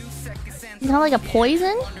 is that like a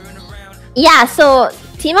poison? Yeah, so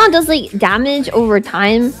Teemo does like damage over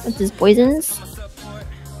time with his poisons.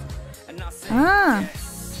 Ah.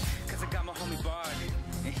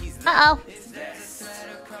 Uh-oh.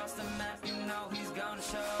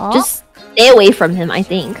 Oh. Just stay away from him, I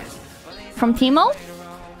think. From Teemo?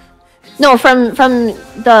 No, from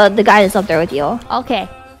the guy that's up there with you. Okay.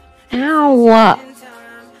 Ow.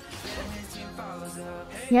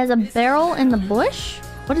 He has a barrel in the bush?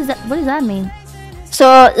 What is that? What does that mean?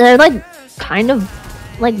 So they're like kind of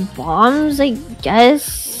like bombs, I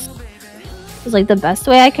guess. Is like the best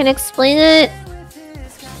way I can explain it.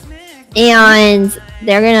 And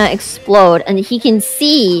they're gonna explode, and he can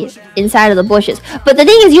see inside of the bushes. But the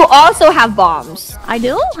thing is, you also have bombs. I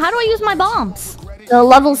do? How do I use my bombs? The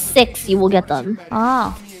level 6, you will get them.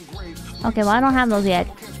 Oh. Okay, well I don't have those yet.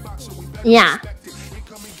 Yeah.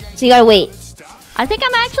 So you gotta wait. I think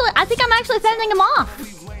I'm actually fending him off.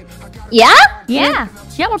 Yeah? Yeah.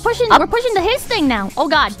 Yeah, we're pushing to his thing now. Oh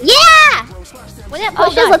god. Yeah! When it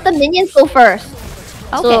pushes, God. let the minions go first.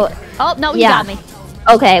 Okay. So, oh no, you yeah. got me.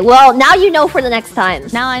 Okay, well now you know for the next time.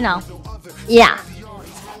 Now I know. Yeah.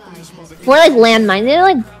 More like landmines. They're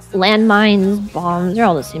like landmines, bombs. They're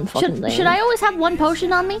all the same fucking thing. Should I always have one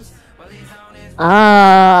potion on me?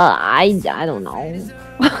 I don't know. I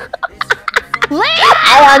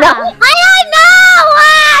don't know. I don't know.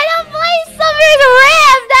 I don't play Summer's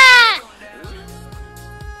Rift.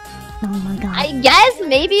 Oh my god. I guess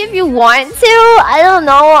maybe if you want to. I don't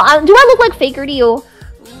know. Do I look like Faker to you?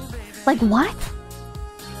 Like what?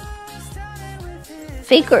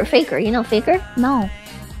 Faker. You know Faker? No.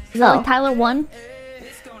 No. Like Tyler 1?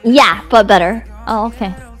 Yeah, but better. Oh,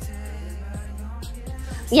 okay.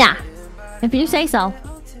 Yeah. If you say so.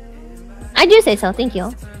 I do say so. Thank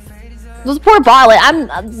you. Those poor bot,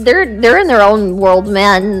 they're in their own world,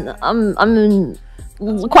 man. I'm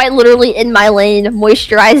quite literally in my lane,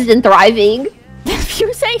 moisturized and thriving. If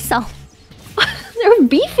you say so. They're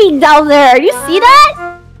beefing down there. You see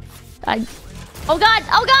that? Oh god!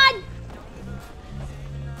 Oh god!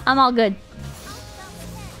 I'm all good.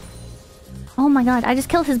 Oh my god! I just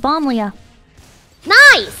killed his bomb, Leah.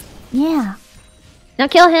 Nice. Yeah. Now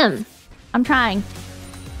kill him. I'm trying.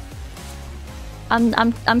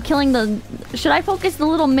 I'm killing the... Should I focus the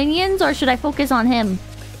little minions or should I focus on him?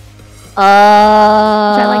 Should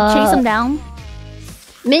I like chase him down?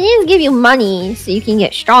 Minions give you money so you can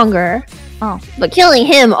get stronger. Oh. But killing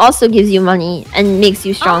him also gives you money and makes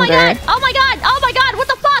you stronger. Oh my god! Oh my god! Oh my god! What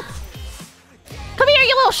the fuck? Come here,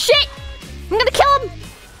 you little shit! I'm gonna kill him!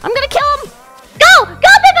 I'm gonna kill him! Go! Go,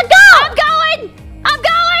 Pippa, go! I'm going! I'm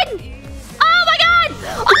going! Oh my god!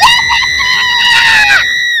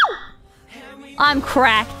 I'm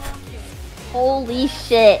cracked. Holy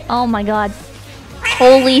shit. Oh my god.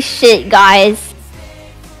 Holy shit, guys.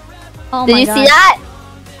 Oh Did my you god. see that?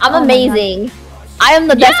 I'm Oh my amazing. I am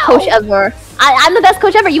the best coach ever. I'm the best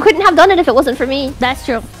coach ever. You couldn't have done it if it wasn't for me. That's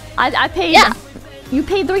true. I paid... Yeah. You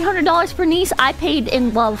paid $300 for Nice. I paid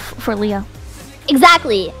in love for Leah.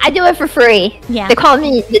 Exactly. I do it for free. Yeah. They call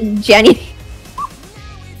me the Jenny...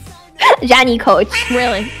 Jenny coach.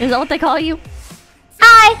 Really? Is that what they call you?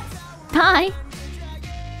 Hi! Hi.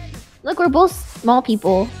 Look, we're both small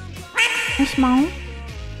people. You're small.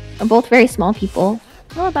 We're both very small people.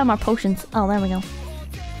 What about my potions? Oh, there we go.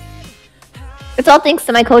 It's all thanks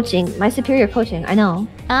to my coaching. My superior coaching. I know.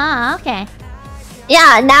 Ah, okay.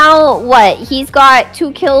 Yeah, now what? He's got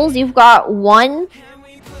 2 kills. You've got 1.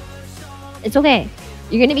 It's okay.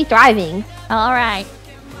 You're gonna be thriving. Alright.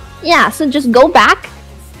 Yeah, so just go back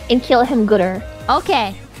and kill him gooder.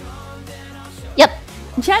 Okay. Yep.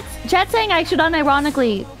 Chat's saying I should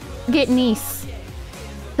unironically get Nice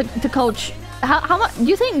to coach. How much do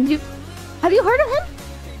you think? Have you heard of him?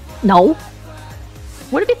 No.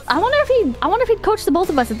 Would it be? I wonder if he'd coach the both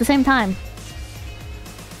of us at the same time.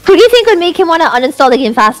 Who do you think would make him want to uninstall the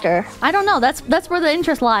game faster? I don't know. That's where the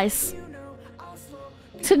interest lies.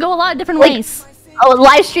 It could go a lot of different Like, ways. A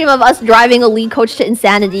live stream of us driving a lead coach to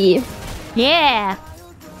insanity. Yeah.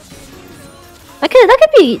 That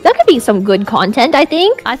could be some good content, I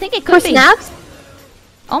think. I think it could For be. snaps.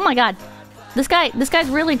 Oh my god. This guy's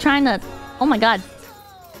really trying to... Oh my god.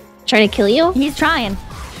 Trying to kill you? He's trying.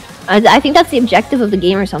 I think that's the objective of the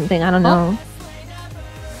game or something. I don't know.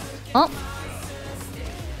 Oh.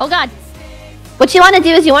 Oh god. What you want to do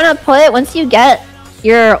is you want to put, once you get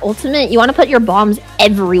your ultimate, you want to put your bombs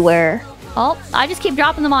everywhere. Oh, I just keep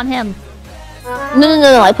dropping them on him.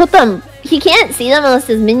 No. I put them... He can't see them unless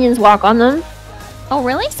his minions walk on them. Oh,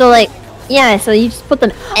 really? So, like... Yeah, so you just put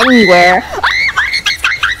them anywhere.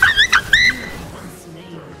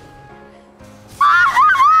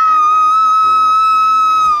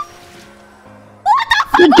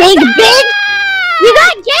 You ganked, bitch! You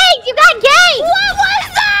got ganked! You got ganked! What was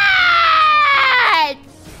that?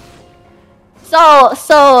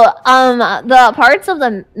 The parts of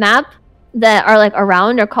the map that are like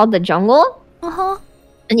around are called the jungle. Uh-huh.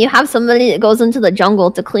 And you have somebody that goes into the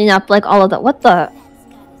jungle to clean up like all of the... What the...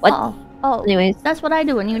 What? Oh. Anyways. That's what I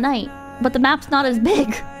do in Unite. But the map's not as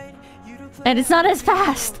big. And it's not as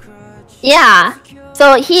fast. Yeah.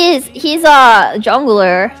 So he's a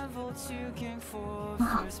jungler.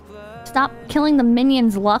 Stop killing the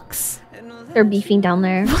minions, Lux. They're beefing down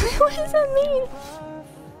there. What does that mean?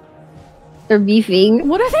 They're beefing.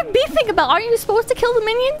 What are they beefing about? Aren't you supposed to kill the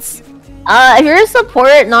minions? If you're a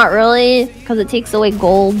support, not really, because it takes away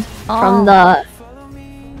gold from the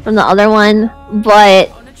other one.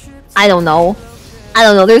 But I don't know.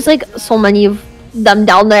 There's like so many of them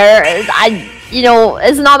down there.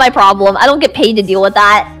 It's not my problem. I don't get paid to deal with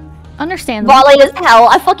that. Understandable. Bot lane is hell.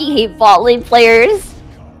 I fucking hate bot lane players.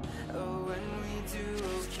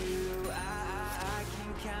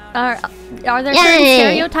 Are there certain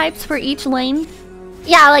stereotypes for each lane?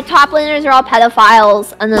 Yeah, like top laners are all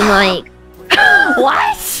pedophiles, and then like...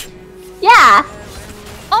 What? Yeah.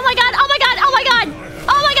 Oh my god, oh my god, oh my god!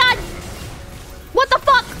 Oh my god! What the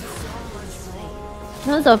fuck?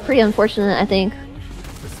 That was pretty unfortunate, I think.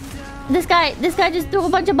 This guy just threw a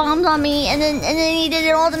bunch of bombs on me, and then he did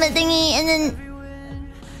an ultimate thingy, and then...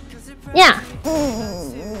 Yeah.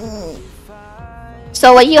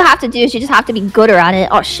 So what you have to do is you just have to be gooder at it.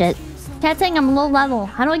 Oh shit. Cat's saying I'm low level.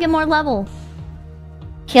 How do I get more level?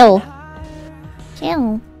 Kill.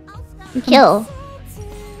 Kill. Kill.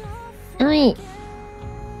 Wait.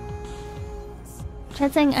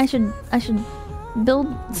 Cat's saying I should build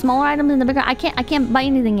smaller items in the bigger. I can't buy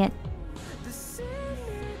anything yet.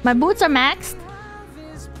 My boots are maxed.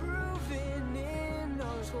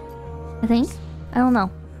 I think. I don't know.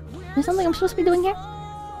 Is there something I'm supposed to be doing here?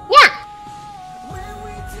 Yeah.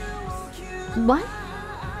 What?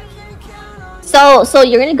 So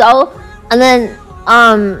you're gonna go, and then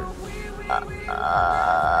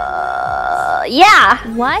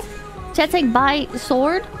yeah. What? Chat's saying buy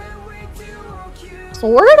sword.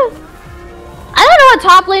 Sword? I don't know what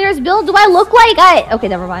top laners build. Do I look like okay,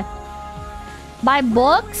 never mind. Buy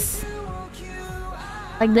books?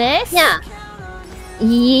 Like this? Yeah.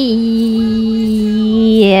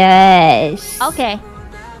 Yes. Okay.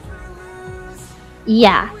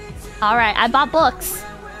 Yeah. Alright, I bought books.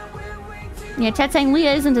 Yeah, chat saying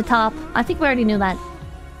Leah isn't a top. I think we already knew that.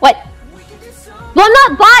 What? Well, I'm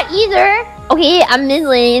not bot either. Okay, I'm mid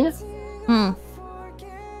lane. Hmm.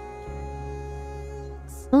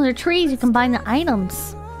 Those are trees. You combine the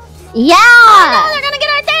items. Yeah! Oh, no, they're gonna get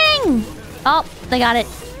our thing! Oh, they got it.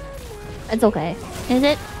 It's okay. Is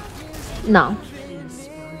it? No.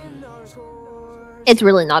 It's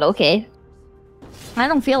really not okay. I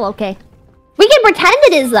don't feel okay. We can pretend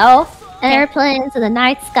it is, though. Airplanes in the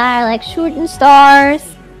night sky like shooting stars.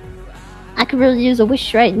 I could really use a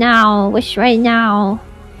wish right now. Wish right now.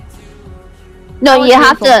 No, you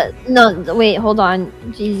have to... No, wait, hold on.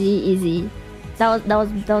 GZ, easy. That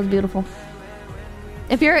was beautiful.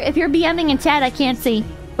 If you're BMing in chat, I can't see.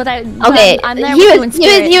 But okay, I'm there he with you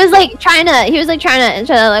in was he was like trying to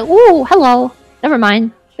like, ooh, hello. Never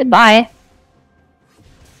mind. Goodbye.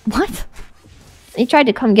 What? He tried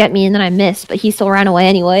to come get me and then I missed, but he still ran away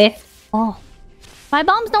anyway. Oh. My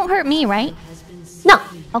bombs don't hurt me, right? No.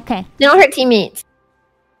 Okay. They don't hurt teammates.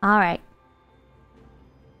 Alright.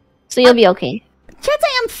 So you'll be okay. Chat,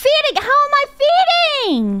 I am feeding! How am I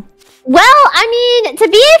feeding? Well, I mean, to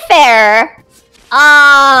be fair,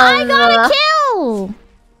 I got a kill!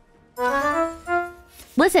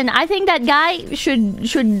 Listen, I think that guy should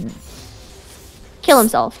kill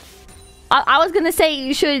himself. I was gonna say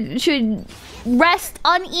you should rest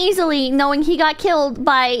uneasily knowing he got killed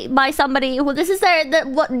by somebody who this is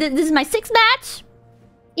this is my 6th match?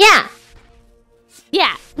 Yeah.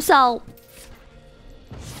 Yeah, so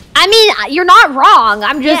I mean, you're not wrong.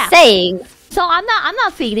 I'm just saying. So I'm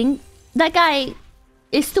not feeding. That guy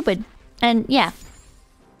is stupid. And yeah.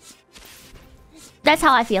 That's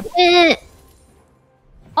how I feel.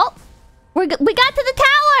 Oh, we got to the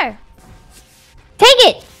tower. Take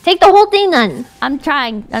it. Take the whole thing then. I'm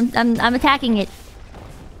trying. I'm attacking it.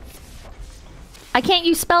 I can't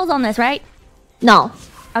use spells on this, right? No.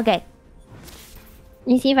 Okay. Let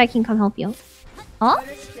me see if I can come help you. Huh?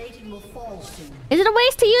 Is it a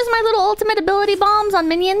waste to use my little ultimate ability bombs on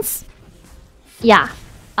minions? Yeah.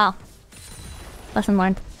 Oh. Lesson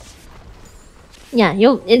learned. Yeah,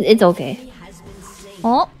 it's okay.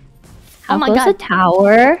 Oh. How oh my goes god. The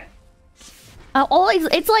tower? Oh,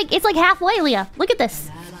 it's like halfway, Leah. Look at this.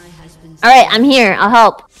 Alright, I'm here. I'll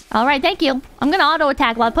help. Alright, thank you. I'm gonna auto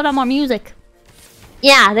attack while I put on more music.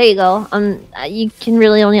 Yeah, there you go. You can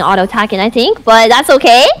really only auto attack it, I think, but that's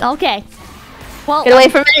okay. Okay. Well, get away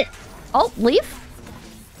from it. Oh, leave.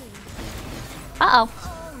 Uh-oh.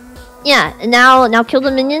 Yeah, and now kill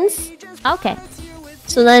the minions. Okay.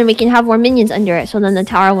 So then we can have more minions under it, so then the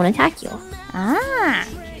tower won't attack you. Ah.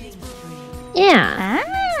 Yeah.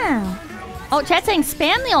 Ah. Oh, chat's saying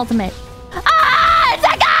spam the ultimate. Ah! It's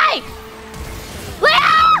that guy!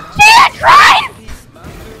 Leah! Jesus Christ!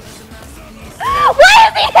 Why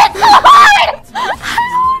is he hit so hard?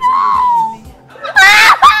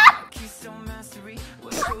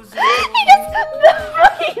 I don't know!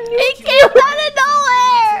 He came out of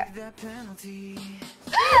nowhere! That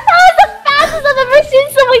was the fastest I've ever seen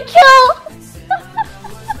someone kill!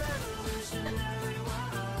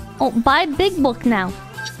 Oh, buy big book now.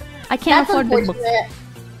 I can't afford big book.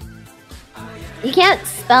 You can't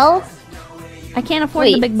spell? I can't afford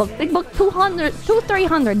the big book. Big book 200,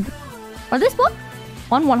 300. Or this book?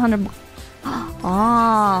 100 book.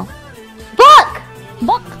 Oh. Book!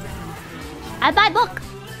 Book! I buy book.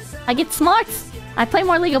 I get smarts. I play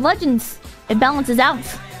more League of Legends. It balances out.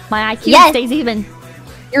 My IQ stays even.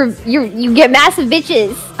 You get massive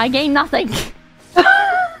bitches. I gain nothing.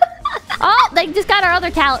 Oh, they just got our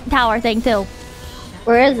other tower thing too.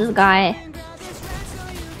 Where is this guy?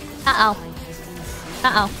 Uh-oh.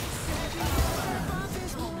 Uh-oh.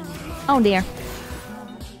 Oh dear.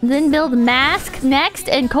 Then build mask next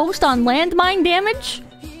and coast on landmine damage?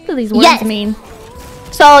 What do these words mean?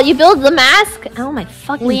 So you build the mask. Oh my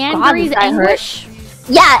fucking Leandry's god, anguish?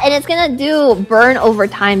 Yeah, and it's gonna do burn over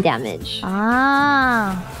time damage.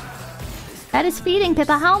 Ah. That is feeding,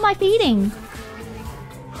 Pippa. How am I feeding?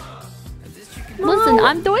 Listen,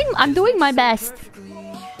 I'm doing my best.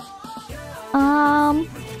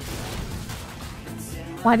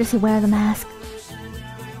 Why does he wear the mask?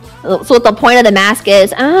 So what the point of the mask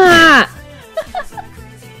is? Ah.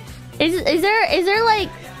 Is there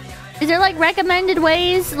like recommended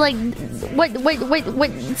ways, like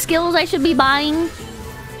what skills I should be buying?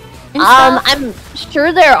 I'm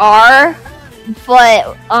sure there are,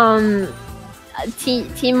 but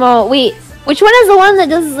Timo, wait, Which one is the one that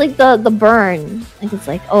does like the burn? Like it's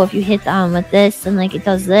like, oh, if you hit with this, and like it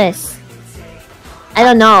does this. I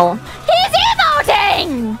don't know. He's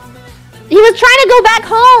emoting! He was trying to go back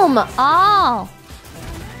home! Oh.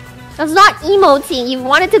 That's not emoting. He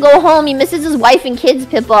wanted to go home. He misses his wife and kids,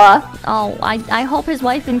 Pippa. Oh, I hope his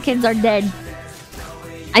wife and kids are dead.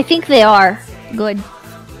 I think they are. Good.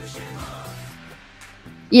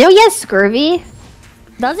 You know he has scurvy?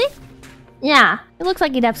 Does he? Yeah. It looks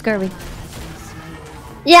like he'd have scurvy.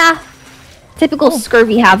 Yeah. Typical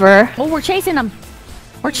scurvy haver. Oh, we're chasing him.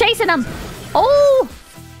 We're chasing him. Oh!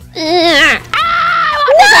 No!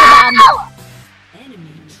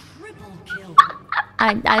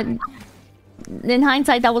 In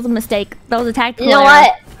hindsight, that was a mistake. That was a tactical You know error.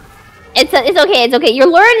 what? It's okay. It's okay. You're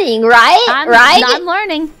learning, right? I'm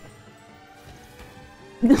learning.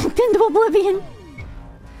 Into oblivion.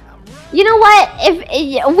 You know what? If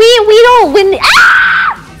we don't win,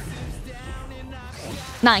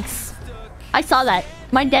 Nice. I saw that.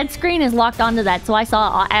 My dead screen is locked onto that, so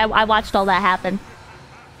I watched all that happen.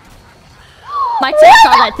 My team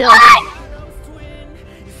saw that too.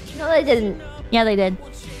 No, they didn't. Yeah, they did.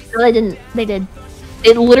 No, they didn't. They did.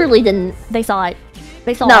 They literally didn't. They saw it.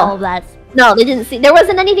 They saw No. all of that. No, they didn't see. There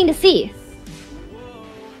wasn't anything to see.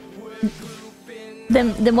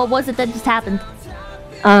 Then what was it that just happened?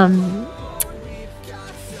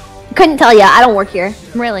 Couldn't tell ya. I don't work here.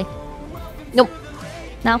 Really? Nope.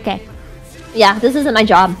 Okay. Yeah, this isn't my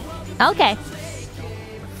job. Okay.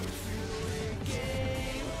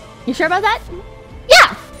 You sure about that?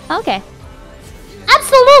 Yeah, Okay.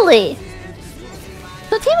 absolutely.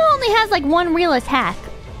 So Timo only has like one real attack,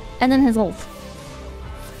 and then his ult.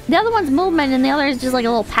 The other one's movement, and the other is just like a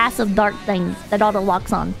little passive dart thing that auto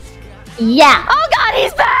locks on. Yeah. Oh god,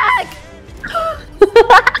 he's back!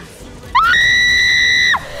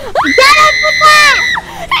 Get it, Pippa!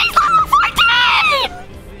 He's level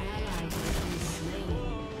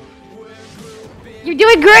 14! You're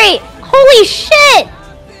doing great. Holy shit!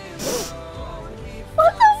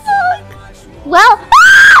 What the fuck? Well,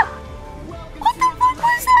 What the fuck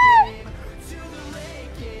was that?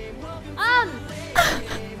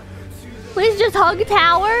 Please just hug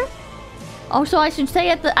tower. Oh, so I should stay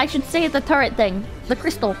at the turret thing, the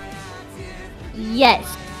crystal.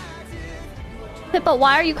 yes. Pippa,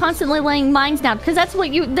 why are you constantly laying mines down? Because that's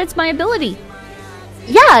my ability.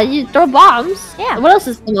 Yeah, you throw bombs. Yeah. What else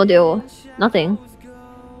is gonna do? Nothing.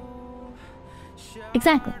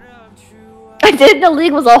 Exactly. I didn't know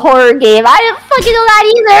League was a horror game. I didn't fucking know that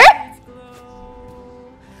either.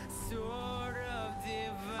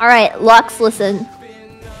 Alright, Lux, listen.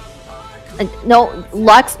 No,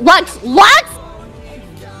 Lux!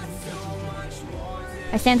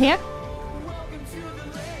 I stand here.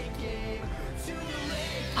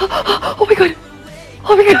 Oh my god!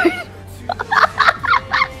 Oh my god!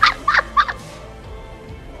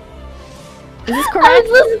 Is this I'm correct?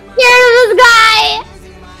 so scared of this guy!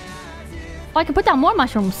 Oh, I can put down more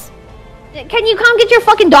mushrooms. Can you come get your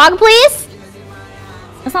fucking dog, please?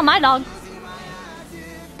 That's not my dog.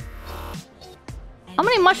 How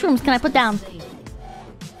many mushrooms can I put down?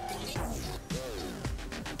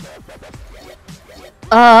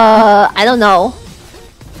 I don't know.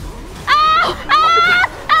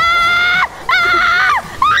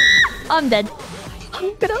 I'm dead.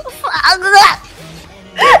 I'm gonna.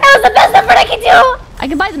 That was the best effort I can do! I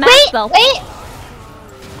can buy the max spell.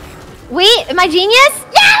 Wait, am I genius?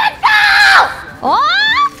 Yeah, let's go! Oh!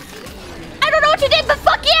 I don't know what you did, but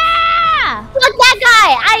fuck yeah! Look that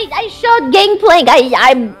guy! I showed Gangplank.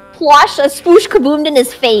 I ploshed a sploosh kaboomed in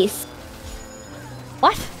his face.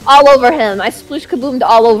 What? All over him. I sploosh kaboomed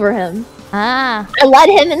all over him. Ah. I led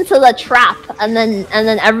him into the trap, and then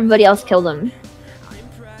everybody else killed him.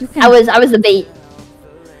 I was the bait.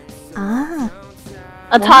 Ah.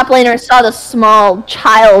 A top laner saw the small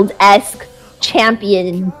child-esque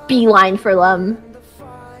champion beeline for them.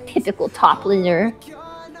 Typical top laner.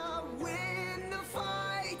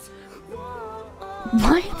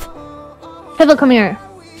 What? Pippa, come here.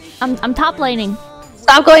 I'm top laning.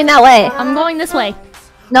 Stop going that way. I'm going this way.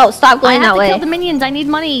 No, stop I going have that to way. kill the minions. I need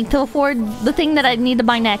money to afford the thing that I need to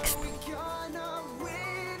buy next.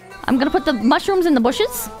 I'm gonna put the mushrooms in the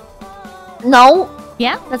bushes. No.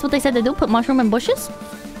 Yeah, that's what they said to do. Put mushroom in bushes.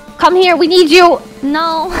 Come here, we need you.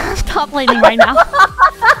 No, I'm top laning right now.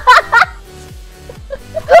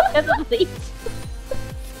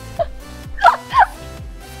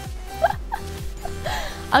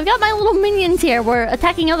 I've got my little minions here. We're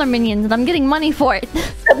attacking other minions, and I'm getting money for it.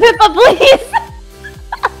 Pippa, please.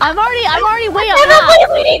 I'm already way up. Pippa, please,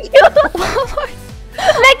 we need you.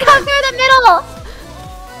 Then come through the middle.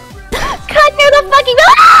 Cut through the fucking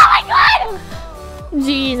middle. Oh my god!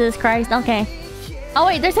 Jesus Christ. Okay. Oh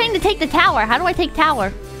wait, they're saying to take the tower. How do I take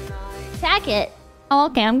tower? Attack it. Oh,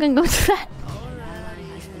 okay. I'm gonna go to that.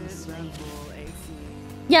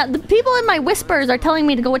 Yeah, the people in my whispers are telling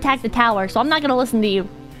me to go attack the tower, so I'm not gonna listen to you.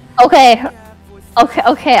 Okay.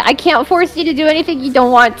 Okay. I can't force you to do anything you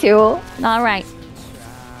don't want to. Alright.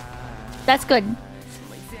 That's good.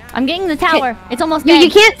 I'm getting the tower. It's almost dead. You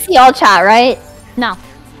can't see all chat, right? No.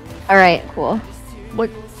 Alright, cool. What?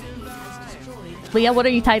 Leah, what are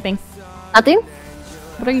you typing? Nothing?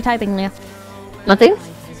 What are you typing, Leah? Nothing?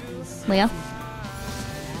 Leah?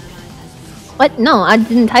 What? No, I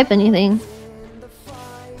didn't type anything.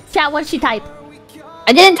 Chat, what'd she type?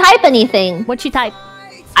 I didn't type anything. What'd she type?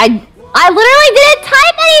 I literally didn't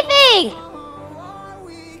type anything!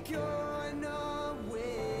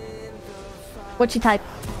 What'd she type?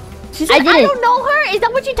 She said, I didn't. I don't know her! Is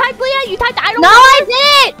that what you typed, Leah? You typed, I don't No, know her?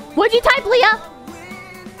 I didn't! What'd you type, Leah?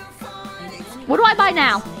 What do I buy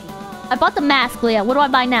now? I bought the mask, Leah. What do I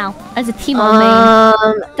buy now? As a Teemo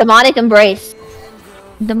main. Demonic Embrace.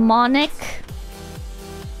 Demonic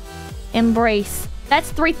Embrace.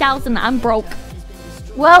 That's 3,000. I'm broke.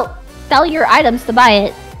 Well, sell your items to buy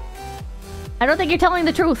it. I don't think you're telling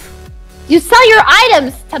the truth. You sell your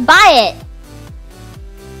items to buy it.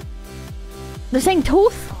 They're saying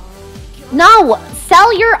tooth? No,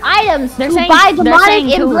 sell your items to buy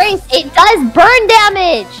Demonic Embrace. It does burn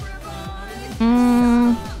damage.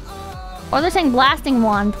 Or they're saying blasting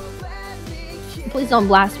wand. Please don't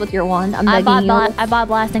blast with your wand. I'm begging you. I bought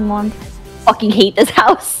blasting wand. Fucking hate this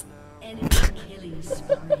house.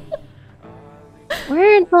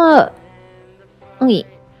 Where the... Wait.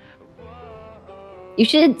 You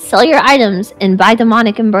should sell your items and buy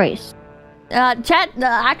Demonic Embrace. Chat,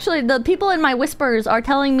 actually, the people in my whispers are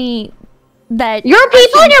telling me that... Your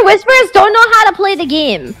people in your whispers don't know how to play the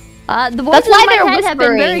game. The voices in my head have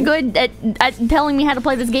been very good at telling me how to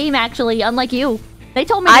play this game, actually, unlike you. They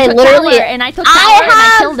told me to took tower, and I took tower and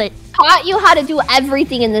I killed it. Taught you how to do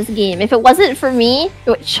everything in this game. If it wasn't for me, it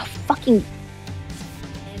would fucking...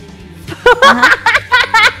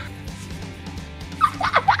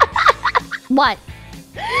 What?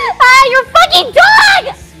 Ah, your fucking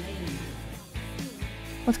dog!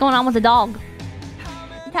 What's going on with the dog?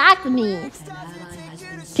 Attack me.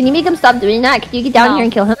 Can you make him stop doing that? Can you get down here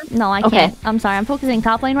and kill him? No, I can't. I'm sorry. I'm focusing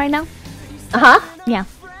top lane right now. Yeah.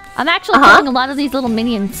 I'm actually killing a lot of these little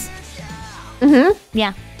minions.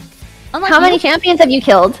 Yeah. Unlike How many champions have you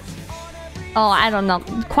killed? Oh, I don't know.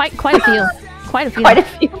 Quite a few. Quite a few. Quite a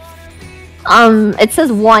few. It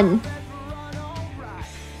says 1.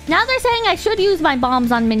 Now they're saying I should use my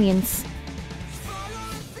bombs on minions.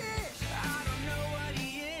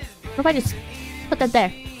 What if I just put that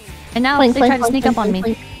there? And now they try to sneak up on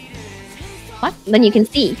me. What? Then you can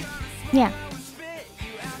see. Yeah.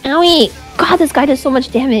 Owie! God, this guy does so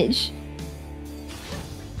much damage.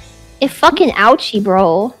 It fucking ouchie,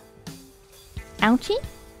 bro. Ouchie?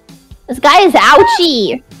 This guy is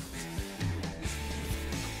ouchie!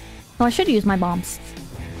 So I should use my bombs.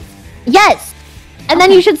 Yes! And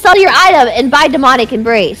then you should sell your item and buy Demonic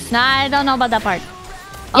Embrace. Nah, I don't know about that part.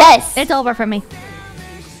 Oh, yes! It's over for me.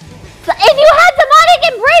 So if you had Demonic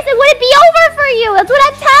Embrace, it wouldn't be over for you! That's what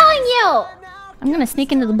I'm telling you! I'm gonna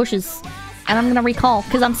sneak into the bushes. And I'm gonna recall,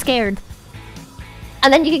 because I'm scared.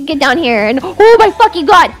 And then you can get down here and... Oh my fucking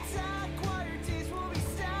god!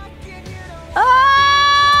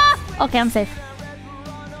 Ah! Okay, I'm safe.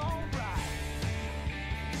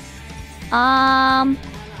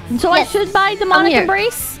 So I should buy Demonic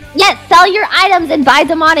Embrace? Yes, sell your items and buy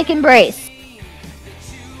Demonic Embrace.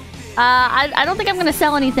 I don't think I'm gonna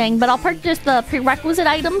sell anything, but I'll purchase the prerequisite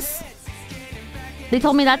items. They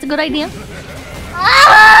told me that's a good idea.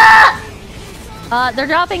 Ah! They're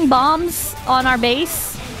dropping bombs on our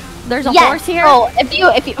base. There's a horse here. Oh, if you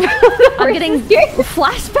I'm getting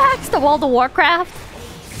flashbacks to World of Warcraft.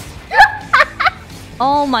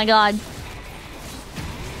 Oh my god.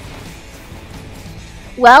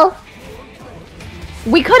 Well,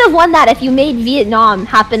 we could have won that if you made Vietnam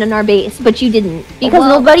happen in our base, but you didn't. Because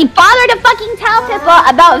nobody bothered to fucking tell Pippa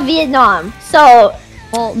about Vietnam. So...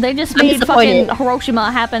 Well, they just made fucking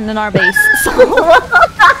Hiroshima happen in our base. So...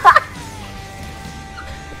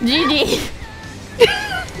 GG.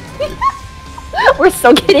 We're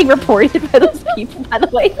still getting reported by those people, by the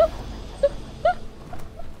way.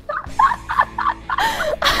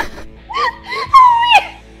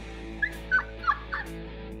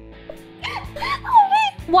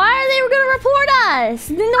 Why are they gonna report us?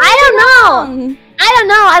 I don't know. I don't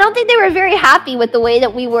know. I don't think they were very happy with the way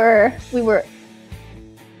that we were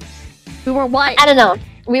what? I don't know.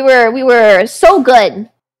 We were so good.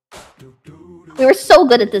 We were so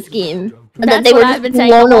good at this game. that they were just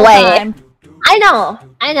blown away. I know.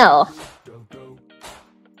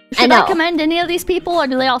 Should I commend any of these people, or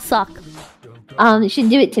do they all suck? You should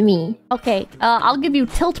do it to me. Okay, I'll give you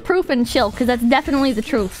tilt proof and chill, because that's definitely the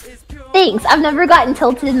truth. Thanks. I've never gotten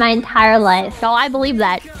tilted in my entire life. Oh, I believe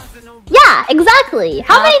that. Yeah, exactly.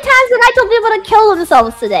 How many times did I tell people to kill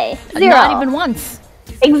themselves today? 0. Not even once.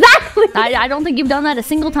 Exactly. I don't think you've done that a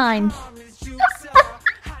single time.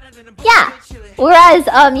 Yeah. Whereas,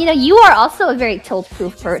 you know, you are also a very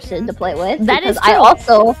tilt-proof person to play with. That is true. I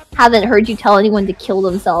also haven't heard you tell anyone to kill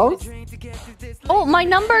themselves. Oh, my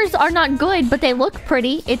numbers are not good, but they look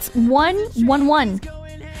pretty. It's 1, 1, 1.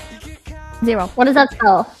 0. What does that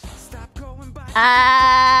spell?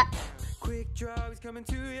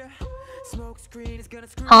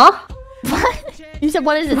 Huh? What? You said,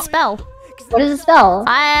 what does it spell? What does it spell?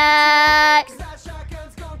 Why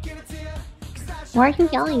are you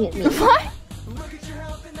yelling at me? What?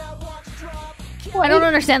 I don't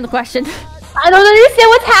understand the question. I don't understand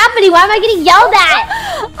what's happening. Why am I getting yelled at?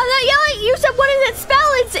 I'm not yelling. You said, what does it spell?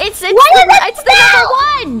 It's the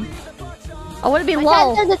number 1. Oh, would it be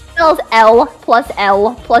lol? It spells L plus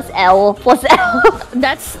L plus L plus L.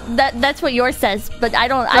 That's what yours says, but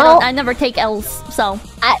I never take L's, so.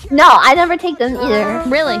 No, I never take them either.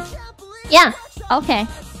 Really? Yeah. Okay.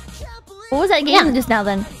 What was that game just now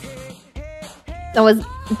then? That was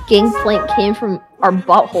Gangplank came from our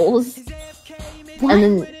buttholes. What?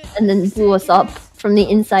 And then blew us up from the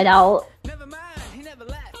inside out.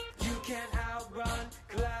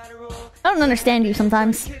 I don't understand you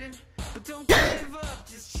sometimes.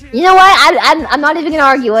 You know what? I'm not even gonna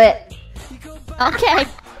argue it. Okay.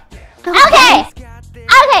 Okay.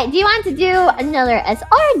 Do you want to do another SR?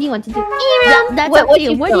 Or do you want to do ERAM? That's up to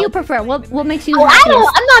you. What do you prefer? What makes you happiest?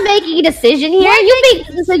 I'm not making a decision here. You make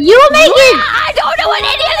it. I don't know what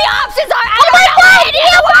any of the options are. I don't know what any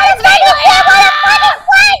of the words mean.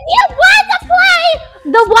 You want to play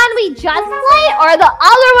the one we just played, or the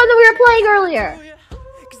other one that we were playing earlier?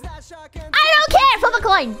 I don't care. Flip a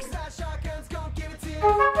coin.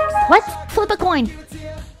 What? Flip a coin.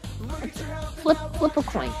 Flip a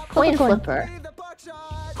coin. Coin flipper.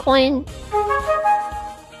 Coin.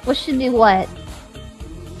 What should be what?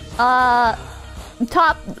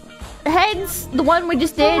 Top heads, the one we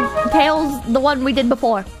just did. Tails, the one we did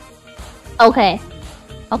before. Okay.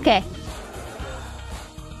 Okay.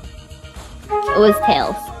 It was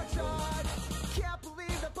tails.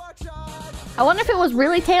 I wonder if it was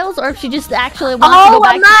really Tails or if she just actually wants to go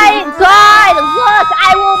back to my god! Look,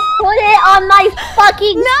 I will put it on my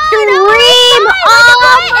fucking stream!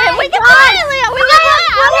 We can play it, Leo! We can play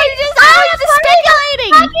it! I was just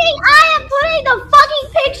speculating! I am putting the fucking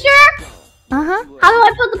picture! How do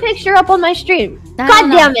I put the picture up on my stream?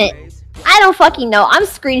 God damn it! I don't fucking know. I'm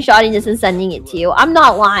screenshotting this and sending it to you. I'm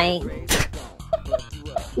not lying.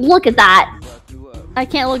 Look at that. I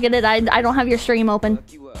can't look at it. I don't have your stream open.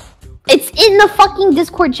 It's in the fucking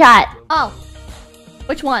Discord chat. Oh.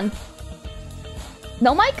 Which one?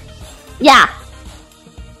 No mic? Yeah.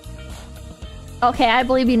 Okay, I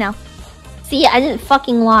believe you now. See, I didn't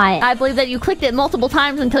fucking lie. I believe that you clicked it multiple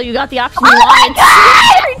times until you got the option you wanted.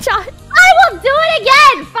 Screenshot. I will do it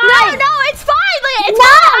again! Fine! No, it's fine! It's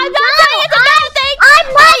fine! I'm not saying it's a bad thing! I'm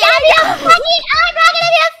not gonna be a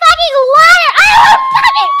fucking liar! I will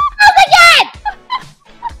fucking do it again!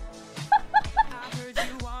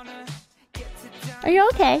 Are you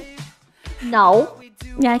okay? No.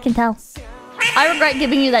 Yeah, I can tell. I regret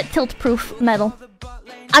giving you that tilt-proof medal.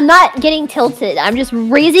 I'm not getting tilted. I'm just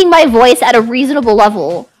raising my voice at a reasonable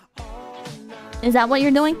level. Is that what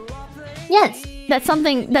you're doing? Yes. That's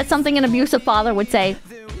something an abusive father would say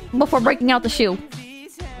before breaking out the shoe.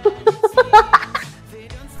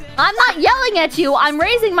 I'm not yelling at you. I'm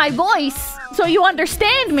raising my voice so you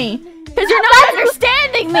understand me. Because you're not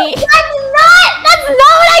understanding me. That's not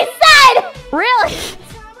what I said. Really?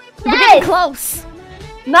 We're Yes. getting close.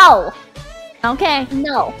 No. Okay.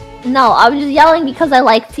 No. I'm just yelling because I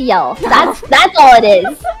like to yell. That's all it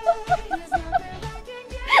is.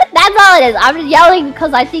 That's all it is. I'm just yelling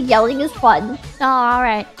because I think yelling is fun. Oh,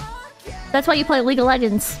 alright. That's why you play League of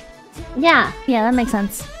Legends. Yeah. Yeah, that makes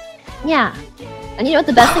sense. Yeah. And you know what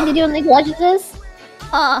the best thing to do in League of Legends is?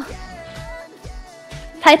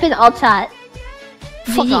 Type in all chat.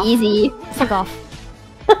 GG easy. Fuck off.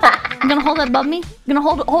 You gonna hold that above me? You gonna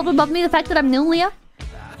hold above me the fact that I'm new, Leah?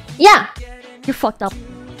 Yeah. You're fucked up.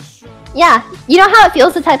 Yeah. You know how it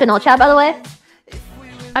feels to type in all chat, by the way?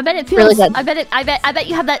 I bet it feels really good. I bet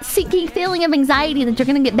you have that sinking feeling of anxiety that you're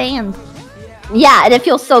gonna get banned. Yeah, and it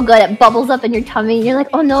feels so good. It bubbles up in your tummy. And you're like,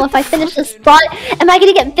 oh no, if I finish this spot, am I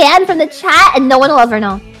gonna get banned from the chat? And no one will ever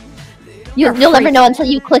know. You'll never know until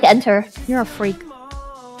you click enter. You're a freak.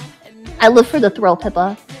 I live for the thrill,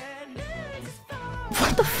 Pippa.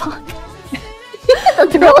 What the fuck? The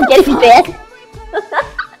thrill of getting bit.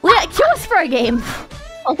 Wait, choose for a game.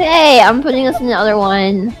 Okay, I'm putting us in the other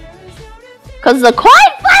one. Cause the coin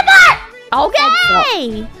flipper!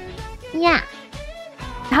 Okay! Yeah.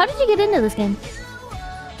 How did you get into this game?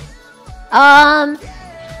 When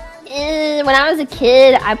I was a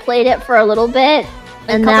kid, I played it for a little bit.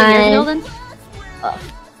 And a couple years ago then... then?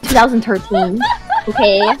 2013.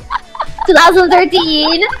 Okay.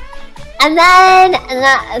 2013! And then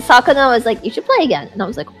Sakuna was like, you should play again. And I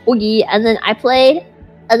was like, oogie. And then I played.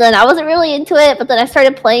 And then I wasn't really into it, but then I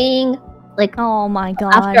started playing, like, oh my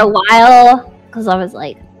god. after a while. Because I was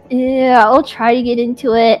like, yeah, I'll try to get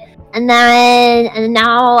into it. And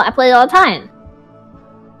now I play it all the time.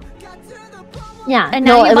 Yeah. And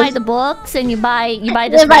now you buy the books and you buy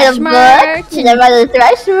the Thresh merch. And I buy the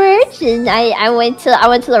Thresh merch. And I went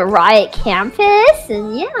to the Riot campus.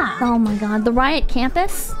 And yeah. Oh my god, the Riot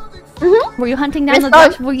campus? Mm-hmm. Were you hunting down the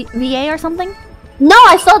Thresh VA or something? No,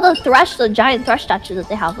 I saw the giant Thresh statue that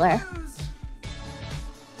they have there.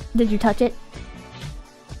 Did you touch it?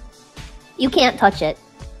 You can't touch it.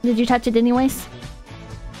 Did you touch it anyways?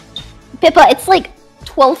 Pippa, it's like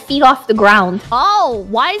 12 feet off the ground. Oh,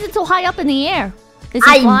 why is it so high up in the air? Is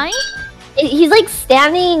he flying? He's like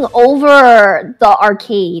standing over the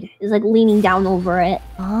arcade. He's like leaning down over it.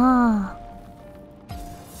 Ah.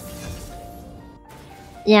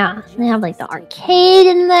 Yeah, they have like the arcade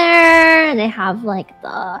in there, and they have like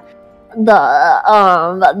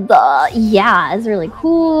yeah, it's really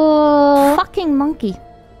cool. Fucking monkey.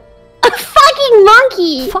 Fucking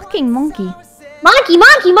monkey! Fucking monkey. Monkey,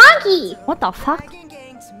 monkey, monkey! What the fuck?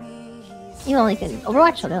 You know, like in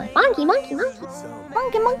Overwatch, so they're like, monkey, monkey, monkey.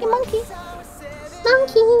 Monkey, monkey, monkey.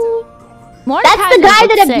 Monkey. More That's the guy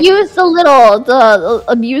that abused the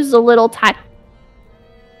little tiny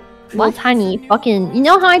fucking. You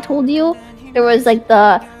know how I told you there was like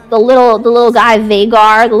the little guy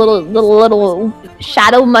Vagar, the little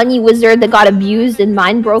shadow money wizard that got abused and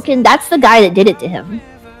mind broken. That's the guy that did it to him.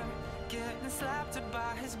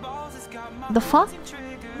 The fuck?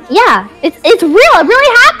 Yeah, it's real. It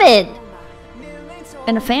really happened.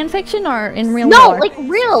 In a fan fiction or in real No, lore? like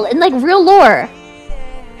real, in like real lore.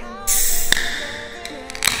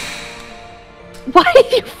 Why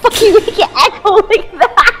did you fucking make it echo like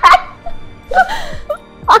that?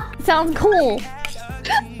 Sounds cool.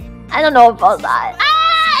 I don't know about that.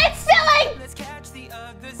 Ah, it's filling!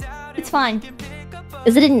 It's fine.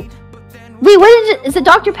 Is it in... Wait, what is it? Is it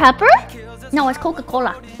Dr. Pepper? No, it's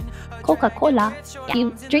Coca-Cola. Coca-Cola? Yeah.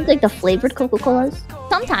 You drink like the flavored Coca-Colas?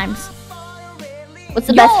 Sometimes. What's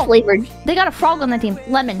the best flavored? They got a frog on the team.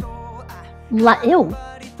 Lemon. Ew.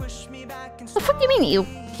 The fuck do you mean ew?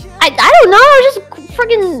 I don't know. I was just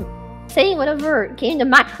freaking saying whatever came to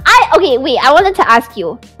mind. Okay, wait. I wanted to ask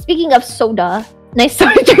you. Speaking of soda, and I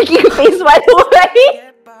started drinking face by the way.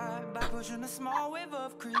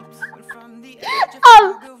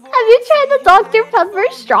 Have you tried the Dr. Pepper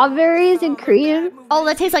strawberries and cream? Oh,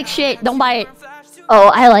 that tastes like shit. Don't buy it. Oh,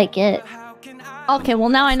 I like it. Okay, well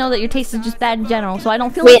now I know that your taste is just bad in general, so I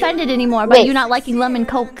don't feel offended anymore by you not liking lemon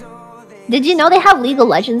Coke. Did you know they have League of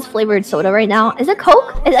Legends flavored soda right now? Is it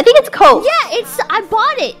Coke? I think it's Coke. Yeah, I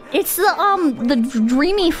bought it. It's the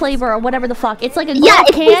dreamy flavor or whatever the fuck. It's like a it can.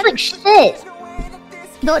 tastes like shit.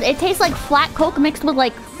 Dude, it tastes like flat Coke mixed with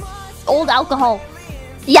like old alcohol.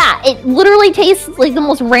 Yeah, it literally tastes like the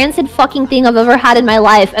most rancid fucking thing I've ever had in my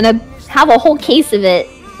life, and I have a whole case of it.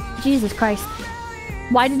 Jesus Christ.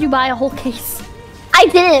 Why did you buy a whole case? I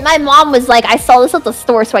didn't. My mom was like, I saw this at the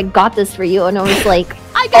store, so I got this for you. And I was like,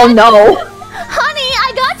 oh no. Honey,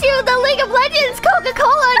 I got you the League of Legends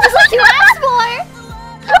Coca-Cola just like you asked for.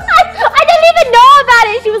 I didn't even know about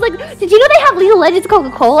it. She was like, did you know they have League of Legends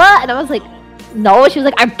Coca-Cola? And I was like, no. She was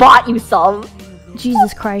like, I bought you some.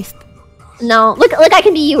 Jesus Christ. No. Look, I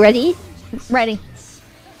can be you. Ready? Ready.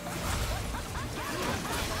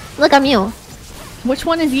 Look, I'm you. Which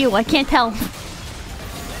one is you? I can't tell.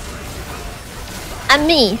 I'm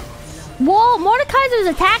me. Whoa, Mordekaiser's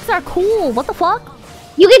attacks are cool. What the fuck?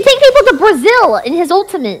 You can take people to Brazil in his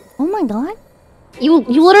ultimate. Oh my god. You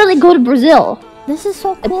literally go to Brazil. This is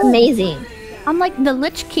so cool. It's amazing. I'm like the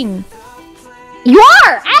Lich King. You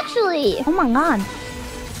are, actually. Oh my god.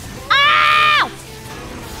 Ow!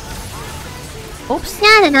 Oops.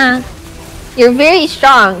 Nah. You're very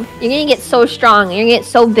strong. You're gonna get so strong. You're gonna get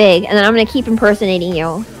so big. And then I'm gonna keep impersonating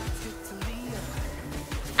you.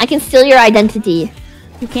 I can steal your identity.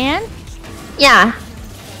 You can? Yeah.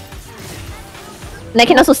 And I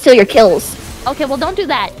can also steal your kills. Okay, well don't do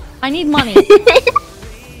that. I need money.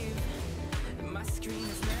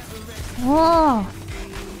 Whoa.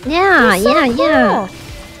 Yeah, He's so yeah, cool. yeah.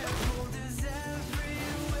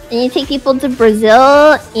 And you take people to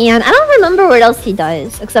Brazil, and I don't remember what else he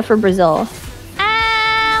does except for Brazil.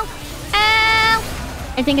 Ow! Ow!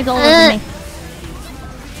 I think it's all over me.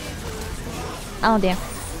 Oh dear.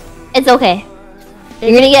 It's okay.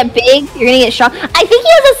 You're gonna get big. You're gonna get shocked. I think he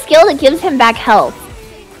has a skill that gives him back health.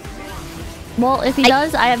 Well, if he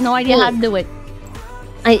does, I have no idea how to do it.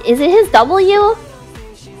 Is it his W?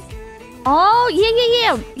 Oh,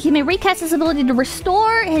 yeah. He may recast his ability to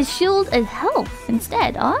restore his shield and health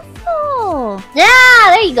instead. Oh.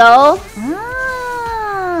 Yeah, there you go.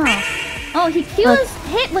 Ah. Oh, he was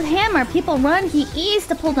hit with hammer. People run. He eased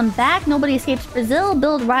to pull them back. Nobody escapes Brazil.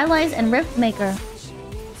 Build Rylai's and Rift Maker.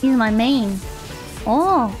 He's my main.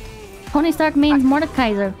 Oh. Tony Stark mains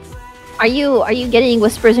Mordekaiser. Are you getting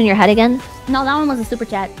whispers in your head again? No, that one was a super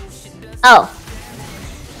chat. Oh.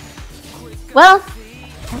 Well,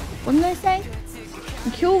 What did I say?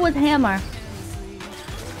 Q with hammer.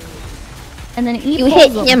 And then E you pulls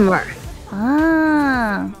hit them. hammer.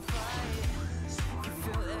 Ah.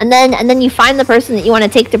 And then you find the person that you want to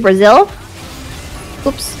take to Brazil.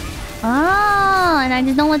 Oops. Ah, and I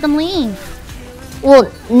just don't let them leave.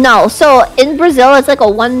 Well, no. So in Brazil, it's like a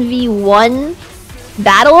 1v1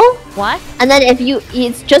 battle. What? And then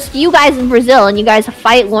it's just you guys in Brazil, and you guys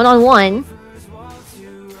fight one-on-one.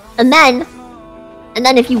 And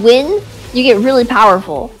then if you win, you get really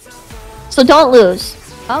powerful. So don't lose.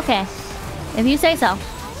 Okay. If you say so.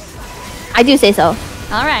 I do say so.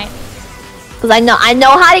 Alright. Because I know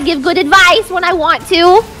how to give good advice when I want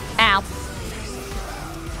to. Ow.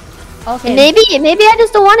 Okay. Maybe I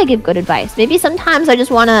just don't want to give good advice. Maybe sometimes I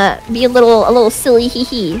just want to be a little silly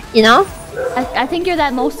hee, you know? I think you're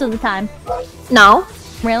that most of the time. No.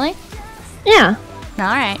 Really? Yeah.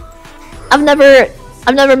 Alright. I've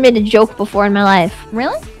never made a joke before in my life.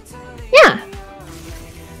 Really? Yeah.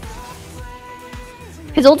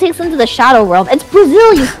 His ult takes him to the shadow world. It's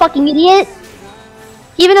Brazil, you fucking idiot!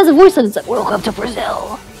 He even has a voice that's like, "Welcome to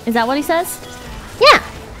Brazil." Is that what he says? Yeah.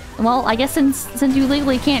 Well, I guess since you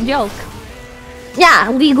legally can't joke. Yeah,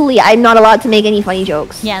 legally I'm not allowed to make any funny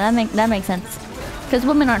jokes. Yeah, that makes sense. Because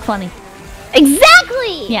women aren't funny.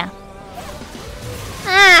 Exactly! Yeah.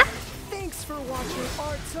 Ah.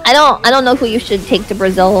 I don't know who you should take to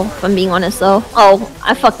Brazil, if I'm being honest though. Oh,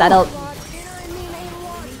 I fucked that up.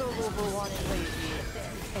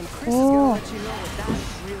 Oh.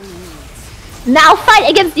 Now fight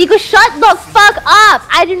against Nico. Shut the fuck up!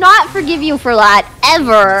 I do not forgive you for that,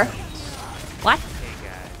 ever. What?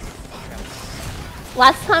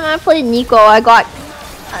 Last time I played Nico, I got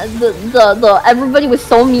everybody was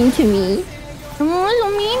so mean to me. Oh, so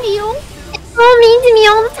mean to you. It's so mean to me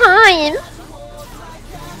all the time.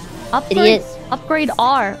 Idiot. Upgrade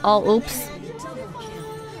R. Oh, oops.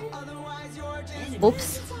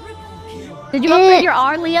 Oops. Did you upgrade your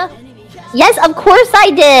R, Leah? Yes, of course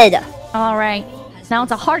I did. Alright. Now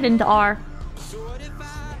it's a hardened R.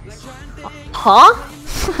 Huh?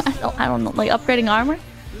 I don't know. Like upgrading armor?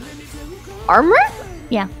 Armor?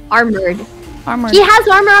 Yeah. Armored. Armored. He has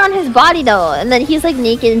armor on his body though, and then he's like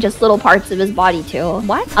naked in just little parts of his body too.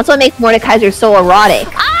 What? That's what makes Mordekaiser so erotic.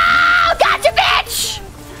 Oh, gotcha, bitch!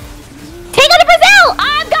 Take her to Brazil!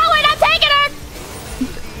 I'm going! I'm taking her!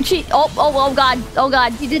 Oh god. Oh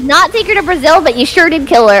god. You did not take her to Brazil, but you sure did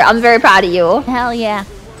kill her. I'm very proud of you. Hell yeah.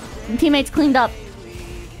 Teammates cleaned up.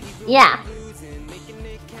 Yeah.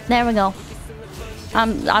 There we go.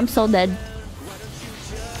 I'm so dead.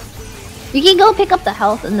 You can go pick up the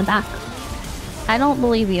health in the back. I don't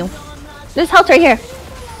believe you. There's health right here.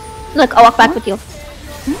 Look, I'll walk back with you.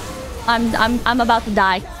 I'm about to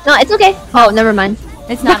die. No, it's okay. Oh, never mind.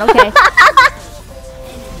 It's not okay.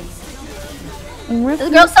 This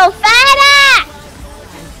girl's so fat!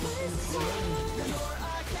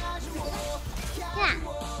 Yeah.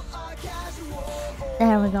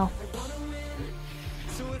 There we go.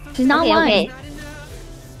 She's not lying. Okay.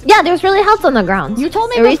 Yeah, there's really health on the ground. You told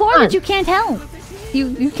me It before respawned. that you can't heal.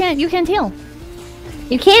 You can't heal.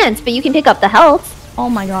 You can't, but you can pick up the health. Oh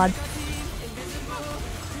my god.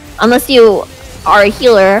 Unless you are a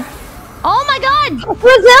healer. Oh my god!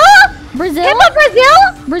 Brazil? Brazil? Pick up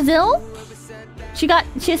Brazil? Brazil?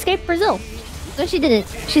 She escaped Brazil. No, she didn't.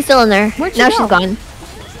 She's still in there. Where'd she now go? she's gone.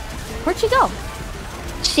 Where'd she go?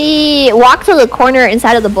 She walked to the corner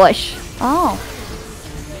inside of the bush. Oh.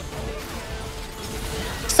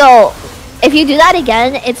 So, if you do that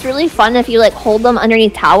again, it's really fun if you like hold them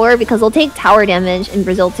underneath tower because they'll take tower damage in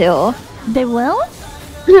Brazil too. They will?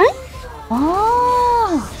 Mm-hmm.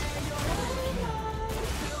 Oh.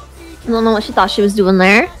 I don't know what she thought she was doing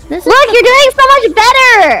there. This Look, you're doing so much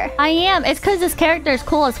better! I am. It's because this character is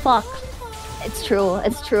cool as fuck. It's true.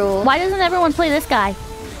 It's true. Why doesn't everyone play this guy?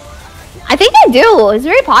 I think they do. He's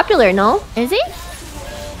very popular, no? Is he?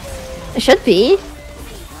 It should be.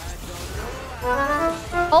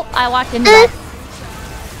 Oh, I walked into that.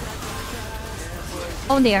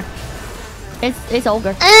 Oh dear. It's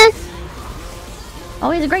ogre.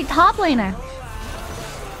 Oh, he's a great top laner.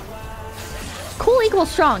 Cool equals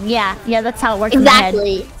strong. Yeah, that's how it works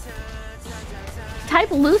Exactly. in my head.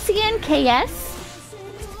 Type Lucian KS.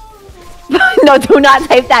 No, do not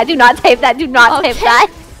type that. Do not type that. Do not type that.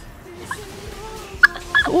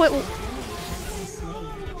 What?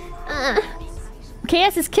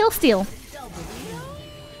 KS is kill steal.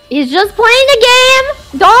 He's just playing the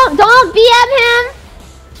game. Don't BM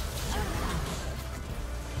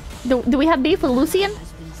him. Do we have beef with Lucian?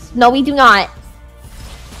 No, we do not.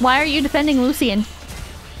 Why are you defending Lucian?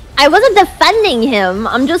 I wasn't defending him.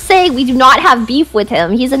 I'm just saying we do not have beef with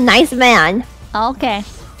him. He's a nice man. Okay.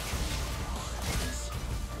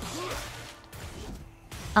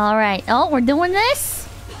 Alright. Oh, we're doing this?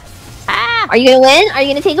 Ah! Are you gonna win? Are you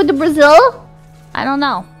gonna take him to Brazil? I don't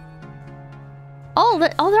know. Oh,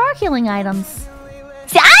 there are healing items.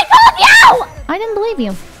 See, I told you! I didn't believe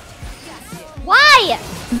you. Why?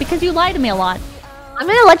 Because you lie to me a lot. I'm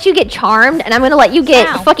gonna let you get charmed, and I'm gonna let you get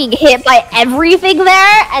fucking hit by everything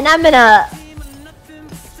there, and I'm gonna...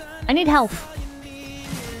 I need health.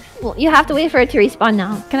 Well, you have to wait for it to respawn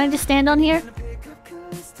now. Can I just stand on here?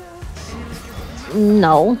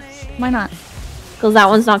 No. Why not? Because that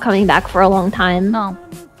one's not coming back for a long time. Oh.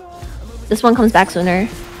 This one comes back sooner.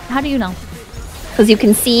 How do you know? Because you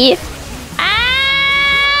can see... Ow!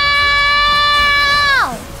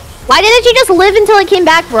 Why didn't you just live until it came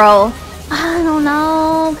back, bro? I don't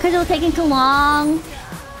know. Because it was taking too long.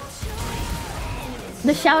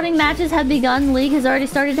 The shouting matches have begun. League has already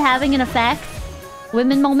started having an effect.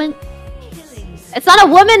 Women moment. It's not a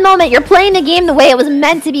woman moment. You're playing the game the way it was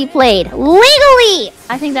meant to be played. Legally!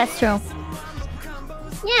 I think that's true.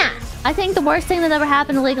 Yeah. I think the worst thing that ever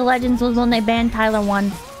happened to League of Legends was when they banned Tyler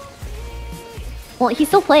 1. Well, he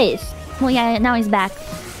still plays. Well, yeah, now he's back.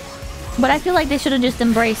 But I feel like they should have just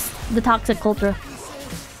embraced the toxic culture.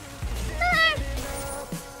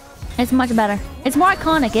 It's much better. It's more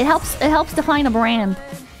iconic. It helps define a brand.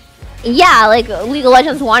 Yeah, like League of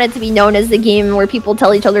Legends wanted to be known as the game where people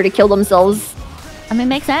tell each other to kill themselves. I mean,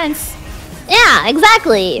 makes sense. Yeah,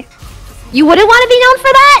 exactly. You wouldn't want to be known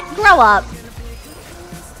for that? Grow up.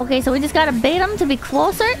 Okay, so we just gotta bait them to be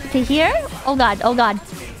closer to here. Oh god, oh god.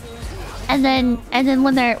 And then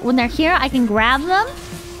when they're here, I can grab them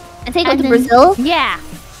and take them to Brazil. Yeah.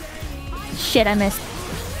 Shit, I missed.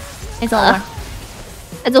 It's over.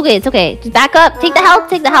 It's okay, it's okay. Just back up. Take the health,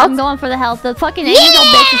 take the health. I'm going for the health. The fucking angel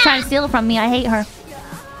bitch is trying to steal it from me. I hate her.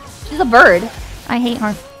 She's a bird. I hate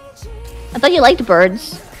her. I thought you liked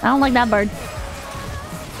birds. I don't like that bird.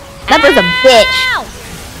 That bird's a bitch.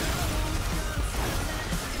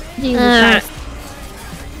 Jesus Christ.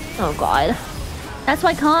 Oh god. That's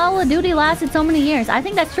why Call of Duty lasted so many years. I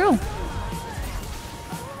think that's true.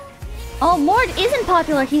 Oh, Mord isn't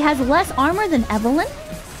popular. He has less armor than Evelyn.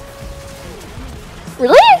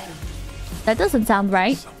 Really? That doesn't sound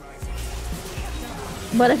right.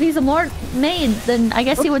 But if he's a Mord main, then I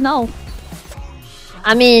guess he would know.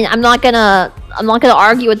 I mean, I'm not gonna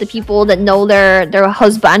argue with the people that know their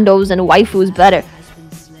husbandos and waifus better.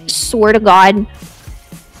 Swear to God.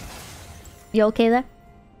 You okay there?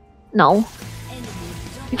 No.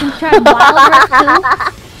 You can try Wild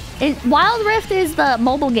Rift too. Wild Rift is the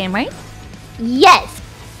mobile game, right? Yes.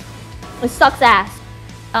 It sucks ass.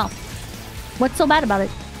 Oh. What's so bad about it?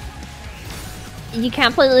 You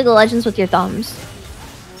can't play League of Legends with your thumbs.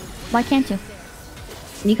 Why can't you?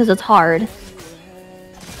 Because it's hard.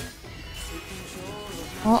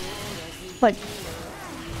 Well, but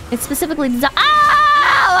it's specifically designed.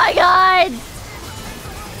 Oh my god!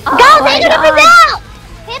 Go take him to Brazil!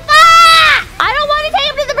 Hippa! I don't want to take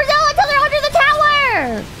him to the Brazil until they're under the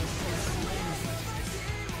tower!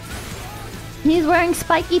 He's wearing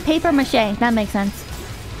spiky paper mache. That makes sense.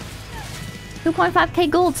 2.5k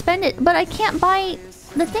gold, spend it. But I can't buy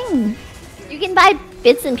the thing. You can buy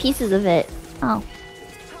bits and pieces of it. Oh.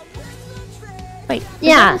 Wait.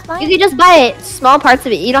 Yeah, you can just buy small parts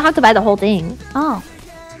of it. You don't have to buy the whole thing. Oh.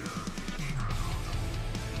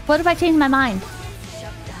 What if I change my mind?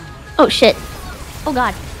 Oh shit. Oh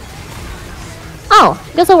god. Oh,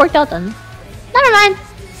 guess it worked out then. Never mind.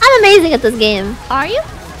 I'm amazing at this game. Are you?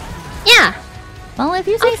 Yeah. Well, if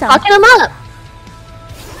you say so. Fucking them up.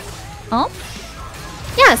 Oh?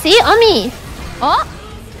 Yeah, see? On me. Oh?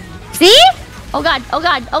 See? Oh god, oh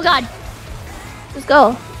god, oh god. Just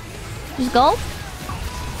go. Just go?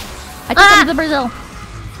 I took him to Brazil.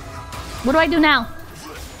 What do I do now?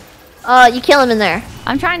 You kill him in there.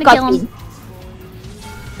 I'm trying to God kill him. speed.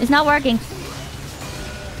 It's not working.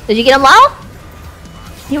 Did you get him low?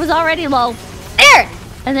 He was already low. There!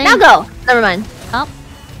 And then Now go. Never mind. up.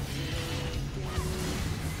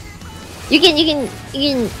 You can...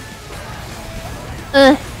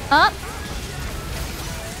 Up. Up.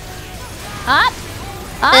 Up.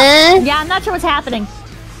 Yeah, I'm not sure what's happening.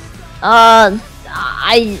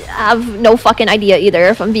 I have no fucking idea either,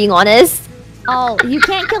 if I'm being honest. Oh, you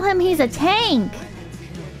can't kill him. He's a tank.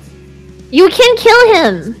 You can kill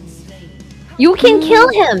him. You can kill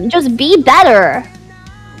him. Just be better.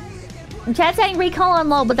 Chat's saying recall on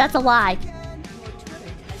low, but that's a lie.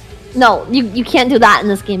 No, you can't do that in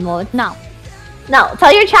this game mode. No. No,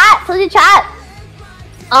 tell your chat. Tell your chat.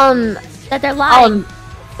 That they're lying.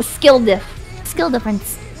 Skill diff. Skill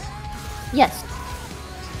difference. Yes.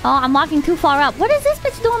 Oh, I'm walking too far up. What is this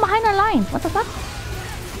bitch doing behind our line? What the fuck?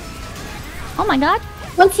 Oh my god.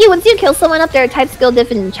 Once you kill someone up there, type skill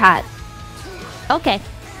diff in chat. Okay.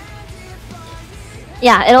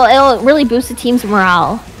 Yeah, it'll really boost the team's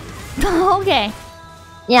morale. Okay.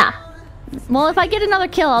 Yeah. Well, if I get another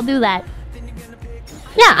kill, I'll do that.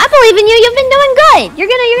 Yeah, I believe in you. You've been doing good. You're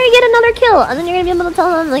gonna get another kill, and then you're gonna be able to tell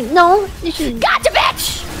them like, no, you should. Gotcha,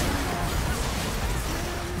 bitch.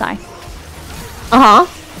 Sorry.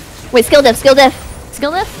 Wait, skill diff, skill diff.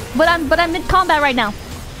 Skill diff? But I'm in combat right now.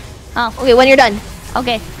 Oh. Okay, when you're done.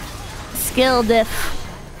 Okay. Skill diff.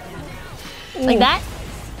 Like that?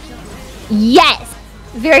 Yes.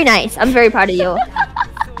 Very nice. I'm very proud of you.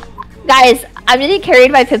 Guys, I'm getting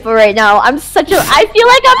carried by Pippa right now. I feel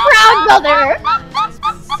like a proud mother.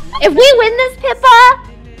 If we win this, Pippa,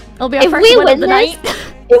 It'll be our first win of the night.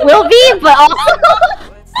 It will be, but also,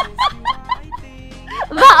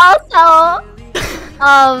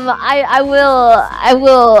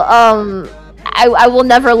 I will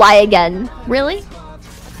never lie again. Really?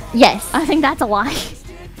 Yes. I think that's a lie.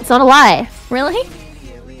 It's not a lie. Really?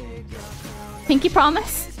 Pinky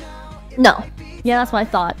promise? No. Yeah, that's what I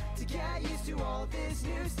thought.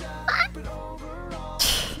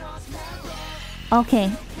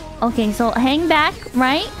 Okay. Okay, so hang back,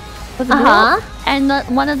 right? With the rope, and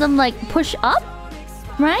one of them like push up,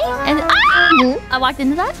 right? And I walked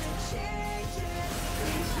into that.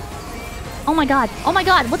 Oh my god! Oh my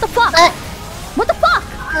god! What the fuck? What the fuck?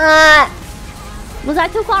 Was I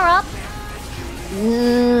too far up?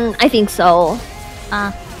 I think so.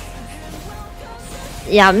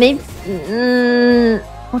 Yeah, maybe.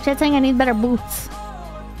 Well, Chat's saying I need better boots.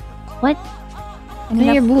 What? I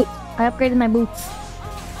need your boots. I upgraded my boots.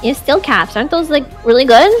 You have steel caps. Aren't those like really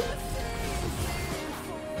good?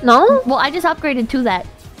 No? Well, I just upgraded to that.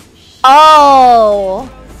 Oh.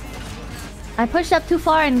 I pushed up too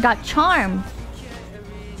far and got charmed.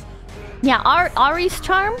 Yeah, Ari's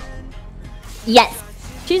charm? Yes.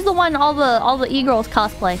 She's the one all the e-girls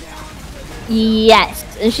cosplay. Yes.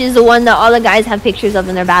 And she's the one that all the guys have pictures of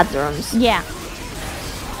in their bathrooms. Yeah.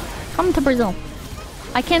 Come to Brazil.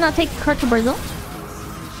 I cannot take her to Brazil.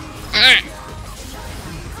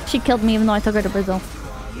 She killed me even though I took her to Brazil.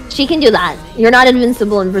 She can do that. You're not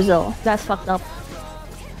invincible in Brazil. That's fucked up.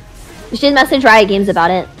 You should message Riot Games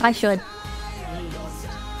about it. I should.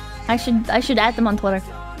 I should add them on Twitter.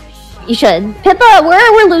 You should. Pippa,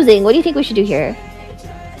 we're losing. What do you think we should do here?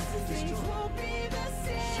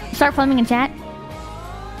 Start filming in chat.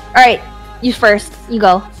 Alright. You first. You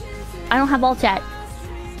go. I don't have all chat.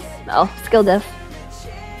 Oh, skill diff.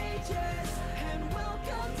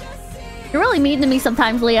 You're really mean to me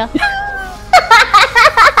sometimes, Leah.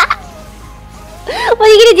 What are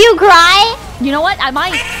you gonna do? Cry? You know what? I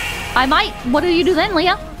might. What do you do then,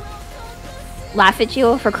 Leah? Laugh at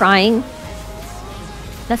you for crying.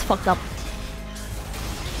 That's fucked up.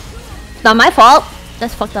 It's not my fault.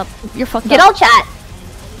 That's fucked up. You're fucked Get up. all chat.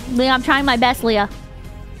 Leah, I'm trying my best, Leah.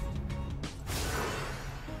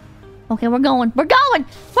 Okay, we're going. We're going!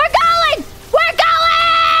 We're going! We're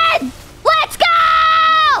going! Let's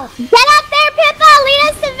go! Get up there, Pippa! Lead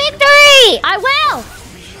us to victory! I will!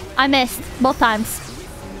 I missed. Both times.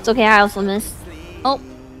 It's okay, I also missed. Oh,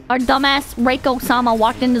 our dumbass Reiko-sama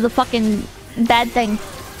walked into the fucking bad thing.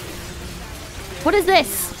 What is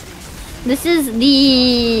this? This is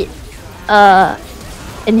the...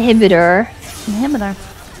 inhibitor. Inhibitor?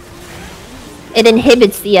 It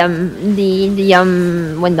inhibits the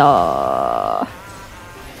when the...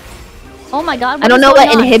 Oh my god, I don't know what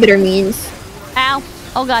inhibitor means. Ow.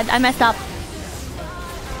 Oh god, I messed up.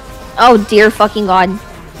 Oh dear fucking god.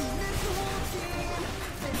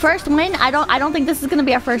 First win? I don't think this is gonna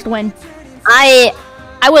be our first win. I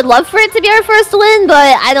would love for it to be our first win,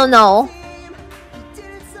 but I don't know.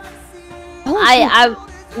 Oh,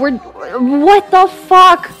 What the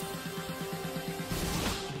fuck?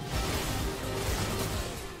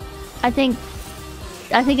 I think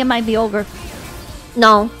it might be over.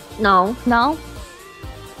 No. No?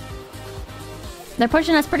 They're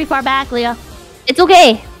pushing us pretty far back, Leah. It's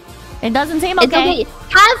okay. It doesn't seem It's okay. okay.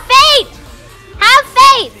 Have faith! Have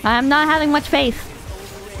faith! I'm not having much faith.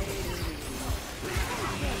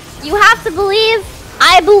 You have to believe.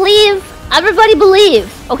 I believe. Everybody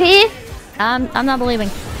believe. Okay? I'm not believing.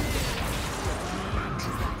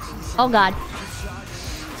 Oh god.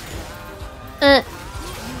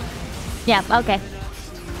 Yeah, okay.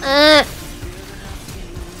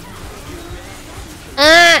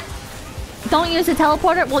 Don't use the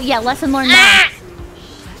teleporter? Well, yeah, lesson learned now.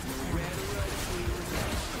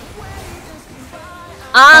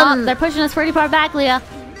 They're pushing us pretty far back, Leah.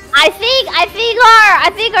 I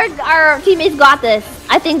think our teammates got this.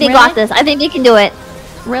 I think they Really? got this. I think they can do it.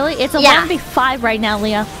 Really? It's a Yeah. 1v5 right now,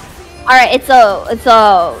 Leah. All right, it's a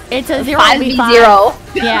 0v5. 5v0.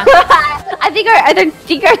 Yeah. I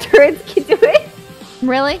think our turrets can do it.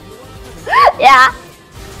 Really? Yeah.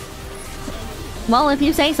 Well, if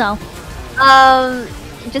you say so.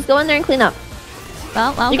 Just go in there and clean up.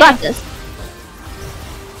 Well, okay. You got this.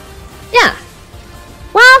 Yeah.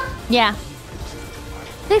 Well. Yeah.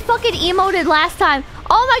 They fucking emoted last time.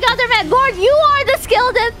 Oh my god, they're mad. Lord, you are the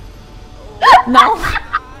skill diff. No.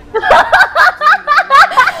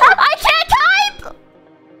 I can't type!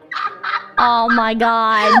 Oh my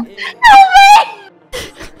god.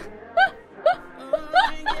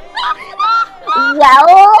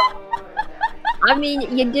 Well, I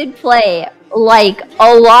mean, you did play, like,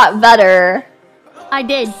 a lot better. I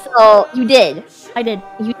did. So, you did. I did.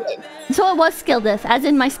 You did. So it was skill diff, as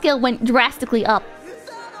in my skill went drastically up.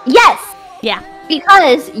 Yes! Yeah.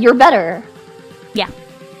 Because you're better. Yeah.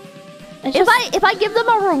 It's If just... I give them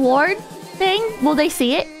a reward thing, will they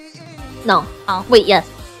see it? No. Oh. Wait, yes.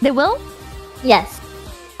 They will? Yes.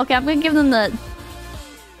 Okay, I'm gonna give them the...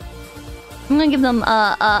 I'm gonna give them,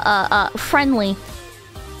 friendly.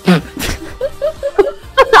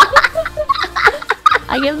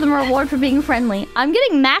 I give them a reward for being friendly. I'm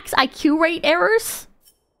getting max IQ rate errors.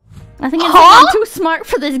 I think it's I'm too smart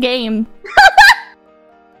for this game.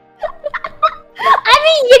 I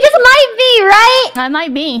mean, you just might be, right? I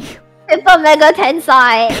might be. It's a mega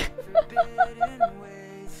tensai.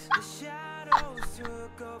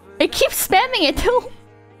 It keeps spamming it too.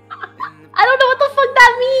 I don't know what the fuck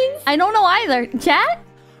that means. I don't know either. Chat?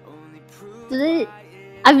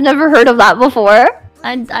 I've never heard of that before.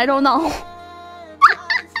 I don't know.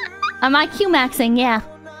 I'm IQ maxing, yeah.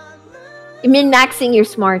 You're min-maxing your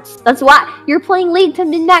smarts. That's why you're playing League to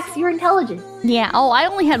min-max your intelligence. Yeah. Oh, I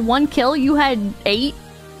only had 1 kill. You had 8.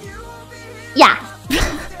 Yeah.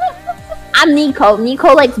 I'm Nico.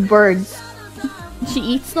 Nico likes birds. She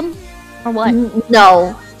eats them? Or what?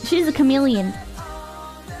 No. She's a chameleon.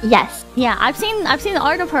 Yes. Yeah, I've seen the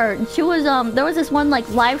art of her. She was there was this one like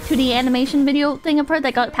live 2D animation video thing of her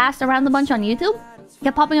that got passed around a bunch on YouTube. It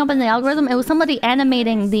kept popping up in the algorithm. It was somebody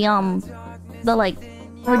animating the like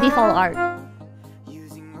her default art.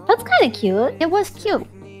 That's kind of cute. It was cute.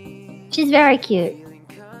 She's very cute.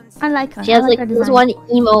 I like her. She has I like her this design. one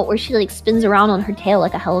emote where she like spins around on her tail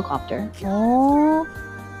like a helicopter. Oh,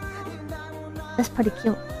 that's pretty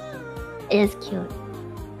cute. It is cute.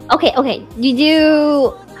 Okay, okay. You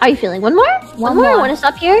do. How are you feeling? One more? One more? more. I want to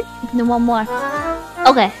stop here. You can do one more.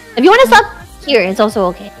 Okay. If you want to stop here, it's also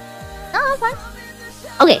okay. Oh, fine.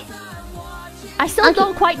 Okay. I still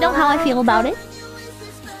don't quite know how I feel about it.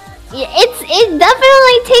 Yeah, it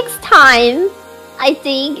definitely takes time. I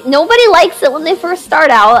think nobody likes it when they first start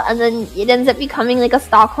out, and then it ends up becoming like a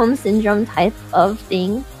Stockholm Syndrome type of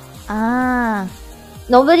thing. Ah.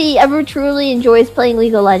 Nobody ever truly enjoys playing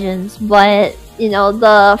League of Legends, but you know,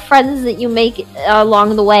 the friends that you make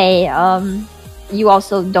along the way, you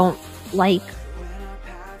also don't like.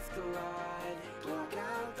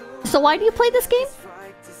 So why do you play this game?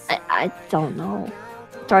 I don't know.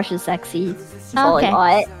 Thrush is sexy. That's all I Okay.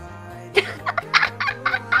 got.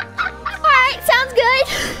 Alright, sounds good.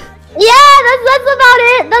 Yeah, that's about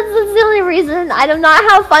it. That's the only reason. I do not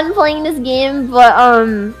have fun playing this game, but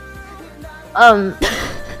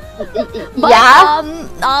But, yeah.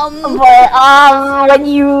 But when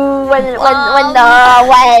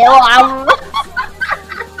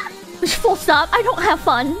full stop. I don't have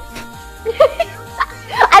fun.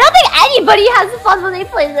 I don't think anybody has fun when they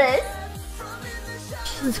play this.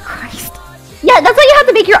 Jesus Christ. Yeah, that's why you have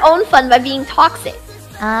to make your own fun by being toxic.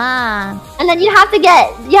 Ah. And then you have to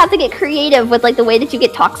get creative with like the way that you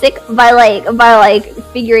get toxic by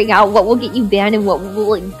figuring out what will get you banned and what will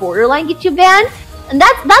like borderline get you banned. And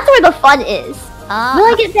that's where the fun is. Will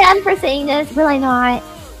I get banned for saying this? Will I not?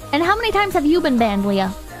 And how many times have you been banned,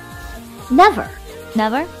 Leah? Never.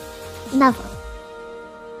 Never? Never.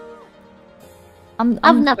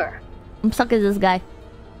 I've never. I'm stuck as this guy.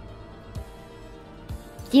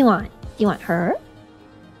 Do you want her?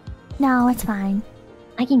 No, it's fine.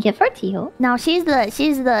 I can give her to you. No, she's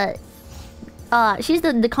the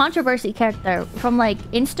controversy character from like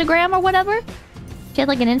Instagram or whatever. She had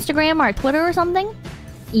like an Instagram or a Twitter or something.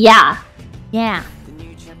 Yeah. Yeah.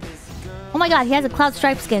 Oh my god, he has a cloud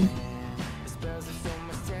stripe skin.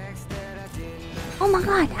 Oh my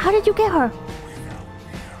god, how did you get her?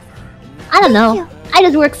 I don't know. I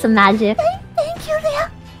just work some magic. Thank you, Leah.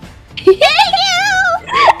 Thank you!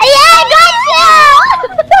 Yeah, I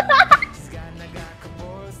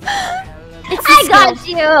got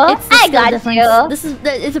you! I got you! This is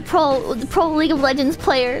it's a pro League of Legends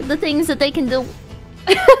player. The things that they can do.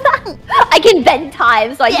 I can bend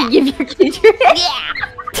time so I can give your Kindred. Yeah!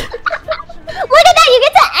 Look at that! You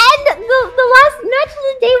get to end the last match of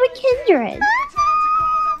the day with Kindred.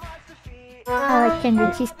 I like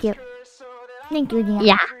Kindred. She's cute. Thank you, Leah.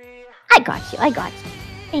 Yeah. I got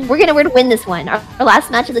you. We're gonna win this one. Our last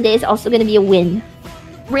match of the day is also gonna be a win.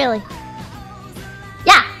 Really?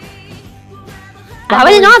 Yeah. Why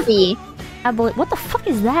would it not be? I believe. What the fuck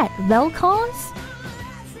is that? Vel'Koz?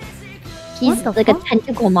 He's like a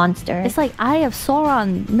tentacle monster. It's like Eye of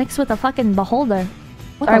Sauron mixed with a fucking beholder.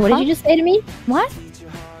 Sorry, what did you just say to me? What?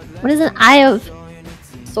 What is an Eye of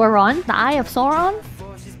Sauron? The Eye of Sauron?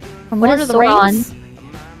 From What Lord is of the Rings?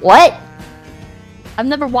 What? I've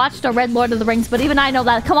never watched or read Lord of the Rings, but even I know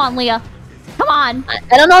that. Come on, Leah. Come on.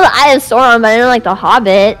 I don't know the Eye of Sauron, but I know like the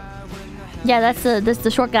Hobbit. Yeah, that's the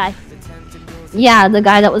short guy. Yeah, the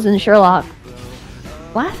guy that was in Sherlock.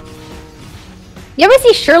 What? You ever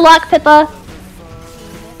see Sherlock, Pippa?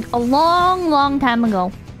 A long time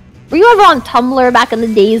ago. Were you ever on Tumblr back in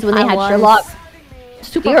the days when they had Sherlock?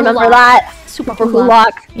 Super Do you remember Hulock. that? Super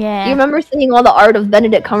Hulock. Yeah. Do you remember seeing all the art of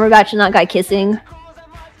Benedict Cumberbatch and that guy kissing?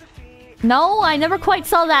 No, I never quite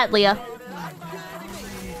saw that, Leah.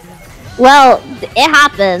 Well, it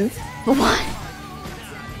happened. What?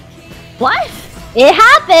 What? It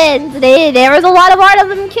happened! There was a lot of art of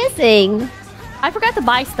them kissing. I forgot to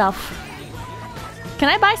buy stuff. Can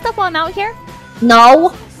I buy stuff while I'm out here?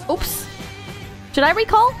 No. Oops. Should I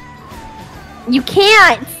recall? You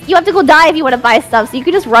can't! You have to go die if you want to buy stuff, so you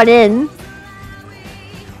can just run in.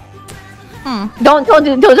 Don't do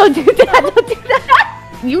that, don't do that!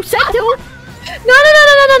 You said to! No,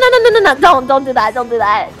 don't do that, don't do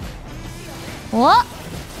that. What?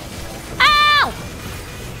 Ow!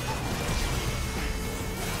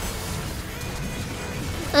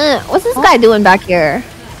 What's this guy doing back here?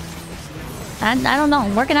 I don't know.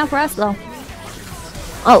 Working out for us, though.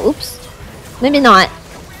 Oh, oops. Maybe not.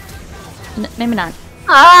 Maybe not.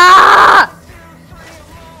 Ah!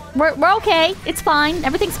 We're okay. It's fine.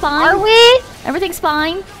 Everything's fine. Are we? Everything's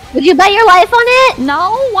fine. Would you bet your life on it?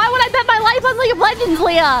 No. Why would I bet my life on League of Legends,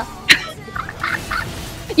 Leah?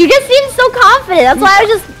 You just seemed so confident. That's why I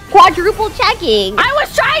was just quadruple checking. I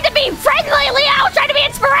was trying to be friendly, Leah. I was trying to be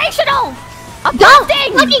inspirational. Don't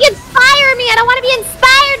fucking inspire me. I don't want to be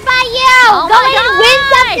inspired by you. Oh Go ahead and win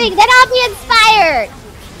something. Then I'll be inspired.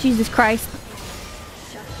 Jesus Christ.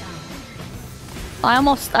 I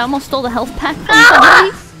almost stole the health pack from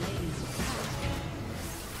somebody.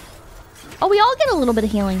 Oh, we all get a little bit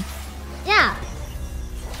of healing. Yeah.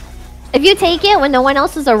 If you take it when no one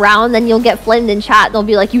else is around, then you'll get flamed in chat. They'll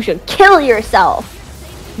be like, you should kill yourself.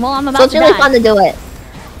 Well, I'm about so it's to really die. fun to do it.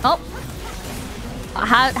 Oh.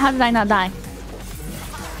 How did I not die?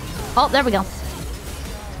 Oh, there we go.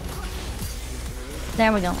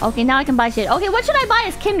 There we go. Okay, now I can buy shit. Okay, what should I buy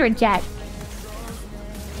as Kindred, chat?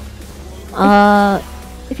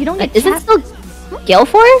 If you don't get is chat... it still Gale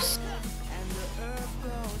Force?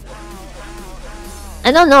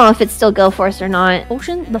 I don't know if it's still Gale Force or not.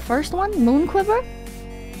 Ocean, the first one? Moon Quiver?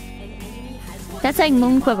 That's saying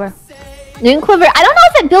Moon Quiver. Moon Quiver. I don't know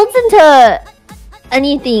if it builds into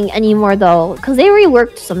anything anymore though, because they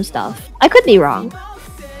reworked some stuff. I could be wrong.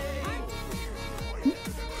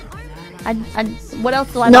 What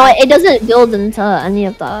else do I No, buy? it doesn't build into any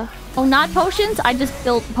of the... Oh, not potions? I just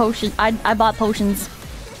built potions. I bought potions.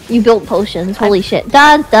 You built potions. Holy shit.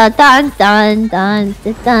 Dun dun dun dun dun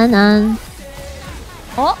dun dun dun.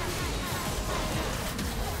 Oh!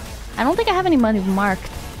 I don't think I have any money marked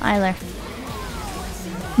either.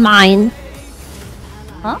 Mine.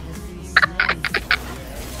 Huh?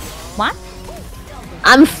 What?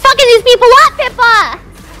 I'm fucking these people up, Pippa!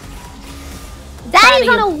 Daddy's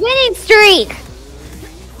on a winning streak!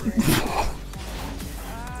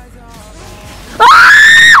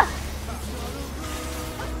 Ah!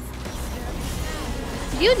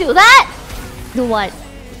 you do that? Do what?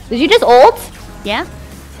 Did you just ult? Yeah?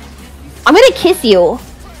 I'm gonna kiss you.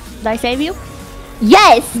 Did I save you?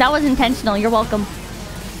 Yes! That was intentional. You're welcome.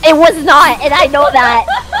 It was not, and I know that.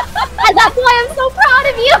 And that's why I'm so proud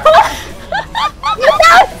of you. That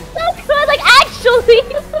was so good, like actually.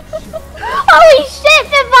 Holy shit,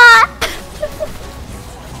 Pippa!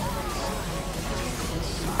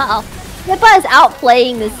 Uh-oh. Pippa is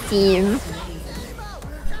outplaying this team.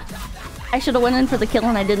 I should have went in for the kill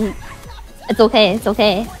and I didn't. It's okay, it's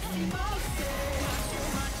okay.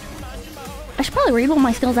 I should probably read what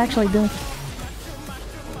my skills actually do.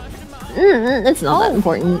 It's not that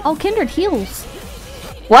important. Oh, Kindred heals.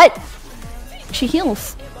 What? She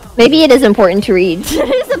heals. Maybe it is important to read.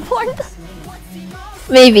 It is important.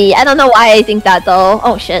 Maybe. I don't know why I think that though.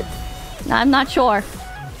 Oh shit. I'm not sure.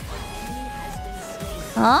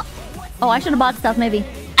 Huh? Oh, I should have bought stuff maybe.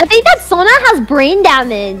 I think that Sona has brain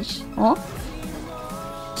damage. Oh?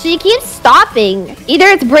 She keeps stopping. Either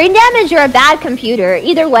it's brain damage or a bad computer.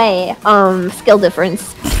 Either way, skill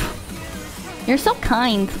difference. You're so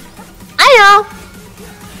kind. I know.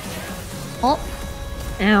 Oh.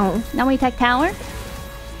 Ow. Now we take tower?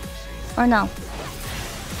 Or no?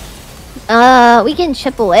 We can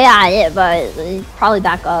chip away at it, but probably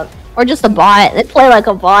back up. Or just a bot. They play like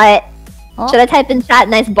a bot. Oh. Should I type in chat,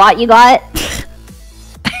 nice bot you got?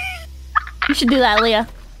 You should do that, Leah.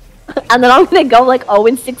 And then I'm gonna go like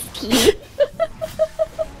 0-16.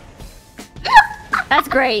 That's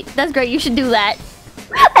great. That's great. You should do that.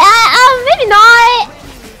 Maybe not.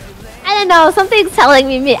 I don't know. Something's telling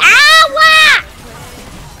me. Ah!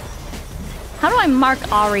 How do I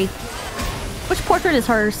mark Ari? Which portrait is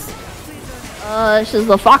hers? She's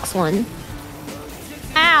the fox one.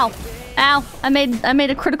 Ow! Ow! I made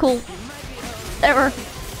a critical error.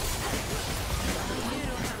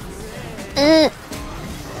 This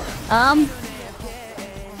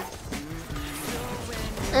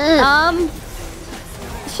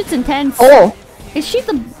shit's intense. Oh. Is she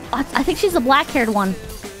the... I think she's the black-haired one.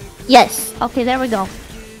 Yes. Okay, there we go.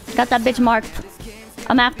 Got that bitch marked.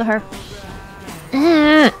 I'm after her.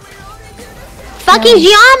 Fucking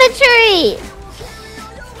geometry!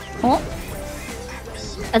 Oh.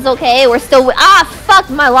 That's okay, we're still... Ah, fuck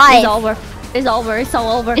my life! It's over. It's over. It's so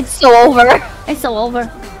over. It's so over. It's so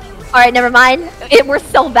over. Alright, never mind. We're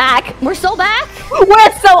so back. We're so back?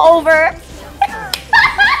 We're so over.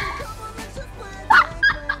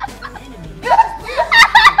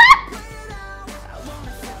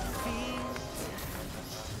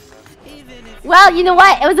 Well, you know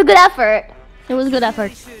what? It was a good effort. It was a good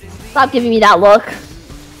effort. Stop giving me that look.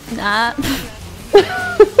 Nah.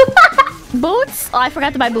 Boots? Oh, I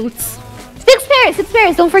forgot to buy boots. 6 pairs! 6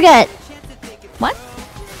 pairs, don't forget. What?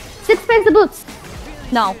 6 pairs of boots.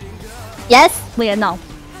 No. Yes? Leah, no.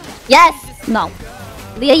 Yes! No.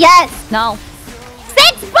 Leah, yes! No.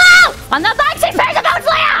 6 boots! I'm not buying 6 pairs of boots,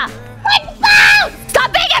 Leah! 6 boots!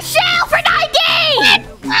 Stop being a shell for 90! 6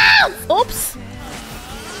 boots! Oops.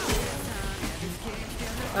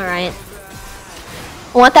 Alright.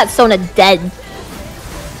 I want that Sona dead.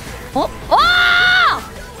 Oh. Oh!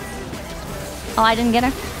 Oh, I didn't get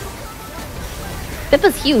her.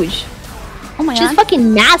 Pippa's huge. Oh my god. She's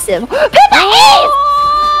fucking massive. Pippa oh!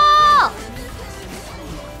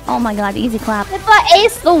 Oh my god, easy clap. Pippa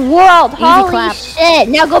aced the world. Easy Holy clap. shit.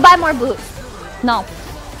 Now go buy more boots. No.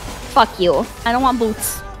 Fuck you. I don't want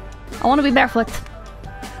boots. I want to be barefoot.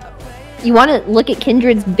 You want to look at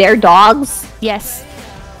Kindred's bare dogs? Yes.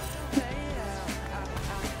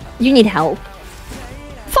 You need help.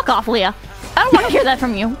 Fuck off, Leah. I don't want to hear that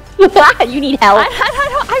from you. You need help.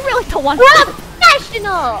 I really don't want We're to.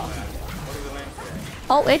 professional!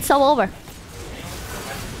 Oh, it's so over.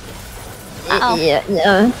 Uh-oh. Yeah.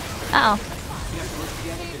 Uh-oh.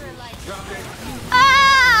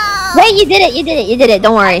 Wait, you did it, you did it, you did it.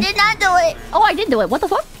 Don't worry. I did not do it. Oh, I did do it. What the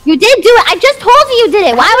fuck? You did do it. I just told you you did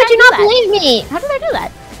it. Why would you not believe me? How did I do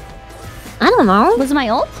that? I don't know. Was it my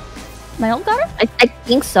ult? My ult got her? I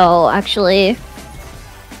think so, actually.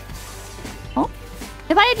 Oh.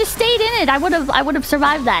 If I had just stayed in it, I would have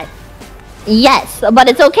survived that. Yes, but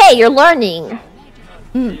it's okay. You're learning.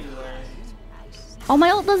 Oh, my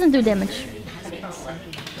ult doesn't do damage.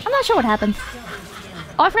 I'm not sure what happened.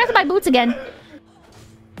 Oh, I forgot to buy boots again.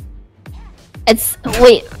 It's...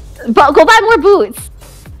 Wait. But go buy more boots.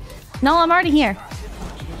 No, I'm already here.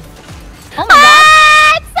 Oh my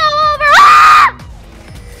god. It's so over. Ah!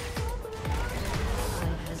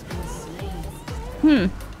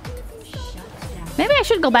 Maybe I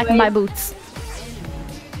should go back and buy boots.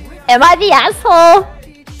 Am I the asshole?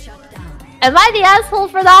 Am I the asshole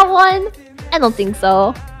for that one? I don't think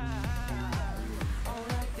so.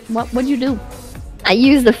 What'd you do?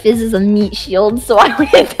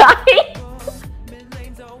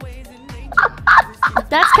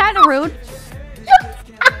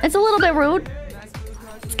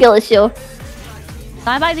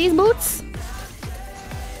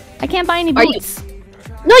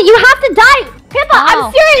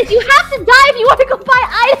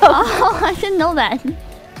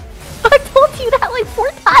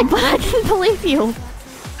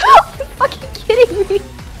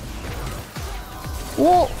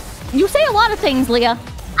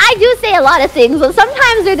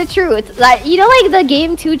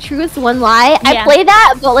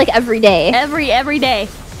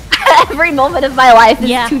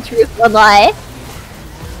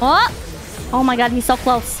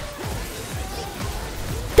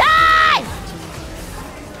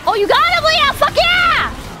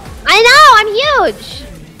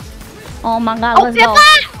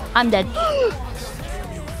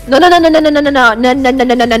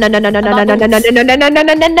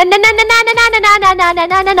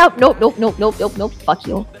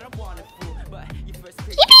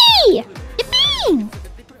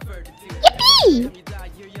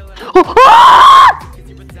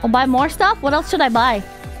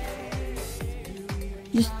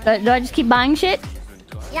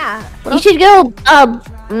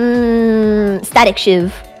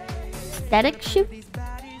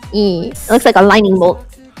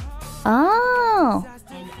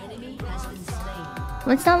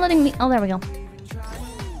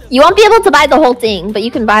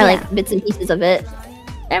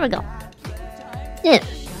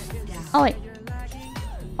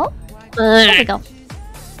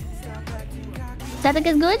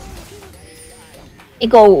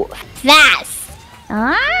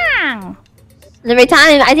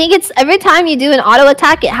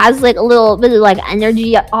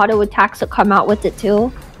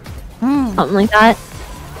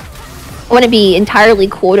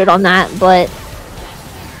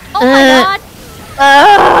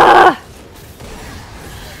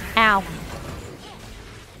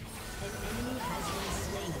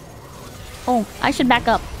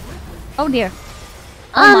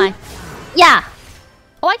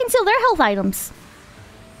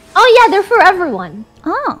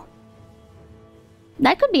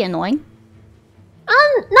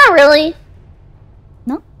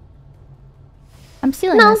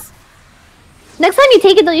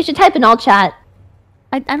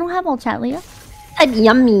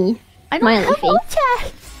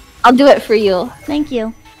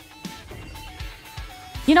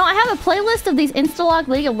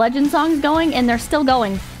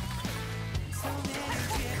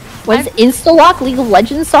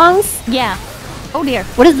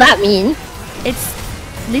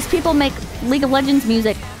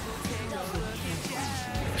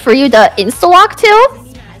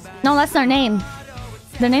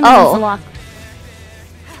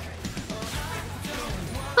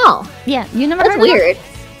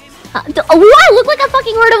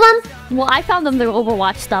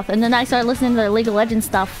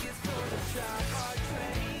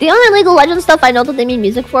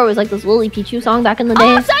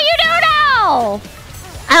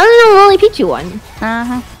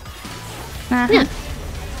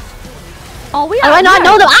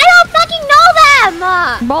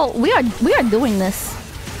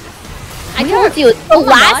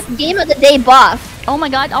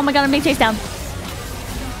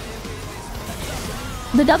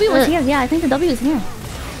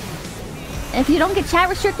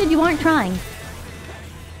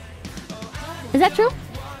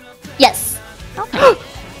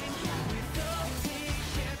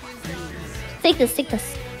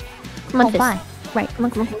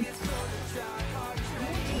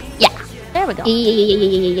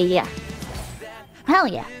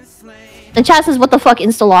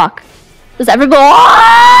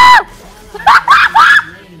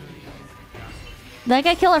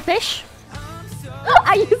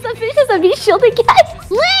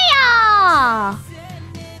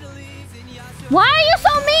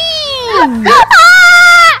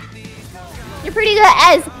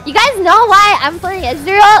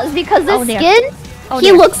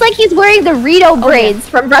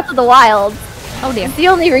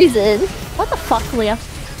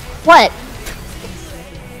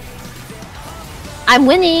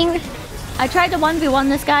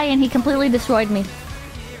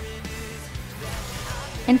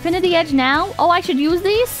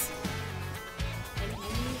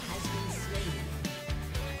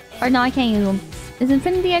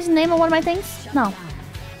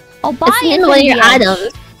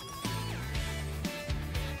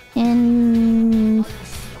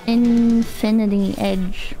 Infinity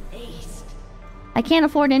Edge. I can't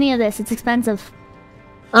afford any of this. It's expensive.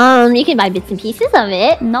 You can buy bits and pieces of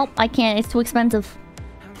it. Nope, I can't. It's too expensive.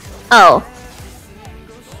 Oh.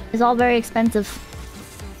 It's all very expensive.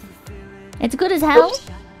 It's good as hell.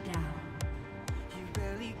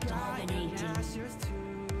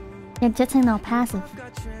 Yeah, just ain't no passive.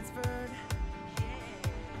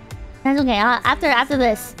 That's okay. After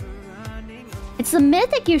this, it's the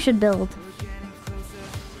mythic you should build.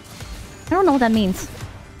 I don't know what that means.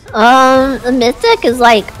 The mythic is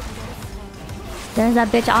like. There's that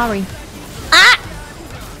bitch Ari. Ah!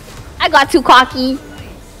 I got too cocky.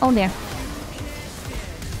 Oh there.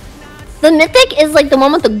 The mythic is like the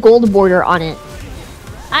one with the gold border on it.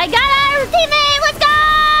 I got our teammate. Let's go!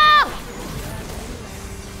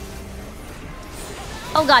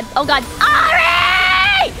 Oh god. Oh god.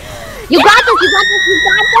 Ari! You got this. You got this. You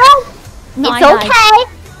got this. No, It's okay.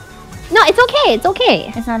 No, it's okay. It's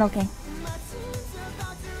okay. It's not okay.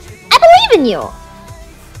 I believe in you.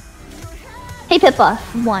 Hey, Pippa.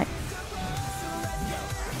 What?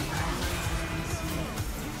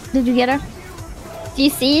 Did you get her? Do you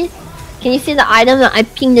see? Can you see the item that I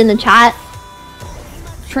pinged in the chat?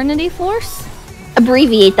 Trinity Force?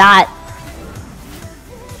 Abbreviate that.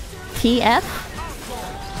 TF?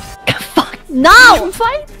 Fuck. No!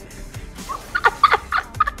 Fight?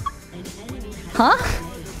 Huh?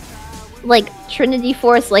 Like Trinity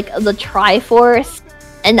Force, like the Triforce.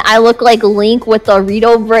 And I look like Link with the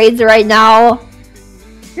Rito braids right now.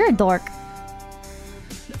 You're a dork.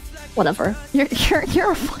 Whatever. You're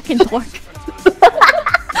a fucking dork.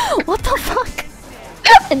 What the fuck?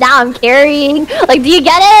 And now I'm carrying. Like, do you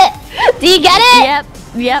get it? Do you get it?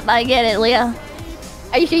 Yep, I get it, Leah.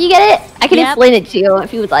 Are you sure you get it? I can explain it to you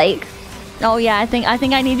if you would like. Oh yeah, I think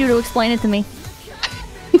I need you to explain it to me.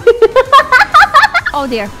 Oh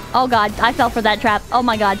dear. Oh god, I fell for that trap. Oh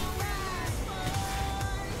my god.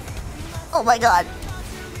 Oh my god.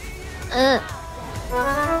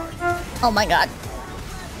 Oh my god.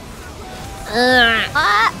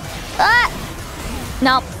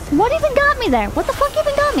 No. What even got me there? What the fuck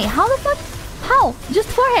even got me? How the fuck? How? Just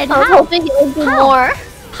forehead. I was How? hoping it would do more.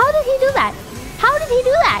 How did he do that? How did he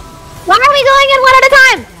do that? Why are we going in one at a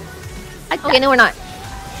time? Okay, no, we're not.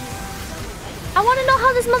 I want to know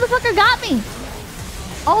how this motherfucker got me.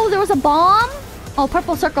 Oh, there was a bomb? Oh,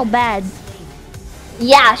 purple circle bad.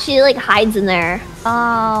 Yeah, she like hides in there.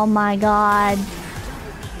 Oh my god.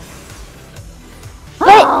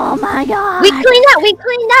 Wait. Oh my god. We cleaned up. We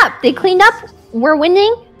cleaned up. They cleaned up. We're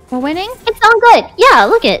winning. We're winning? It's all good. Yeah,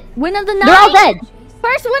 look it. Win of the night? They're all dead.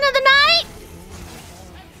 First win of the night?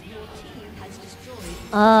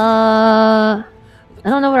 I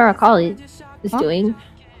don't know what our colleague is doing.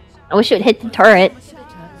 I wish it would hit the turret.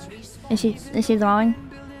 Is she throwing?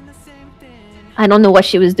 I don't know what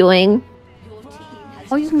she was doing.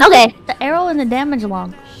 Oh, you can click the arrow and the damage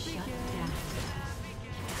log.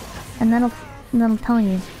 And that'll tell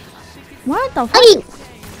you. What the fuck?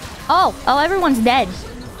 Oh, everyone's dead.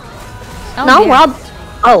 Oh, no, dear. Rob.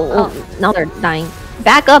 Oh, now they're dying.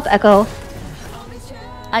 Back up, Echo.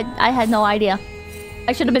 I had no idea.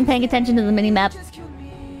 I should have been paying attention to the mini-map.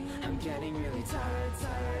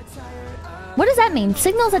 What does that mean?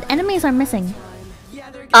 Signals that enemies are missing.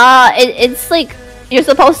 It's like you're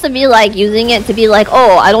supposed to be like using it to be like,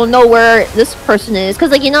 oh, I don't know where this person is, because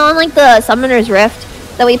like, you know, on like the Summoner's Rift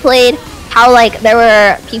that we played, how like there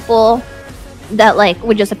were people that like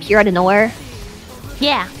would just appear out of nowhere.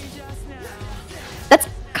 Yeah. That's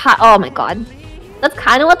oh my god. That's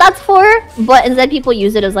kind of what that's for, but instead people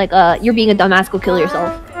use it as like you're being a dumbass, go kill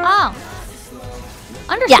yourself. Oh.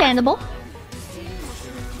 Understandable. Yeah.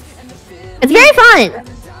 It's very fun.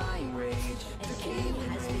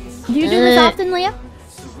 Do you do this often, Leah?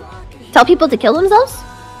 Tell people to kill themselves?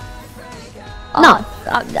 No.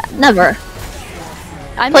 Never.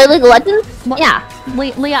 Play League of Legends? What? Yeah.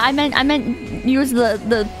 Leah, I meant use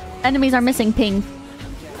the enemies are missing ping.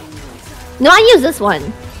 No, I use this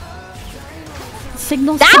one.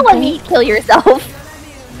 Signals. That one means kill yourself.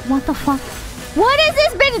 What the fuck? What is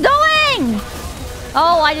this bitch doing?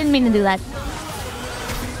 Oh, I didn't mean to do that.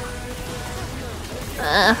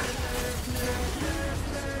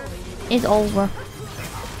 It's over.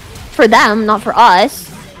 For them, not for us.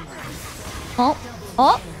 Oh.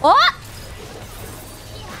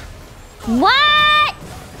 What?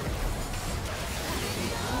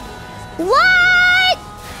 What?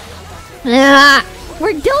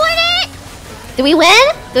 We're doing it? Do we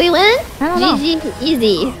win? Do we win? I don't know. GG,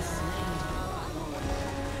 easy.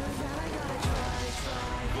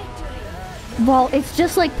 Well, it's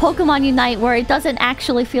just like Pokemon Unite where it doesn't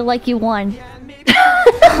actually feel like you won.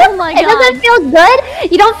 Oh my It god. doesn't feel good?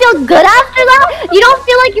 You don't feel good after that? You don't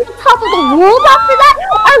feel like you're on top of the world after that?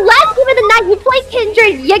 Our last game of the night, you play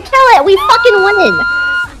Kindred, you kill it, we fucking win!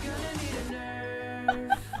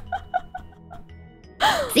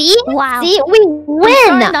 See? Wow. See? We I'm win!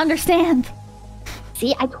 starting to understand.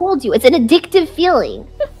 See? I told you, it's an addictive feeling.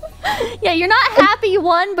 Yeah, you're not happy you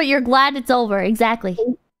won, but you're glad it's over. Exactly.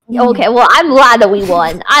 Okay, well, I'm glad that we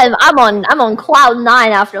won. I'm on cloud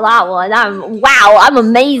 9 after that one. I'm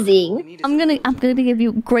amazing. I'm gonna give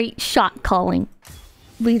you great shot calling,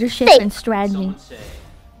 leadership, Thanks. and strategy.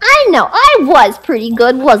 I know, I was pretty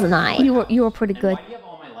good, wasn't I? You were pretty good.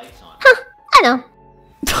 Huh, I know.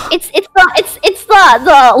 It's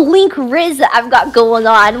the Link Riz that I've got going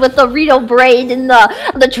on with the Rito braid and the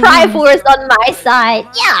Triforce on my side.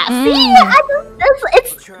 Yeah, see,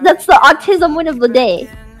 that's the autism win of the day.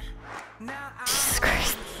 Jesus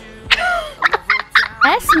Christ.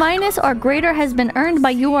 S- or greater has been earned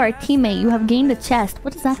by you or a teammate. You have gained a chest.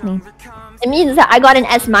 What does that mean? It means that I got an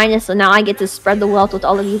S-, so now I get to spread the wealth with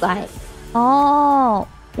all of you guys. Oh,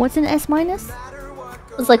 what's an S-?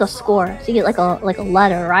 It's like a score, so you get like a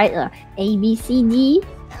letter, right? A, B, C, D.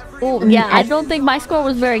 Oh, yeah. I don't think my score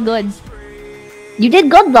was very good. You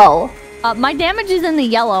did good though. My damage is in the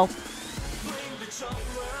yellow.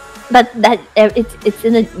 But it's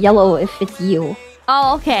in the yellow if it's you.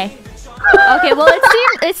 Oh, okay. Okay, well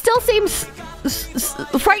it still seems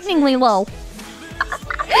frighteningly low.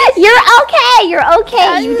 You're okay. You're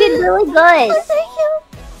okay. You did really good. Oh, thank you.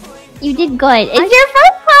 You did good. It's your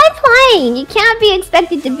first time playing. You can't be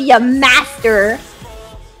expected to be a master.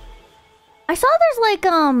 I saw there's like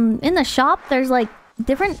in the shop there's like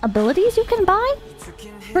different abilities you can buy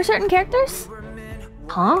for certain characters.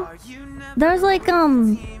 Huh? There's like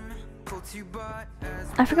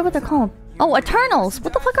I forget what they're called. Oh, Eternals.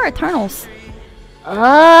 What the fuck are Eternals?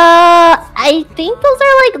 I think those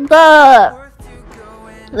are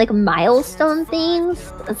like the milestone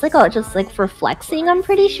things. It's like just like for flexing, I'm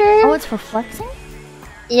pretty sure. Oh, it's for flexing?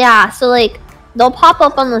 Yeah, so like they'll pop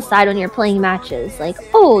up on the side when you're playing matches. Like,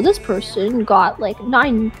 oh, this person got like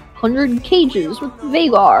 900 cages with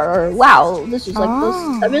Vagar, or wow, this is like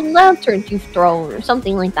the 7 lanterns you've thrown, or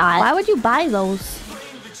something like that. Why would you buy those?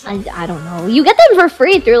 I don't know. You get them for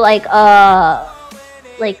free through like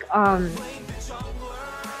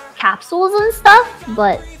capsules and stuff,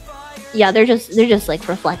 but yeah, they're just like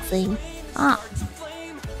for flexing. Ah.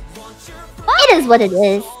 It is what it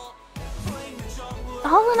is.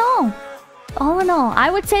 All in all, I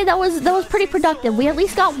would say that was pretty productive. We at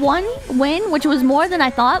least got one win, which was more than I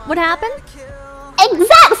thought would happen.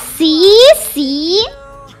 See?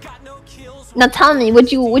 Now tell me,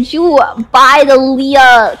 would you buy the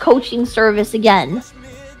Leah coaching service again?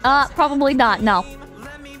 Probably not. No.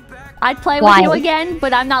 I'd play Why? with you again,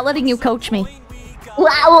 but I'm not letting you coach me.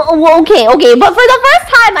 Well, okay, but for the first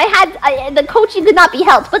time the coaching could not be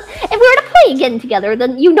helped. But if we were to play again together,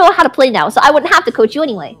 then you know how to play now, so I wouldn't have to coach you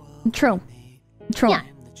anyway. True. Yeah.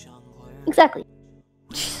 Exactly.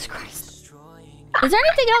 Jesus Christ. Is there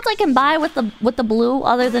anything else I can buy with the blue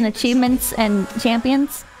other than achievements and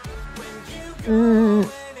champions?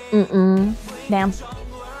 Damn.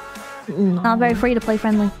 Not very free to play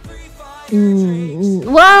friendly.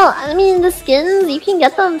 Well, I mean, the skins, you can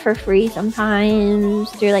get them for free sometimes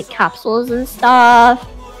through like capsules and stuff.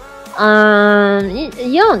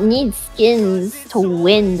 You don't need skins to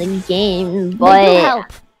win the game, but They do help.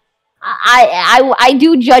 I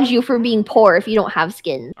do judge you for being poor if you don't have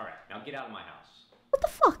skins. Alright, now get out of my house. What the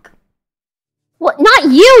fuck? What? Not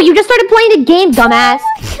you! You just started playing the game, dumbass!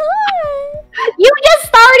 You just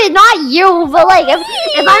started, not you! But like, if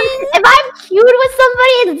I'm queued with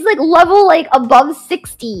somebody and it's like level like above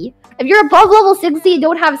 60. If you're above level 60 and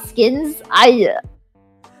don't have skins,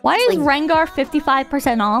 Why is Rengar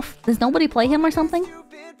 55% off? Does nobody play him or something?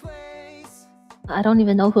 I don't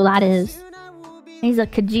even know who that is. He's a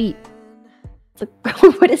Khajiit.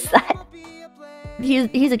 What is that?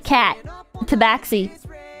 He's a cat. Tabaxi.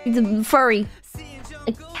 He's a furry.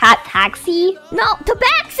 A cat taxi? No,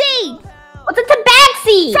 Tabaxi! What's a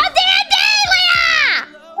tabaxi? From D&D,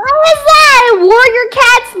 What is that? Warrior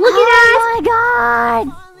cats looking at? Oh my god!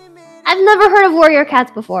 I've never heard of warrior cats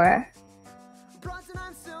before.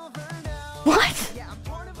 What?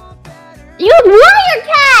 You have warrior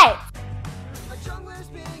cats!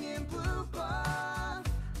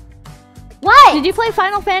 What? Did you play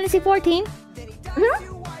Final Fantasy 14?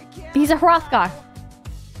 He's a Hrothgar.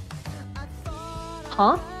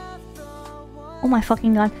 Huh? Oh my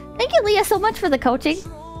fucking god. Thank you, Leah, so much for the coaching.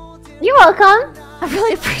 You're welcome. I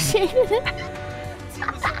really appreciated it.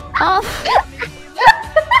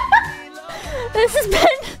 This has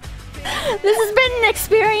been This has been an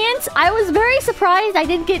experience. I was very surprised I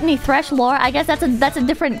didn't get any Thresh lore. I guess that's a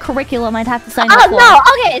different curriculum I'd have to sign up for. Oh no,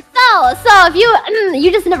 okay, so if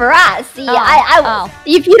you just never asked. See,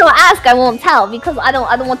 if you don't ask, I won't tell because I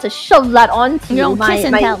don't want to shove that onto you. You don't kiss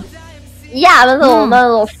and tell. Yeah, my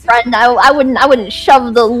little friend. I wouldn't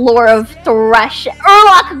shove the lore of Thresh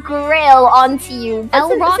Urlock Grail onto you.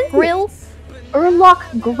 Rock Grill?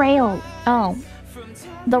 Urlock Grail. Oh.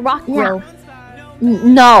 The Rock Grill.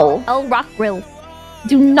 No. Oh, Rock Grill.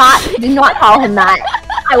 Do not call him that.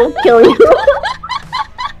 I will kill you.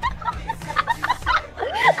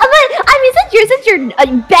 Since you're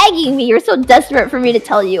begging me, you're so desperate for me to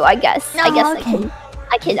tell you. I guess I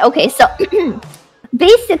can. Okay, so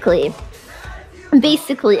basically,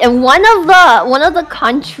 in one of the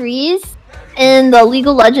countries in the League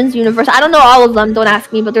of Legends universe, I don't know all of them, don't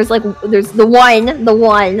ask me, but there's the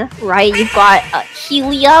one, right? You've got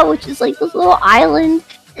Helia, which is like this little island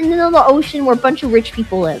in the middle of the ocean where a bunch of rich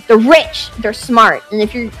people live. They're rich, they're smart, and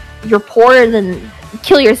if you're poor, then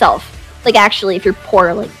kill yourself. Like actually, if you're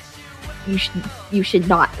poor, like you should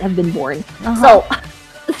not have been born. So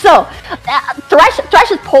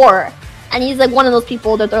Thresh is poor. And he's like one of those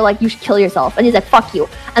people that they're like, you should kill yourself. And he's like, fuck you.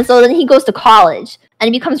 And so then he goes to college. And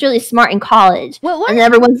he becomes really smart in college. Well, and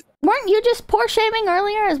everyone's... Weren't you just poor shaming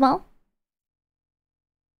earlier as well?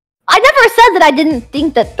 I never said that I didn't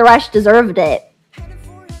think that Thresh deserved it.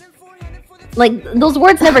 Like, those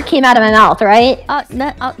words never came out of my mouth, right?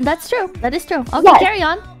 That's true. That is true. Okay, yes. Carry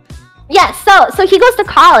on. Yeah, so he goes to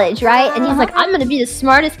college, right? And he's like, I'm gonna be the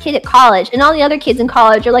smartest kid at college. And all the other kids in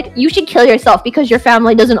college are like, you should kill yourself because your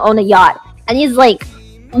family doesn't own a yacht. And he's like,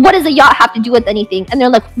 what does a yacht have to do with anything? And they're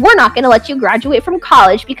like, we're not gonna let you graduate from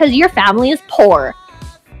college because your family is poor.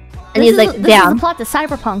 And he's like, damn. This is the plot to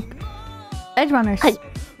Cyberpunk. Edge Runners.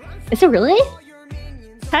 Is it really?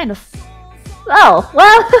 Kind of. Oh,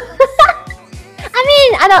 well. I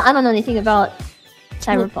mean, I don't know anything about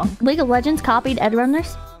Cyberpunk. League of Legends copied Edge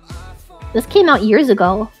Runners? This came out years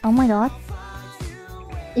ago. Oh my god.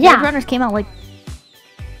 Yeah. Edge Runners came out like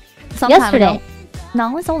sometime yesterday. Ago.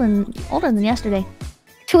 No, it's older than yesterday.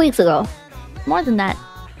 2 weeks ago. More than that.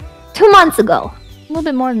 2 months ago. A little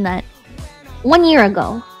bit more than that. 1 year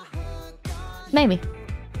ago. Maybe.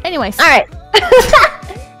 Anyways. Alright.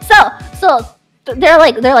 so they're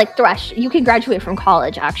like, Thresh, you can graduate from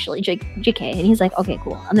college, actually, JK. And he's like, okay,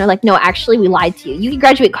 cool. And they're like, no, actually, we lied to you. You can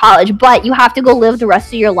graduate college, but you have to go live the rest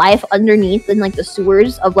of your life underneath in, like, the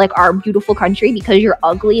sewers of, like, our beautiful country because you're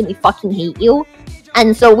ugly and we fucking hate you.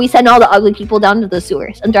 And so we send all the ugly people down to the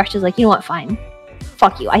sewers. And Thresh is like, you know what, fine.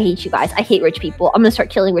 Fuck you, I hate you guys. I hate rich people. I'm gonna start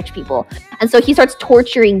killing rich people. And so he starts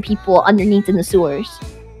torturing people underneath in the sewers.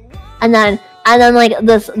 And then like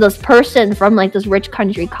this person from like this rich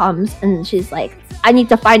country comes and she's like, I need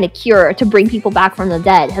to find a cure to bring people back from the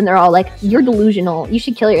dead. And they're all like, you're delusional, you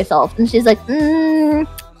should kill yourself. And she's like, I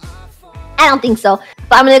don't think so,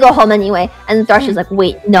 but I'm gonna go home anyway. And Thresh is like,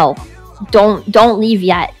 wait, no, don't leave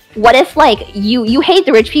yet. What if like you hate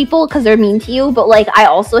the rich people because they're mean to you, but like I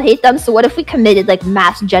also hate them, so what if we committed like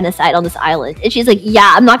mass genocide on this island? And she's like,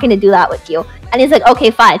 yeah, I'm not gonna do that with you. And he's like,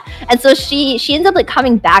 okay, fine. And so she ends up like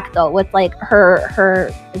coming back though with like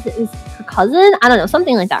her is her cousin? I don't know,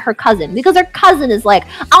 something like that. Her cousin, because her cousin is like,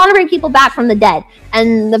 I want to bring people back from the dead.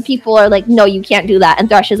 And the people are like, no, you can't do that. And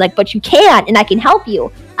Thresh is like, but you can, and I can help you.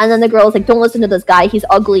 And then the girl is like, don't listen to this guy. He's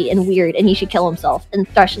ugly and weird, and he should kill himself. And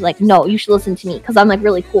Thresh is like, no, you should listen to me, because I'm like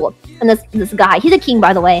really cool. And this guy, he's a king,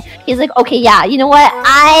 by the way. He's like, okay, yeah, you know what?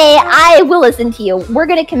 I will listen to you. We're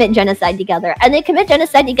gonna commit genocide together. And they commit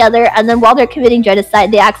genocide together, and then while they're committing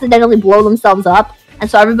genocide, they accidentally blow themselves up. And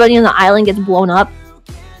so everybody on the island gets blown up.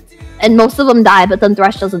 And most of them die, but then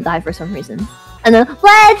Thresh doesn't die for some reason. And then,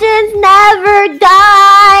 legends never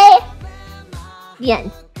die! The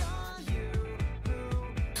end.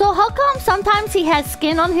 So how come sometimes he has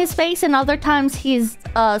skin on his face and other times he's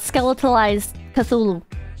skeletalized Cthulhu?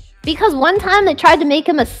 Because one time they tried to make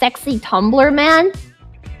him a sexy Tumblr man.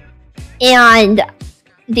 And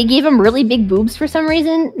they gave him really big boobs for some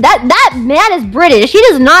reason. That man is British. He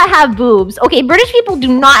does not have boobs. Okay, British people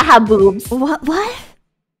do not have boobs. What?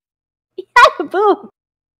 He has a boob.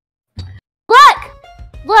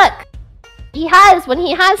 Look. When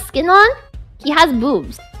he has skin on, he has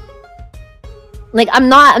boobs. Like, I'm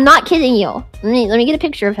not kidding you. Let me get a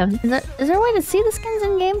picture of him. Is there a way to see the skins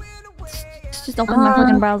in game? Just open my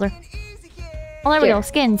fucking browser. Oh, there we go.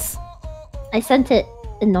 Skins. I sent it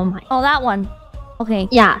in No My. Oh, that one. Okay.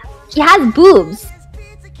 Yeah, he has boobs,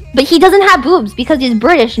 but he doesn't have boobs because he's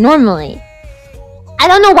British normally. I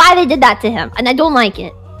don't know why they did that to him, and I don't like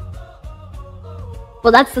it.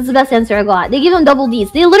 Well, that's the best answer I got. They give him double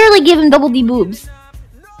D's. They literally give him double D boobs.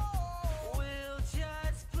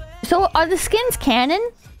 So are the skins canon?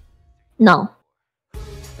 No.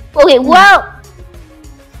 Okay, well...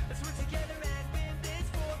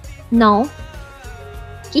 No.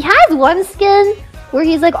 He has one skin where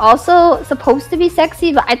he's like also supposed to be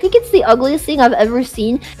sexy, but I think it's the ugliest thing I've ever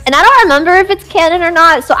seen. And I don't remember if it's canon or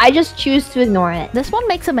not, so I just choose to ignore it. This one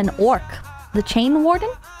makes him an orc. The Chain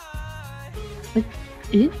Warden?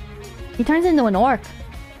 He turns into an orc.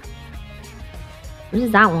 What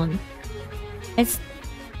is that one? It's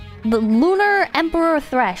the Lunar Emperor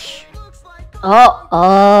Thresh.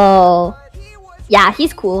 Oh. Yeah,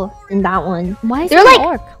 he's cool in that one. Why is They're he like an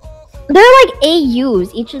orc? They're like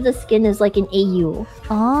AUs. Each of the skin is like an AU.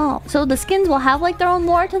 Oh, so the skins will have like their own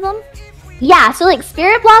lore to them? Yeah, so like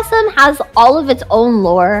Spirit Blossom has all of its own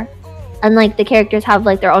lore, and like the characters have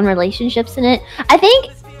like their own relationships in it. I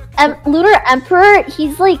think Lunar Emperor,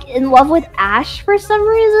 he's like in love with Ash for some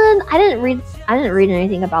reason. I didn't read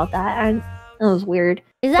anything about that. That was weird.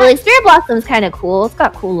 Is that but, like Spirit Blossom's kind of cool. It's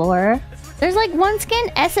got cool lore. There's like one skin,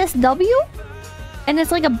 SSW, and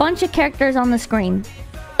it's like a bunch of characters on the screen.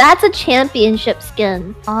 That's a championship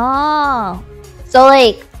skin. Oh. So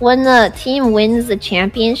like when the team wins the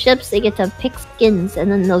championships, they get to pick skins,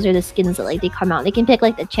 and then those are the skins that like they come out. They can pick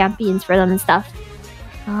like the champions for them and stuff.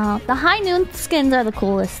 The High Noon skins are the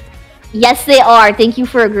coolest. Yes, they are. Thank you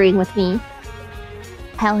for agreeing with me.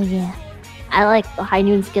 Hell yeah. I like the High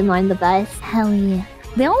Noon skin line the best. Hell yeah.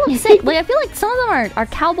 They all look sick. Like I feel like some of them are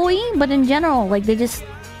cowboy-y, but in general, like they just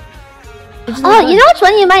oh, you know which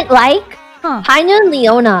one you might like? Huh. High Noon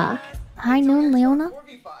Leona. High Noon Leona?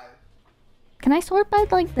 Can I sort by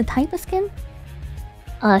like the type of skin?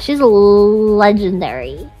 She's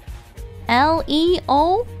legendary.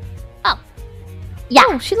 L-E-O? Oh. Yeah.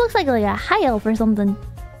 Oh, she looks like a high elf or something.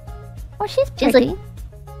 Oh, she's pretty. She's like,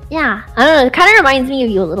 yeah. I don't know, it kind of reminds me of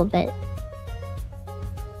you a little bit.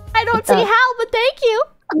 I don't see how, but thank you.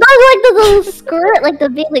 Like the little skirt, like the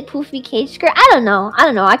big like poofy cage skirt. I don't know.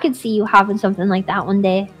 I could see you having something like that one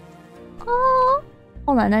day. Oh,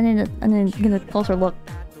 hold on. I need to get a closer look.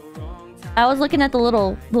 I was looking at the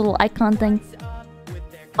little icon thing.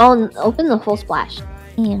 Oh, open the full splash.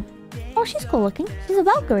 Yeah. Oh, she's cool looking. She's a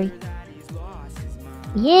Valkyrie.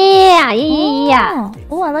 Yeah.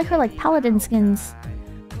 Oh, I like her like paladin skins.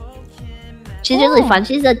 She's really fun.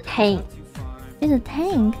 She's a tank. She's a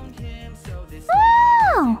tank.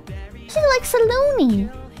 Oh, she's like saloon-y.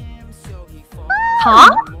 Huh?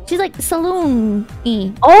 She's like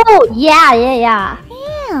saloon-y. Oh, yeah. Yeah.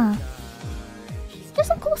 There's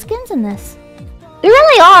some cool skins in this. There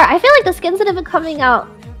really are. I feel like the skins that have been coming out,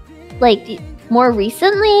 like, more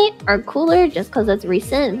recently are cooler just because it's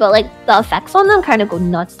recent. But, like, the effects on them kind of go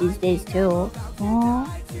nuts these days, too. Oh.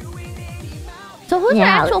 So who's your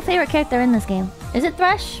actual favorite character in this game? Is it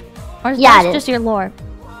Thresh? Or is Thresh just your lore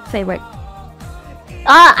favorite?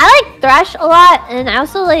 I like Thresh a lot, and I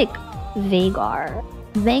also like Veigar.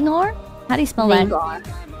 Veigar? How do you spell that?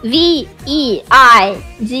 V-E-I-G-A-R.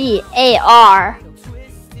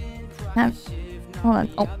 Hold on.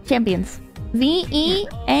 Oh, champions.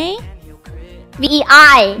 V-E-A?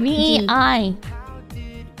 V-E-I. V-E-I.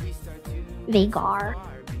 Veigar.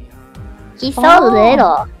 He's so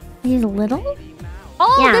little. He's little?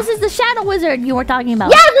 Oh, yeah. This is the Shadow Wizard you were talking about.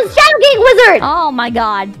 Yeah, the Shadow Gate Wizard! Oh my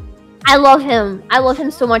god. I love him. I love him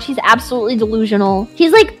so much. He's absolutely delusional.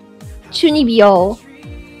 He's like Chunibyo.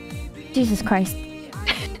 Jesus Christ.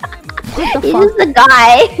 What the He's fuck? just the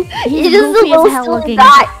guy. He's just the little silly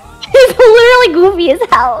guy. He's literally goofy as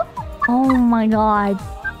hell. Oh my god.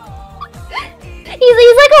 He's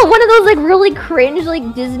like one of those like really cringe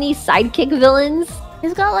like Disney sidekick villains.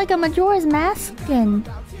 He's got like a Majora's Mask skin.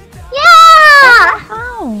 Yeah!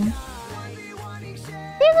 How?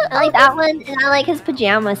 I like that one, and I like his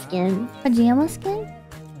pajama skin. Pajama skin?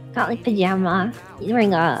 Got like pajama. He's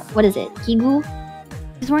wearing a, what is it? Kigu?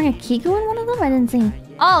 He's wearing a Kigu in one of them? I didn't see.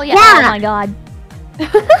 Oh yeah. Yeah. Oh my god.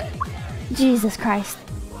 Jesus Christ.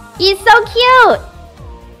 He's so cute!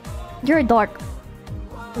 You're a dork.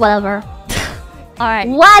 Whatever. Alright.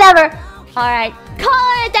 Whatever! Alright.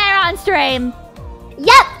 Call it there on stream!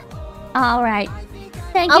 Yep! Alright.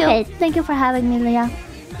 Thank you. Okay. Thank you for having me, Leah.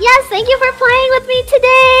 Yes, thank you for playing with me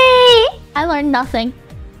today! I learned nothing.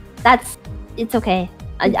 It's okay.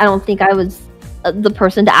 I don't think I was the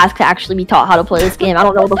person to ask to actually be taught how to play this game. I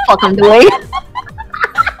don't know what the fuck I'm doing.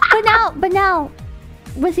 But now,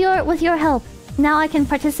 with your help, now I can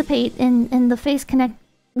participate in the Face Connect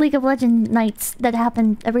League of Legends nights that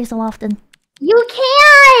happen every so often. You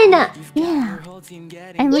can! Yeah.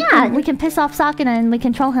 And we can piss off Sakuna and we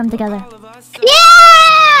can troll him together.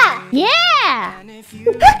 Yeah! Yeah!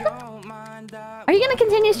 Are you gonna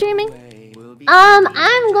continue streaming? I'm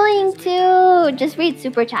going to just read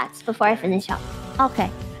super chats before I finish up.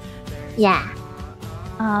 Okay. Yeah.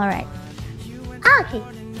 All right. Okay.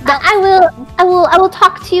 I will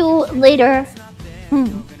talk to you later.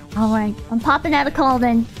 All right. I'm popping out a call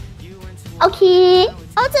then. Okay.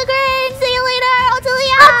 Otsu Green, see you later.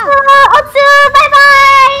 Otsulia. Otsu, bye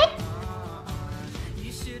bye.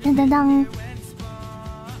 Dun dun dun.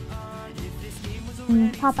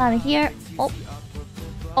 Pop out of here. Oh.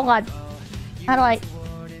 Oh god. How do I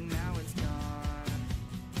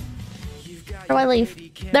leave?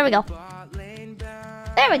 There we go.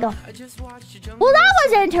 There we go. Well, that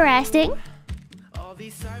was interesting.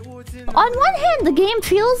 On one hand, the game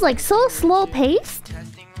feels like so slow-paced,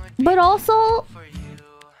 but also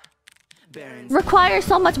requires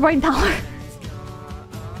so much brain power.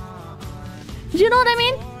 Do you know what I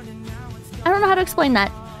mean? I don't know how to explain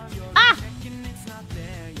that. Ah!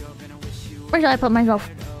 Where should I put myself?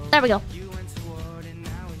 There we go.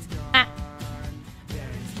 Ah.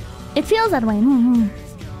 It feels that way.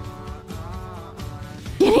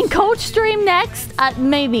 Getting coach stream next?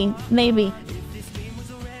 Maybe.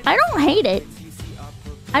 I don't hate it.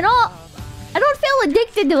 I don't feel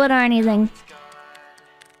addicted to it or anything.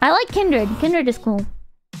 I like Kindred. Kindred is cool.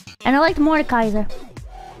 And I liked Mordekaiser.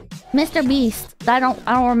 Mr. Beast. I don't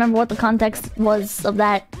remember what the context was of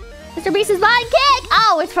that. Mr. Beast is buying cake!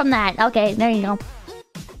 Oh, it's from that. Okay, there you go.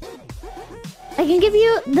 I can give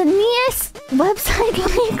you the nearest website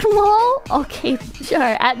link, lol. Okay, sure.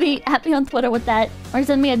 At me on Twitter with that. Or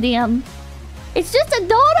send me a DM. It's just a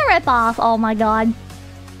Dota ripoff. Oh my god.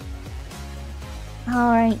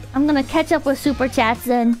 Alright. I'm gonna catch up with super chats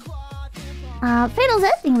then. Fatal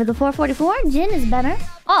Zed, thank you for the 444. Jin is better.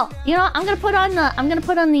 Oh, you know what? I'm gonna put on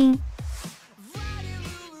the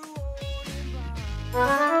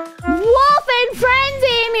Wolf and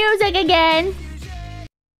Frenzy music again.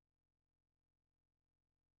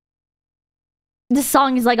 This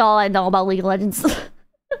song is like all I know about League of Legends. I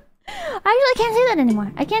actually can't say that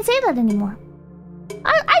anymore. I can't say that anymore.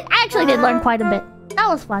 I actually did learn quite a bit. That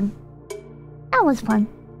was fun. That was fun.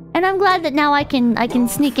 And I'm glad that now I can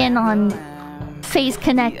sneak in on FaZe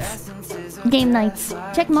Connect's game nights.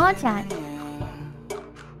 Check mod chat.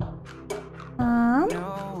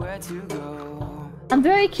 I'm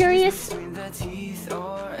very curious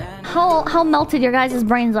how melted your guys'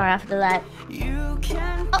 brains are after that.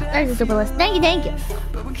 Oh, there's a super list. Thank you.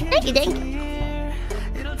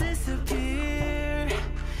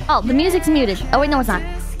 Oh, the music's muted. Oh wait, no it's not.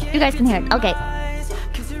 You guys can hear it. Okay.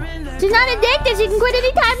 She's not addicted. She can quit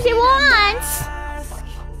anytime she wants.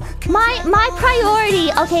 My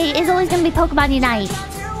priority, okay, is always gonna be Pokemon Unite.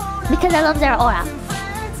 Because I love their aura.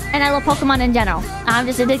 And I love Pokemon in general. I'm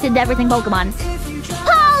just addicted to everything Pokemon.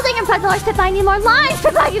 Holding in front of Pip, I need more lines.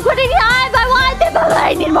 Pip, I can quit anytime I want. Pip,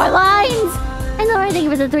 I need more lines. And Laura, thank you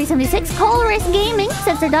for the 376. Colorist Gaming,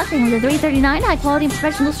 Sensor Duck, thank you for the 339. High quality and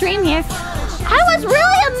professional stream here. I was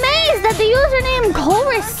really amazed that the username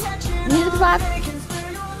Colorist. Music slap.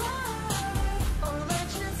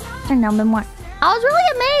 Turn down a bit more. I was really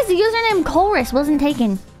amazed the username Colress wasn't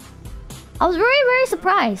taken. I was very, very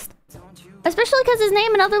surprised. Especially because his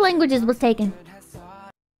name in other languages was taken.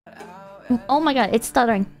 Oh my god, it's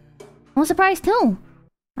stuttering. I was surprised too.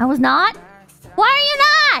 I was not. Why are you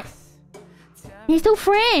not? He's too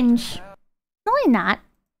fringe. No, he's not.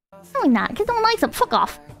 No, he's not. Because no one likes him. Fuck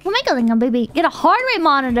off. We'll make a thing, baby. Get a heart rate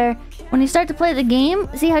monitor when you start to play the game.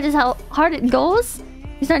 See how hard it goes?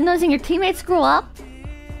 You start noticing your teammates screw up.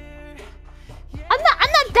 I'm not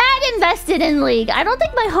that invested in League. I don't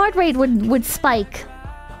think my heart rate would spike.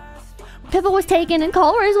 Pippa was taken and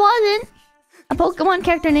Colress wasn't. A Pokemon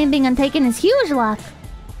character name being untaken is huge luck.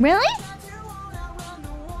 Really?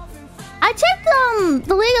 I checked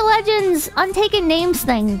the League of Legends untaken names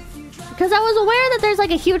thing. Because I was aware that there's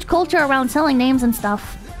like a huge culture around selling names and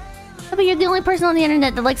stuff. But you're the only person on the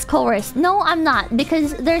internet that likes Colress. No, I'm not.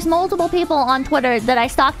 Because there's multiple people on Twitter that I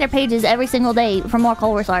stalk their pages every single day for more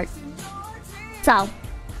Colress art. So,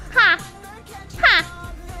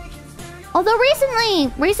 although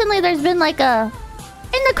recently there's been like in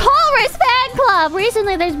the Colress fan club.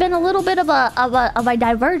 Recently, there's been a little bit of a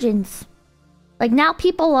divergence. Like now,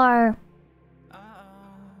 people are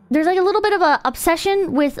there's like a little bit of a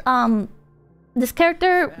obsession with this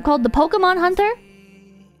character called the Pokemon Hunter.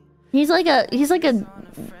 He's like a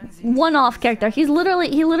one-off character. He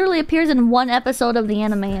literally appears in one episode of the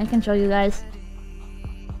anime. I can show you guys.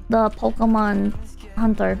 The Pokemon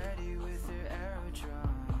Hunter.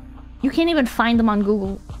 You can't even find them on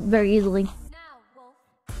Google very easily.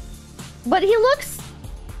 But he looks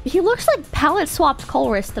like palette swapped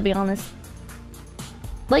Colress, to be honest.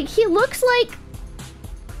 Like he looks like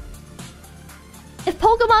if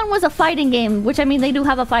Pokemon was a fighting game, which I mean they do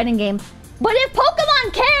have a fighting game. But if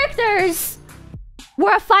Pokemon characters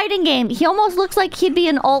were a fighting game, he almost looks like he'd be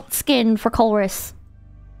an alt skin for Colress.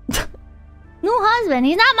 New husband.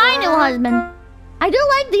 He's not my new husband. I do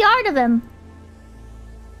like the art of him.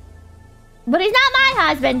 But he's not my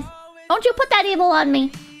husband. Don't you put that evil on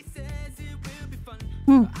me.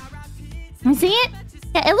 You see it?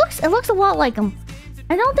 Yeah, it looks a lot like him.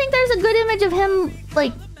 I don't think there's a good image of him,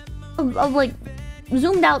 like, like,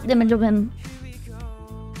 zoomed out image of him.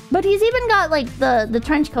 But he's even got, like, the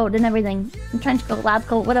trench coat and everything. The trench coat, lab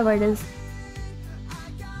coat, whatever it is.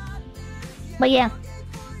 But yeah.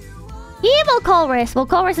 Evil Colress! Well,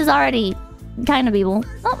 Colress is already kind of evil.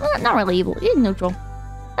 Well, not really evil. He's neutral.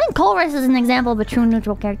 I think Colress is an example of a true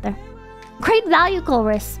neutral character. Great value,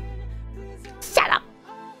 Colress. Shut up.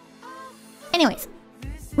 Anyways.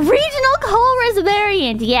 Regional Colress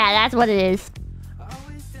variant. Yeah, that's what it is.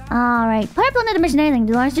 Alright. Player planted a mission anything.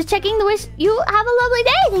 Dolores just checking the wish. You have a lovely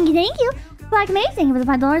day. Thank you, thank you. Black Maze, thank you for the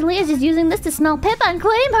 $5. Leah's just using this to smell Pippa and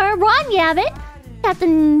claim her. Ron Yabbit.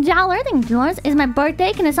 Captain Jowler, thank you, Dolores. It's my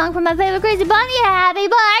birthday. Can a song from my favorite Crazy Bunny? Happy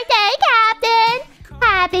birthday, Captain.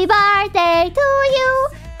 Happy birthday to you.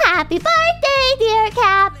 Happy birthday, dear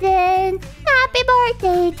Captain. Happy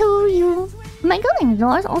birthday to you. My good name is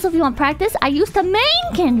Dolores. Also, if you want practice, I used to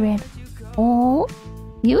main Kindred. Oh,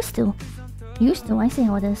 used to. Used to. I see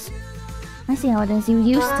how it is. I see how it is. You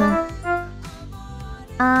used to.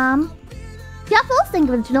 Shuffles, thank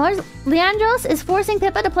you for the $2. Leandros is forcing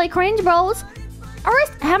Pippa to play Cringe Bros.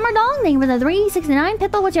 Ernest Hammerdong, thank you for the $3.69.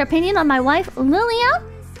 Pippa, what's your opinion on my wife, Lilia?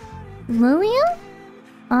 Lilia?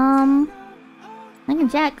 I can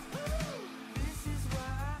check.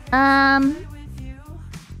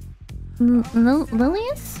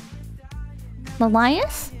 Lilius?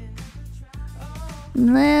 Lilius?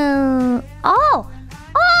 Oh!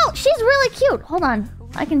 Oh! She's really cute! Hold on.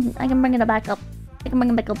 I can bring it back up. I can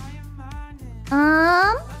bring it back up.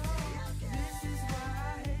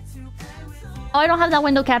 Oh, I don't have that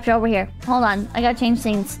window capture over here. Hold on. I gotta change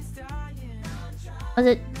scenes. Was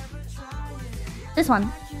it... this one?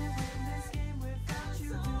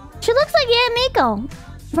 She looks like Miko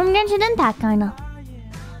from Genshin Impact, kinda.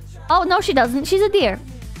 Oh, no she doesn't. She's a deer.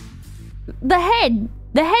 The head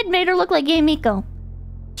made her look like Miko.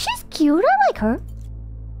 She's cute. I like her.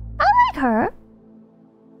 I like her.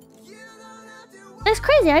 It's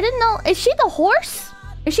crazy. I didn't know. Is she the horse?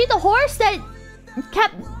 Is she the horse that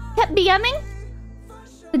kept BMing?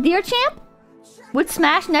 The deer champ? Would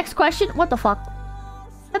smash next question? What the fuck?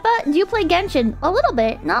 Pippa, do you play Genshin? A little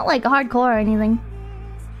bit. Not like hardcore or anything.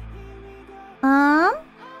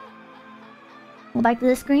 Go back to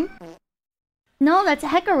this screen. No, that's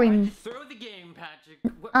Hecarim.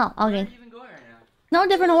 Oh, okay. No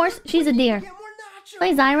different horse. She's a deer.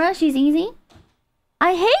 Play Zyra. She's easy.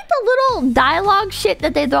 I hate the little dialogue shit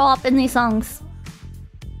that they throw up in these songs.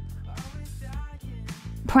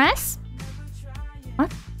 Press?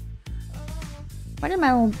 What? Where did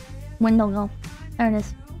my little window go? There it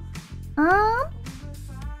is.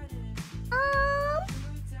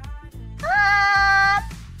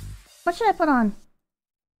 What should I put on?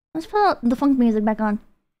 Let's put the funk music back on.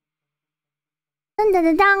 Dun dun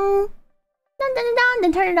dun dun. Dun dun dun dun.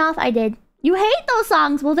 Then turn it off. I did. You hate those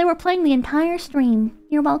songs? Well, they were playing the entire stream.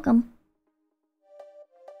 You're welcome.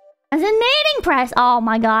 As in mating press. Oh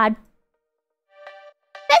my god.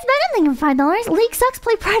 That's better than $5. League sucks.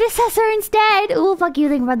 Play predecessor instead. Ooh, fuck you.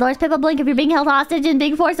 Thank you for $5. Pippa, blink if you're being held hostage and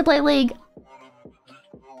being forced to play League.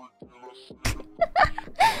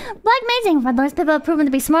 Black Mazing for $5. Pippa proven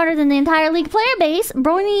to be smarter than the entire League player base.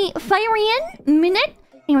 Brony Firian Minute.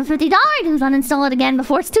 He was $50. Who's uninstall it again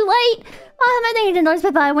before it's too late. I didn't notice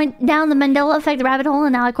Pippa. I went down the Mandela effect rabbit hole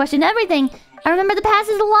and now I question everything. I remember the past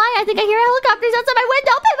is a lie. I think I hear helicopters outside my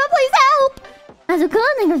window. Pippa, please help! As a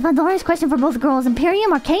good thing, there's $5. Question for both girls.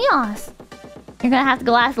 Imperium or Chaos? You're gonna have to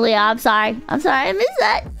go ask Leah. I'm sorry. I'm sorry. I missed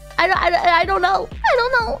that. I don't know. I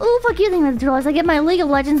don't know. Ooh, fuck you. Thank you for the $2. I get my League of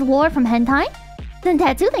Legends lore from Hentai. Then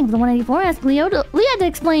Tattoo, thank you for the 184. Ask Leah to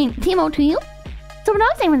explain Teemo to you. So we're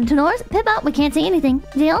not saying for the $2. Pippa, we can't say anything.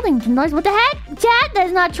 JL, thank you for $2. What the heck? Chat, that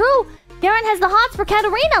is not true. Darren has the hots for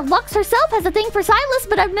Katarina. Lux herself has a thing for Silas,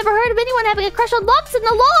 but I've never heard of anyone having a crush on Lux in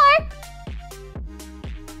the lore.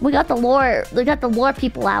 We got the lore. We got the lore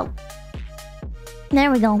people out.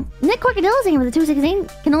 There we go. Nick Corkadillo with the 216.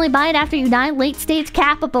 Can only buy it after you die. Late stage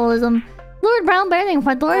capitalism. Lord Brown Bear thing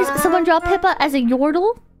for $5. Someone draw Pippa as a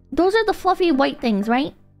Yordle. Those are the fluffy white things,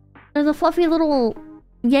 right? They're the fluffy little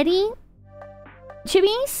Yeti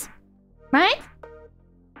chibis, right?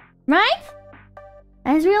 Right?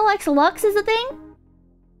 Ezreal X Lux is a thing?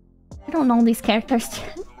 I don't know these characters.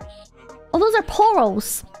 Oh, those are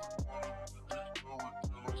Poros.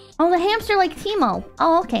 Oh, the hamster like Teemo.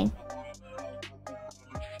 Oh, okay.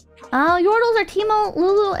 Oh, Yordles are Teemo,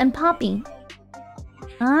 Lulu, and Poppy.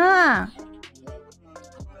 Ah.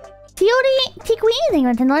 Teody, Tikui, thank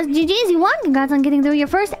you for $10. GG's, you won. Congrats on getting through your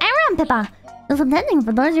first Aram, Pippa. Those intending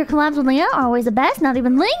for those, your collabs with Leah are always the best. Not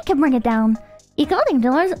even Link can bring it down. 𝐂𝐚𝐭, thank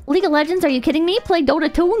you for $10. League of Legends, are you kidding me? Play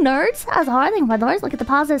Dota 2, nerds? That's hard, thank you for $10. Look at the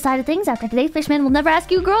positive side of things. After today, Fishman will never ask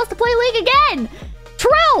you girls to play League again.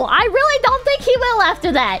 True! I really don't think he will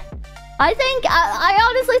after that. I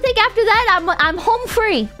honestly think after that, I'm home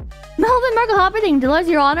free. Melvin Merkel Hopper, thank you for $10.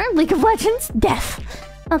 Your honor, League of Legends, death.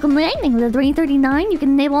 Welcome Lang, thank you for the 339. You can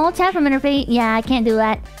enable all chat from interface. Yeah, I can't do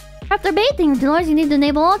that. After bait, thank you for $10. You need to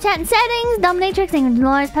enable all chat and settings. Dominatrix, thank you for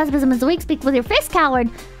 $10. Pacifism is the weak. Speak with your fist, coward.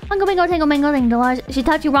 Mango Bingo Tango Mango, thank you for $10. She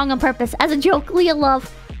taught you wrong on purpose. As a joke, Leah Love.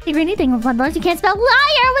 Hey, Greeny, thank you for $10. You can't spell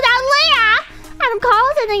liar without Leah. Adam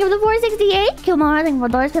Carlson, thank you for the 468. Kilmar, thank you for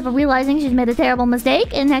 $10. Pippa realizing she's made a terrible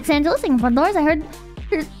mistake. And Hex Angeles, thank you for $10. I heard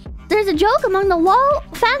there's a joke among the LoL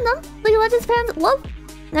fandom. League of Legends fans love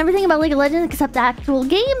everything about League of Legends except the actual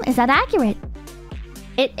game. Is that accurate?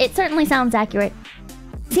 It certainly sounds accurate.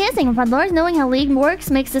 CS, thank you for $10. Knowing how League works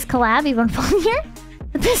makes this collab even funnier.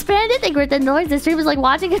 The Piss Bandit, thank you for $10. This stream is like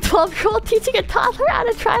watching a 12-year-old teaching a toddler how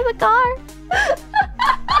to drive a car.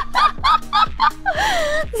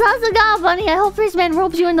 Sounds like God, bunny. I hope Fishman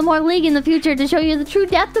ropes you into more League in the future to show you the true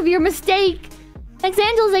depth of your mistake. Thanks,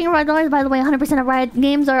 Angels, thank you for $5. By the way, 100% of Riot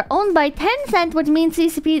games are owned by Tencent, which means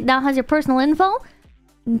CCP now has your personal info.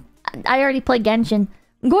 I already played Genshin.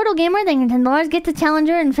 Gordo Gamer, thank you for $10. Get to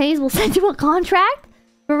Challenger and FaZe will send you a contract.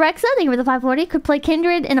 Rexa, thank you for the 540. Could play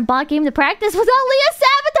Kindred in a bot game to practice without Leah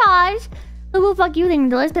sabotage. Lubu, fuck you, thank you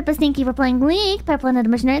for $10. Pippa Stinky for playing League. Peppa and the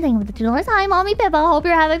Missionary, thank you for the $2. Hi, Mommy Pippa. Hope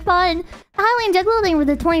you're having fun. Highland Juggler, thank you for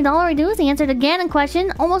the $20 reduce. He answered a Ganon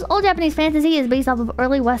question. Almost all Japanese fantasy is based off of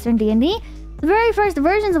early Western D&D. The very first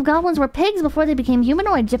versions of goblins were pigs before they became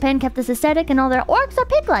humanoid. Japan kept this aesthetic and all their orcs are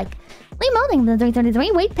pig-like. Lee Mo, thank you for the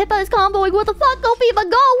 333. Wait, Pippa is comboing. What the fuck? Go, Pippa,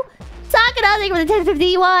 go! Sakura, thank you for the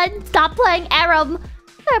 1051. Stop playing Aram.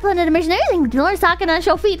 Planet of Missionary, thank you for $2. Sakura,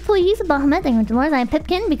 show feet, please. Bahamut, thank you for $2. I am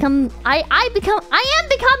Pipkin. I am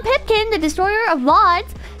become Pipkin, the destroyer of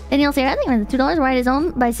VODs. Daniel Sarah, thank you for the $2. Right is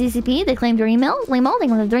owned by CCP. They claimed your email. Limo,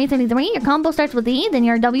 thank you for the 333. Your combo starts with E, then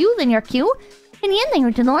your W, then your Q. And Ian, thank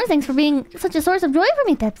you for $2. Thanks for being such a source of joy for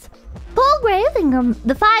me, Pips. Paul Gray, thank you for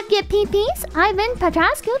the 5 get PPs. Ivan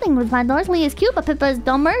Patrascu, thank you for the $5. Lee is cute, but Pippa is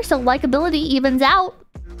dumber, so likability evens out.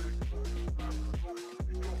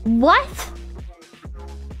 What?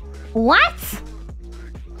 What?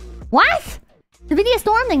 What? Nvidia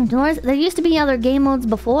Storm, thank you for $2. There used to be other game modes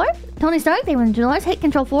before. Tony Stark, thank you for $2. Hit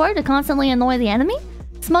Control 4 to constantly annoy the enemy.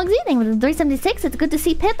 Smugsy, thank you for the 376. It's good to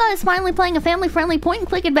see Pippa is finally playing a family-friendly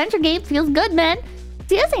point-and-click adventure game. Feels good, man.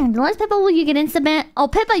 CS, thank you for $2. Pippa, will you get insta-banned? Oh,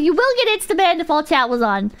 Pippa, you will get insta-banned if all chat was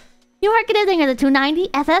on. New Harkadid, thank you for the 290.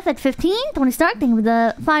 FF at 15. Tony Stark, thank you for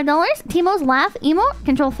the $5. Timo's Laugh Emote.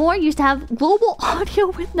 Control 4 used to have global audio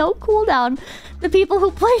with no cooldown. The people who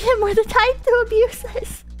played him were the type to abuse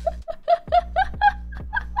this.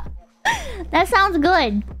 That sounds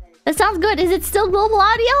good. That sounds good. Is it still global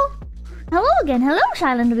audio? Hello again. Hello,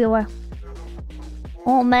 silent viewer.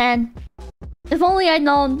 Oh, man. If only I'd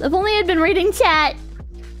known. If only I'd been reading chat.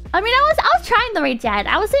 I mean, I was trying to read chat.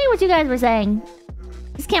 I was saying what you guys were saying.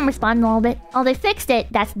 Just can't respond a little bit. Oh, they fixed it.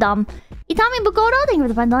 That's dumb. Itami Bukoto, thank you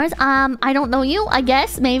for the $5. I don't know you. I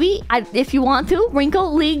guess, maybe. If you want to.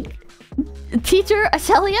 Wrinkle League Teacher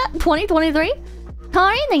Acelia, 2023.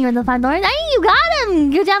 Kari, thank you for the $5. Hey, you got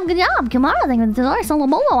him! Good job, good job. Kimara, thank you for the $2. Solo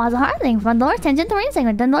Molo, Azahar, thank you for $5. Tangent 3, thank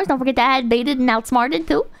you for $10. Don't forget to add baited and outsmarted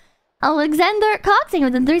too. Alexander Cox, thank you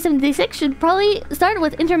for the 376. Should probably start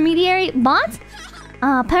with intermediary bots.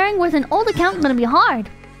 Pairing with an old account is gonna be hard.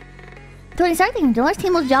 Tony Stark, thank you for $2.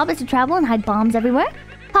 Timo's job is to travel and hide bombs everywhere.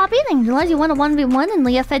 Poppy, thank you for $2. You won a 1v1 and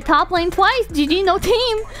Leah fed top lane twice. GG, no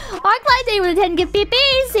team. Arclight, thank you for the 10 gift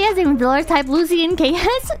PPs. CS, thank you for $2. Type Lucy in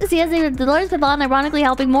KS. CS, thank you for $2. Pipon ironically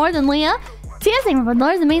helping more than Leah. CS, thank you for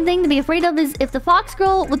 $2. The main thing to be afraid of is if the fox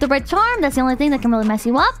girl with the red charm, that's the only thing that can really mess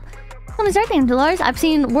you up. Tony Stark, thank you for $2. I've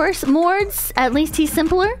seen worse mords. At least he's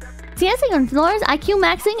simpler. CS, thank you for $2. IQ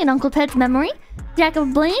maxing in Uncle Ted's memory. Jack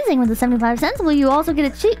of Blazing with the 75 cents. Will you also get a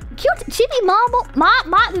cute chibi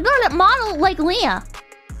model like Leah?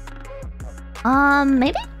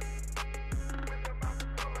 Maybe?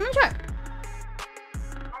 I'm not sure.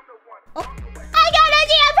 Oh. I got a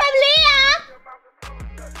GM from Leah!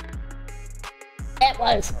 It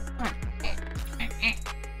was.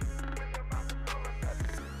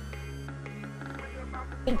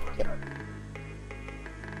 Thank you.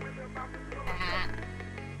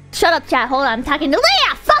 Shut Shut up, chat. Hold on. I'm talking to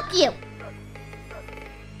Leah. Fuck you.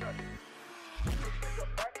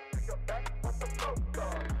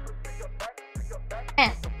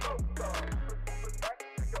 Eh.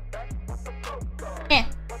 Eh.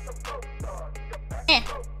 Eh.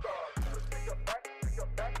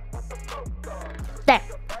 There.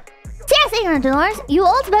 Yes, $800. You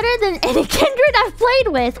ult better than any kindred I've played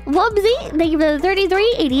with. 𝐂𝐡𝐚𝐭, thank you for the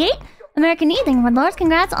 3388. American E, thank you for $1.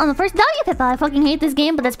 Congrats on the first W, Pippa. I fucking hate this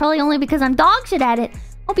game, but that's probably only because I'm dog shit at it.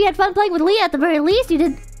 Hope you had fun playing with Leah at the very least. You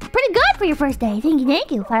did pretty good for your first day. Thank you,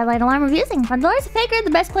 thank you. Firelight Alarm Reviews, thank you for $1. Faker, the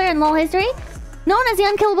best player in LoL history, known as the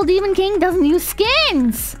unkillable Demon King, doesn't use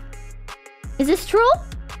skins. Is this true?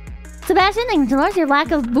 Sebastian, thank you for $2. Your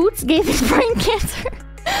lack of boots gave his brain cancer.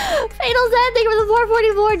 Fatal Zed, thank you for the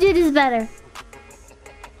 444. Jid is better.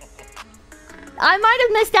 I might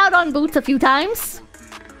have missed out on boots a few times.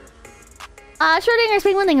 Schrödinger's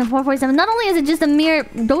Penguin, thank you for 447. Not only is it just a mere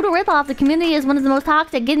Dota ripoff, the community is one of the most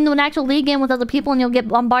toxic. Get into an actual league game with other people and you'll get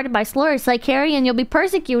bombarded by slurs like carry and you'll be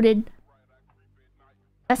persecuted.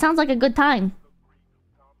 That sounds like a good time.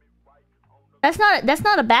 That's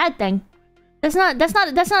not a bad thing. That's not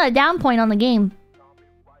a down point on the game.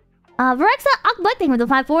 Verexa Akbek, thank you for the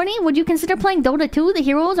 540. Would you consider playing Dota 2? The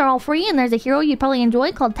heroes are all free and there's a hero you'd probably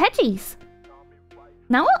enjoy called Techis.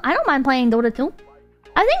 No, I don't mind playing Dota 2.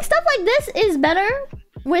 I think stuff like this is better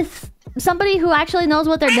with somebody who actually knows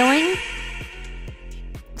what they're doing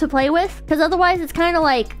to play with, because otherwise it's kind of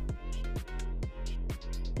like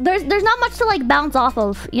there's not much to like bounce off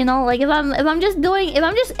of, you know? Like if I'm just trying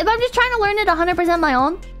to learn it 100% my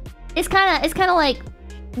own, it's kind of like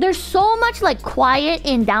there's so much like quiet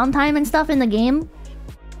and downtime and stuff in the game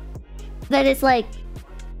that it's like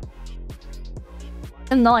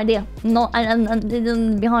I have no idea. No,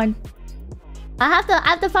 it's behind. I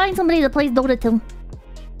have to find somebody that plays Dota 2.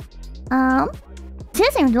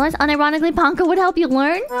 Unironically, Ponko would help you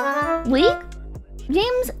learn. League?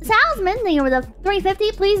 James Salzman, thank you for the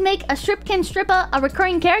 350. Please make a 𝐏𝗏𝐿 a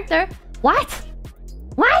recurring character. What?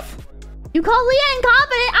 What? You call Leah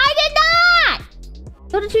incompetent? I did not!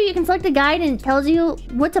 Dota 2, you can select a guide and it tells you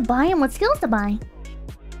what to buy and what skills to buy.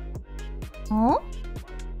 Oh?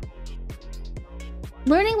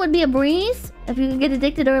 Learning would be a breeze if you could get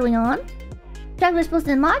addicted early on. We're supposed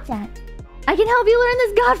to mod chat. I can help you learn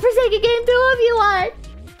this godforsaken game too if you want.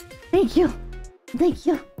 Thank you. Thank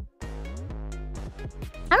you.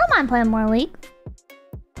 I don't mind playing more League.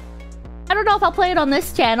 I don't know if I'll play it on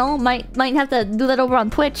this channel. Might have to do that over on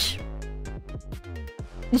Twitch.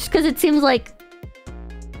 Just because it seems like...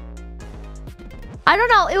 I don't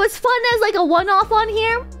know. It was fun as like a one-off on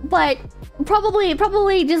here, but probably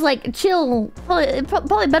just like chill.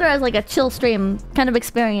 Probably better as like a chill stream kind of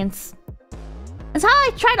experience. That's how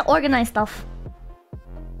I try to organize stuff.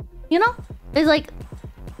 You know? There's like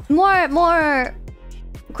more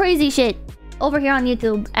crazy shit over here on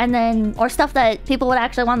YouTube, and then or stuff that people would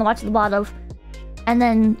actually want to watch the VOD of. And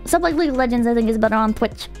then stuff like League of Legends I think is better on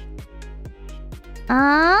Twitch.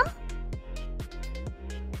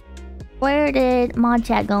 Where did mod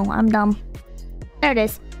chat go? I'm dumb. There it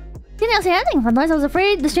is. Didn't else say anything fun. I was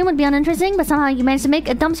afraid the stream would be uninteresting, but somehow you managed to make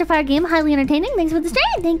a dumpster fire game highly entertaining. Thanks for the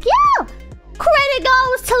stream. Thank you. Credit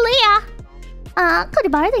goes to Leah. Cody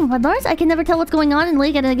Bar, thank you for $1. I can never tell what's going on in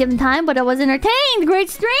League at a given time, but I was entertained.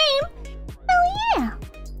 Great stream. Hell yeah.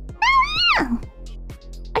 Hell yeah.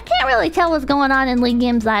 I can't really tell what's going on in League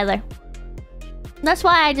games either. That's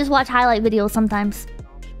why I just watch highlight videos sometimes.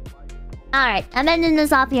 Alright, I'm ending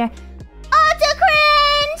this off here. Ultra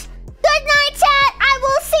cringe! Good night, chat! I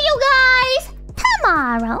will see you guys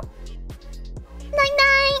tomorrow. Night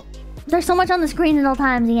night! There's so much on the screen at all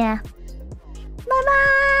times, yeah.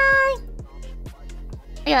 Bye-bye!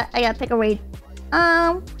 I gotta pick a raid.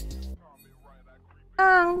 Oh, it's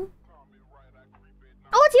𝑐𝐚𝐭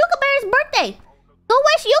𝐑𝐮𝐥𝐞𝐬's birthday! Go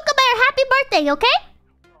wish 𝑐𝐚𝐭 𝐑𝐮𝐥𝐞𝐬 happy birthday, okay?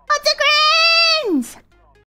 Ultra cringe!